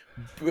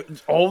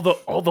all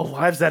the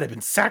lives that have been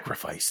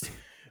sacrificed?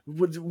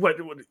 What does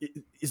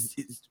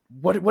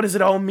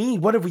it all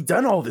mean? What have we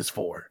done all this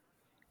for?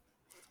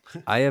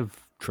 I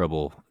have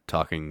trouble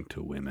talking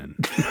to women.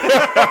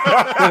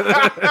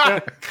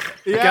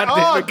 Yeah. God damn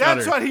Oh, it,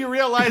 that's Connor. what he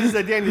realizes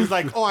at the end. He's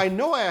like, "Oh, I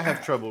know I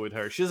have trouble with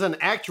her. She's an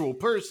actual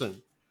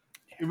person.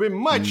 It'd be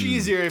much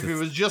easier if it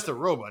was just a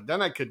robot.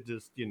 Then I could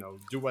just,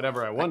 do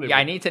whatever I wanted. Yeah,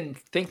 I with need to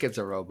think it's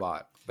a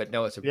robot, but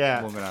no, it's a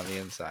Yeah. woman on the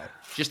inside.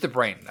 Just the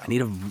brain, though.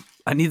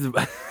 I need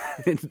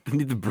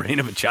the brain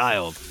of a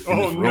child. in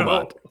Oh this no!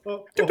 robot.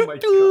 Oh my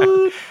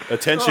god!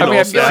 Attention, I mean, all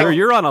I feel like- staff. Sir,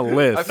 you're on a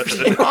list.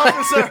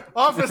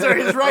 Officer,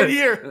 he's right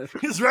here.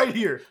 He's right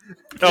here.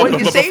 Oh, When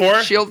you but say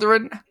before?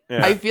 children,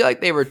 Yeah. I feel like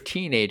they were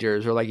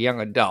teenagers or like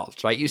young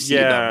adults, right? You see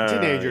Yeah.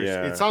 them. Teenagers.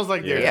 yeah. It sounds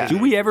like they're. Yeah. Do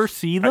we ever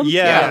see them?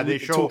 Yeah, they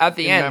show At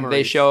the in end, they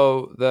memories.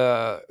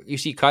 show you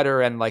see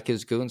Cutter and like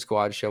his goon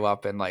squad show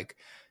up and like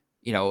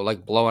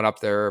blowing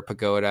up their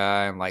pagoda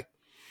and like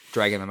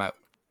dragging them out.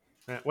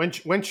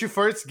 When she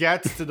first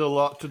gets to the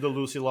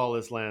Lucy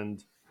Lawless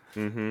land,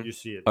 you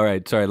see it. All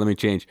right, sorry, let me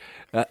change.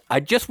 I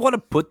just want to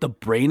put the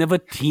brain of a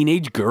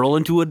teenage girl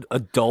into an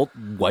adult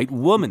white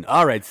woman.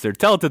 All right, sir,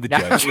 tell it to the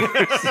judge.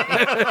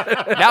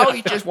 Now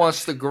he just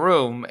wants the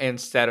groom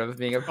instead of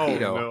being a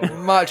pedo. no.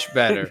 Much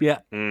better. Yeah,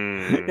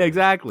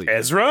 exactly.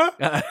 Ezra?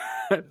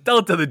 Tell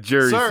it to the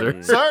jury,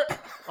 sir. Sir,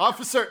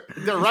 officer,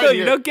 they're right No, here.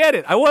 you don't get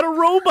it. I want a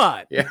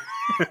robot. Yeah.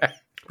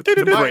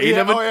 The brain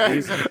Yeah, of a, oh, yeah,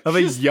 exactly. of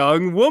a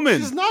young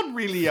woman. She's not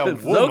really a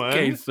It's woman.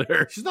 okay,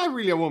 sir. She's not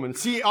really a woman.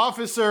 See,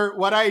 officer,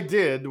 what I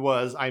did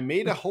was I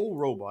made a whole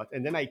robot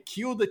and then I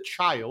killed a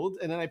child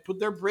and then I put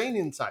their brain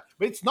inside.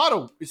 But it's not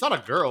a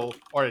girl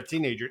or a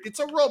teenager.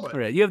 It's a robot. All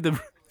right, you have the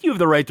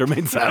right to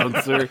remain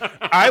silent, sir.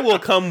 I will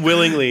come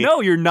willingly.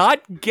 No, you're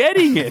not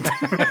getting it.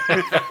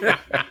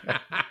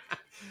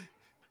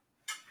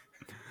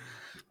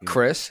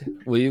 Chris,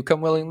 will you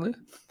come willingly?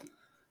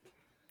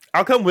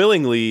 I'll come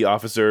willingly,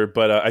 officer,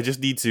 but I just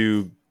need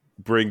to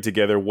bring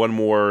together one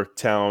more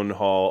town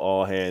hall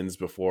all hands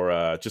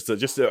before just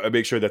to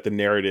make sure that the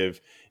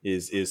narrative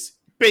is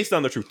based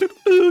on the truth.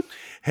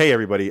 Hey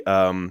everybody,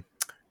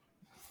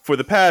 for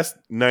the past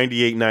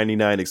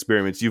 98.99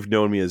 experiments, you've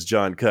known me as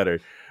John Cutter,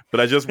 but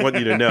I just want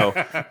you to know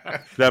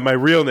that my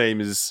real name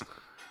is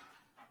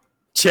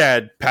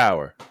Chad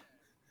Power.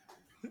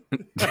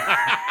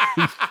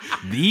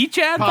 The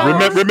Chad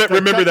Powers?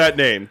 Remember that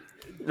name.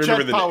 Remember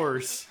Chet the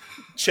Powers.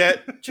 name.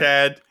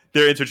 Chad,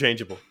 they're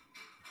interchangeable.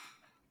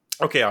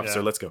 Okay, officer,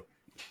 Yeah. let's go.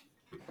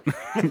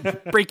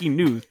 Breaking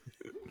news.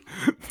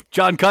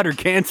 John Cutter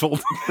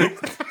canceled.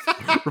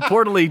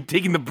 Reportedly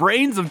taking the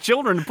brains of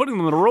children and putting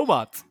them in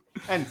robots.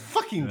 And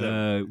fucking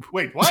them.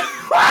 Wait, what?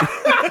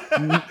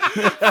 No.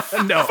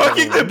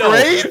 Fucking the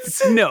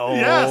brains? No.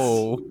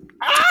 Yes.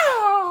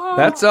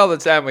 That's all the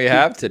time we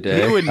have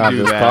today You wouldn't on do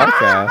this that.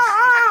 podcast.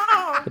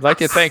 I'd like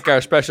to thank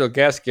our special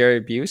guest,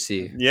 Gary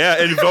Busey,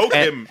 Yeah, invoke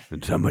him.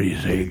 Did somebody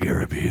say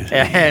Gary Busey?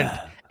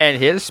 and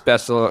his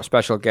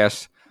special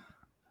guest,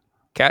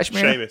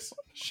 Kashmir. Seamus.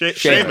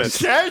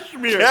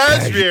 Cashmere.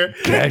 Cashmere.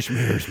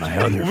 Cashmere's my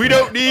other We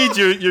don't need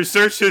your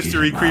search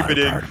history creeping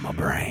in. part of my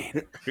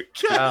brain.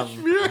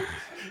 Cashmere.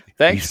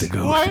 Thanks.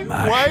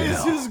 Why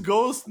is his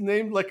ghost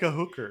named like a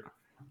hooker?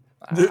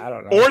 I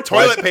don't know. Or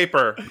toilet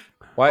paper.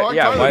 Why or is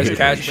toilet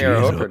Kashmir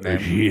a hooker name?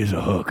 She is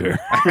a hooker.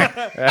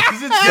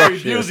 Because it's Gary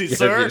Gary Busey,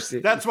 sir.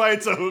 Busey. That's why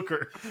it's a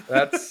hooker.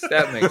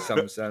 That makes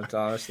some sense,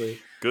 honestly.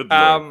 Good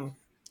lord.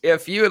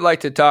 If you would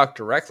like to talk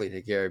directly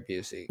to Gary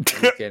Busey,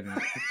 you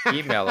can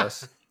email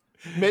us.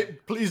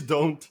 Please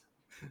don't.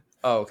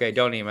 Oh, okay.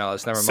 Don't email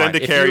us. Never mind. Send a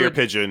If you carrier would-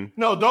 pigeon.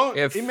 No, don't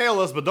If-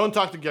 email us, but don't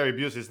talk to Gary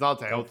Busey. It's not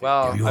healthy.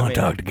 Well, If you I want mean,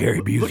 to talk to Gary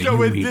Busey, Look at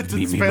what you it did to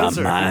meet me my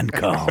Spencer. mind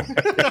calm.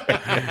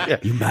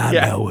 You mind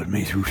Yeah. meld with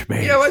me through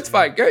space. you know, it's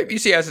fine. Gary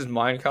Busey has his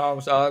mind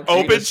comms on. So you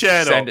Open can just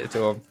channel. Send it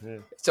to him.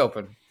 It's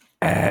open.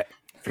 At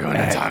If you want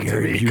to talk to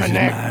Gary me, Busey's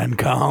connect. mind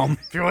calm.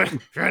 If you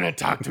want to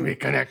talk to me,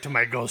 connect to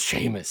my ghost,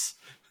 Seamus.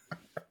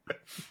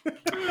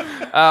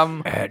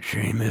 At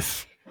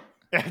Seamus.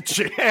 At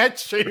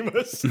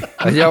Seamus.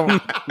 I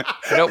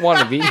don't want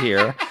to be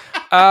here.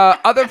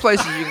 Other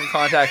places you can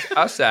contact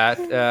us at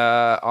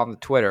on the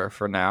Twitter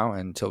for now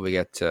until we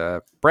get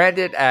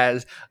branded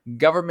as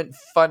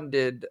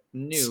government-funded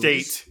news.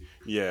 State.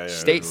 Yeah.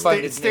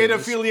 State-funded State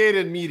news.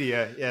 affiliated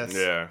media. Yes.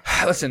 Yeah.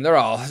 Listen,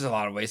 there's a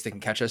lot of ways they can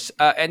catch us.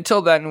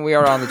 Until then, we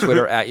are on the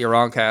Twitter at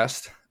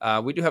YourOnCast.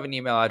 We do have an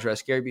email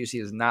address. Gary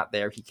Busey is not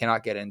there. He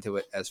cannot get into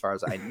it as far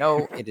as I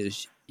know. It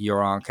is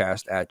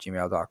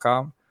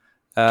youroncast@gmail.com.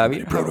 We don't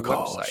have a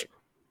protocols. website.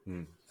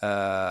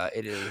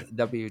 It is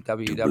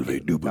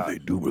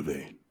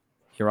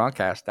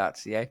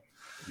www.youroncast.ca.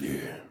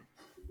 Yeah.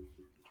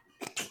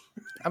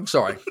 I'm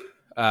sorry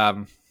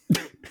for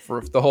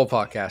the whole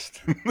podcast.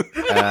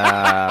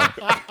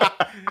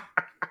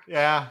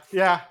 Yeah.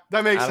 That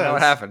I makes don't sense. know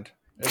what happened.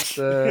 It's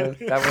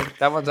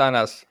that one's on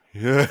us.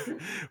 Yeah.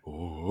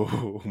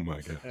 Oh my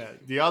god.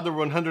 The other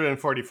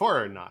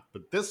 144 are not,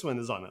 but this one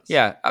is on us.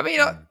 Yeah, I mean,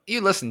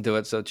 you listened to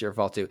it, so it's your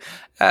fault too.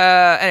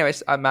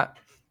 Anyways, I'm Matt.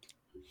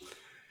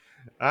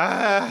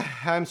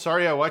 I'm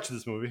sorry I watched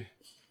this movie.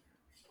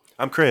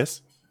 I'm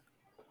Chris.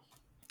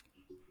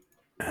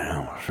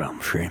 I'm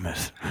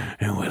Seamus.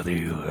 And whether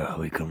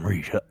we can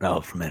reach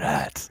ultimate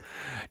heights,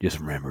 just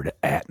remember to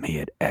at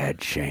me at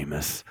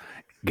Seamus.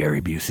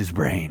 Gary Busey's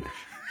brain.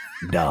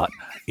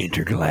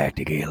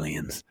 Intergalactic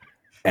aliens.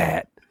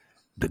 At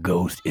the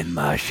ghost in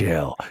my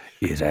shell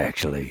is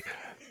actually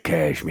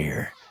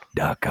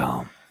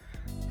Kashmir.com.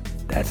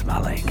 That's my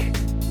link.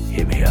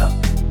 Hit me up.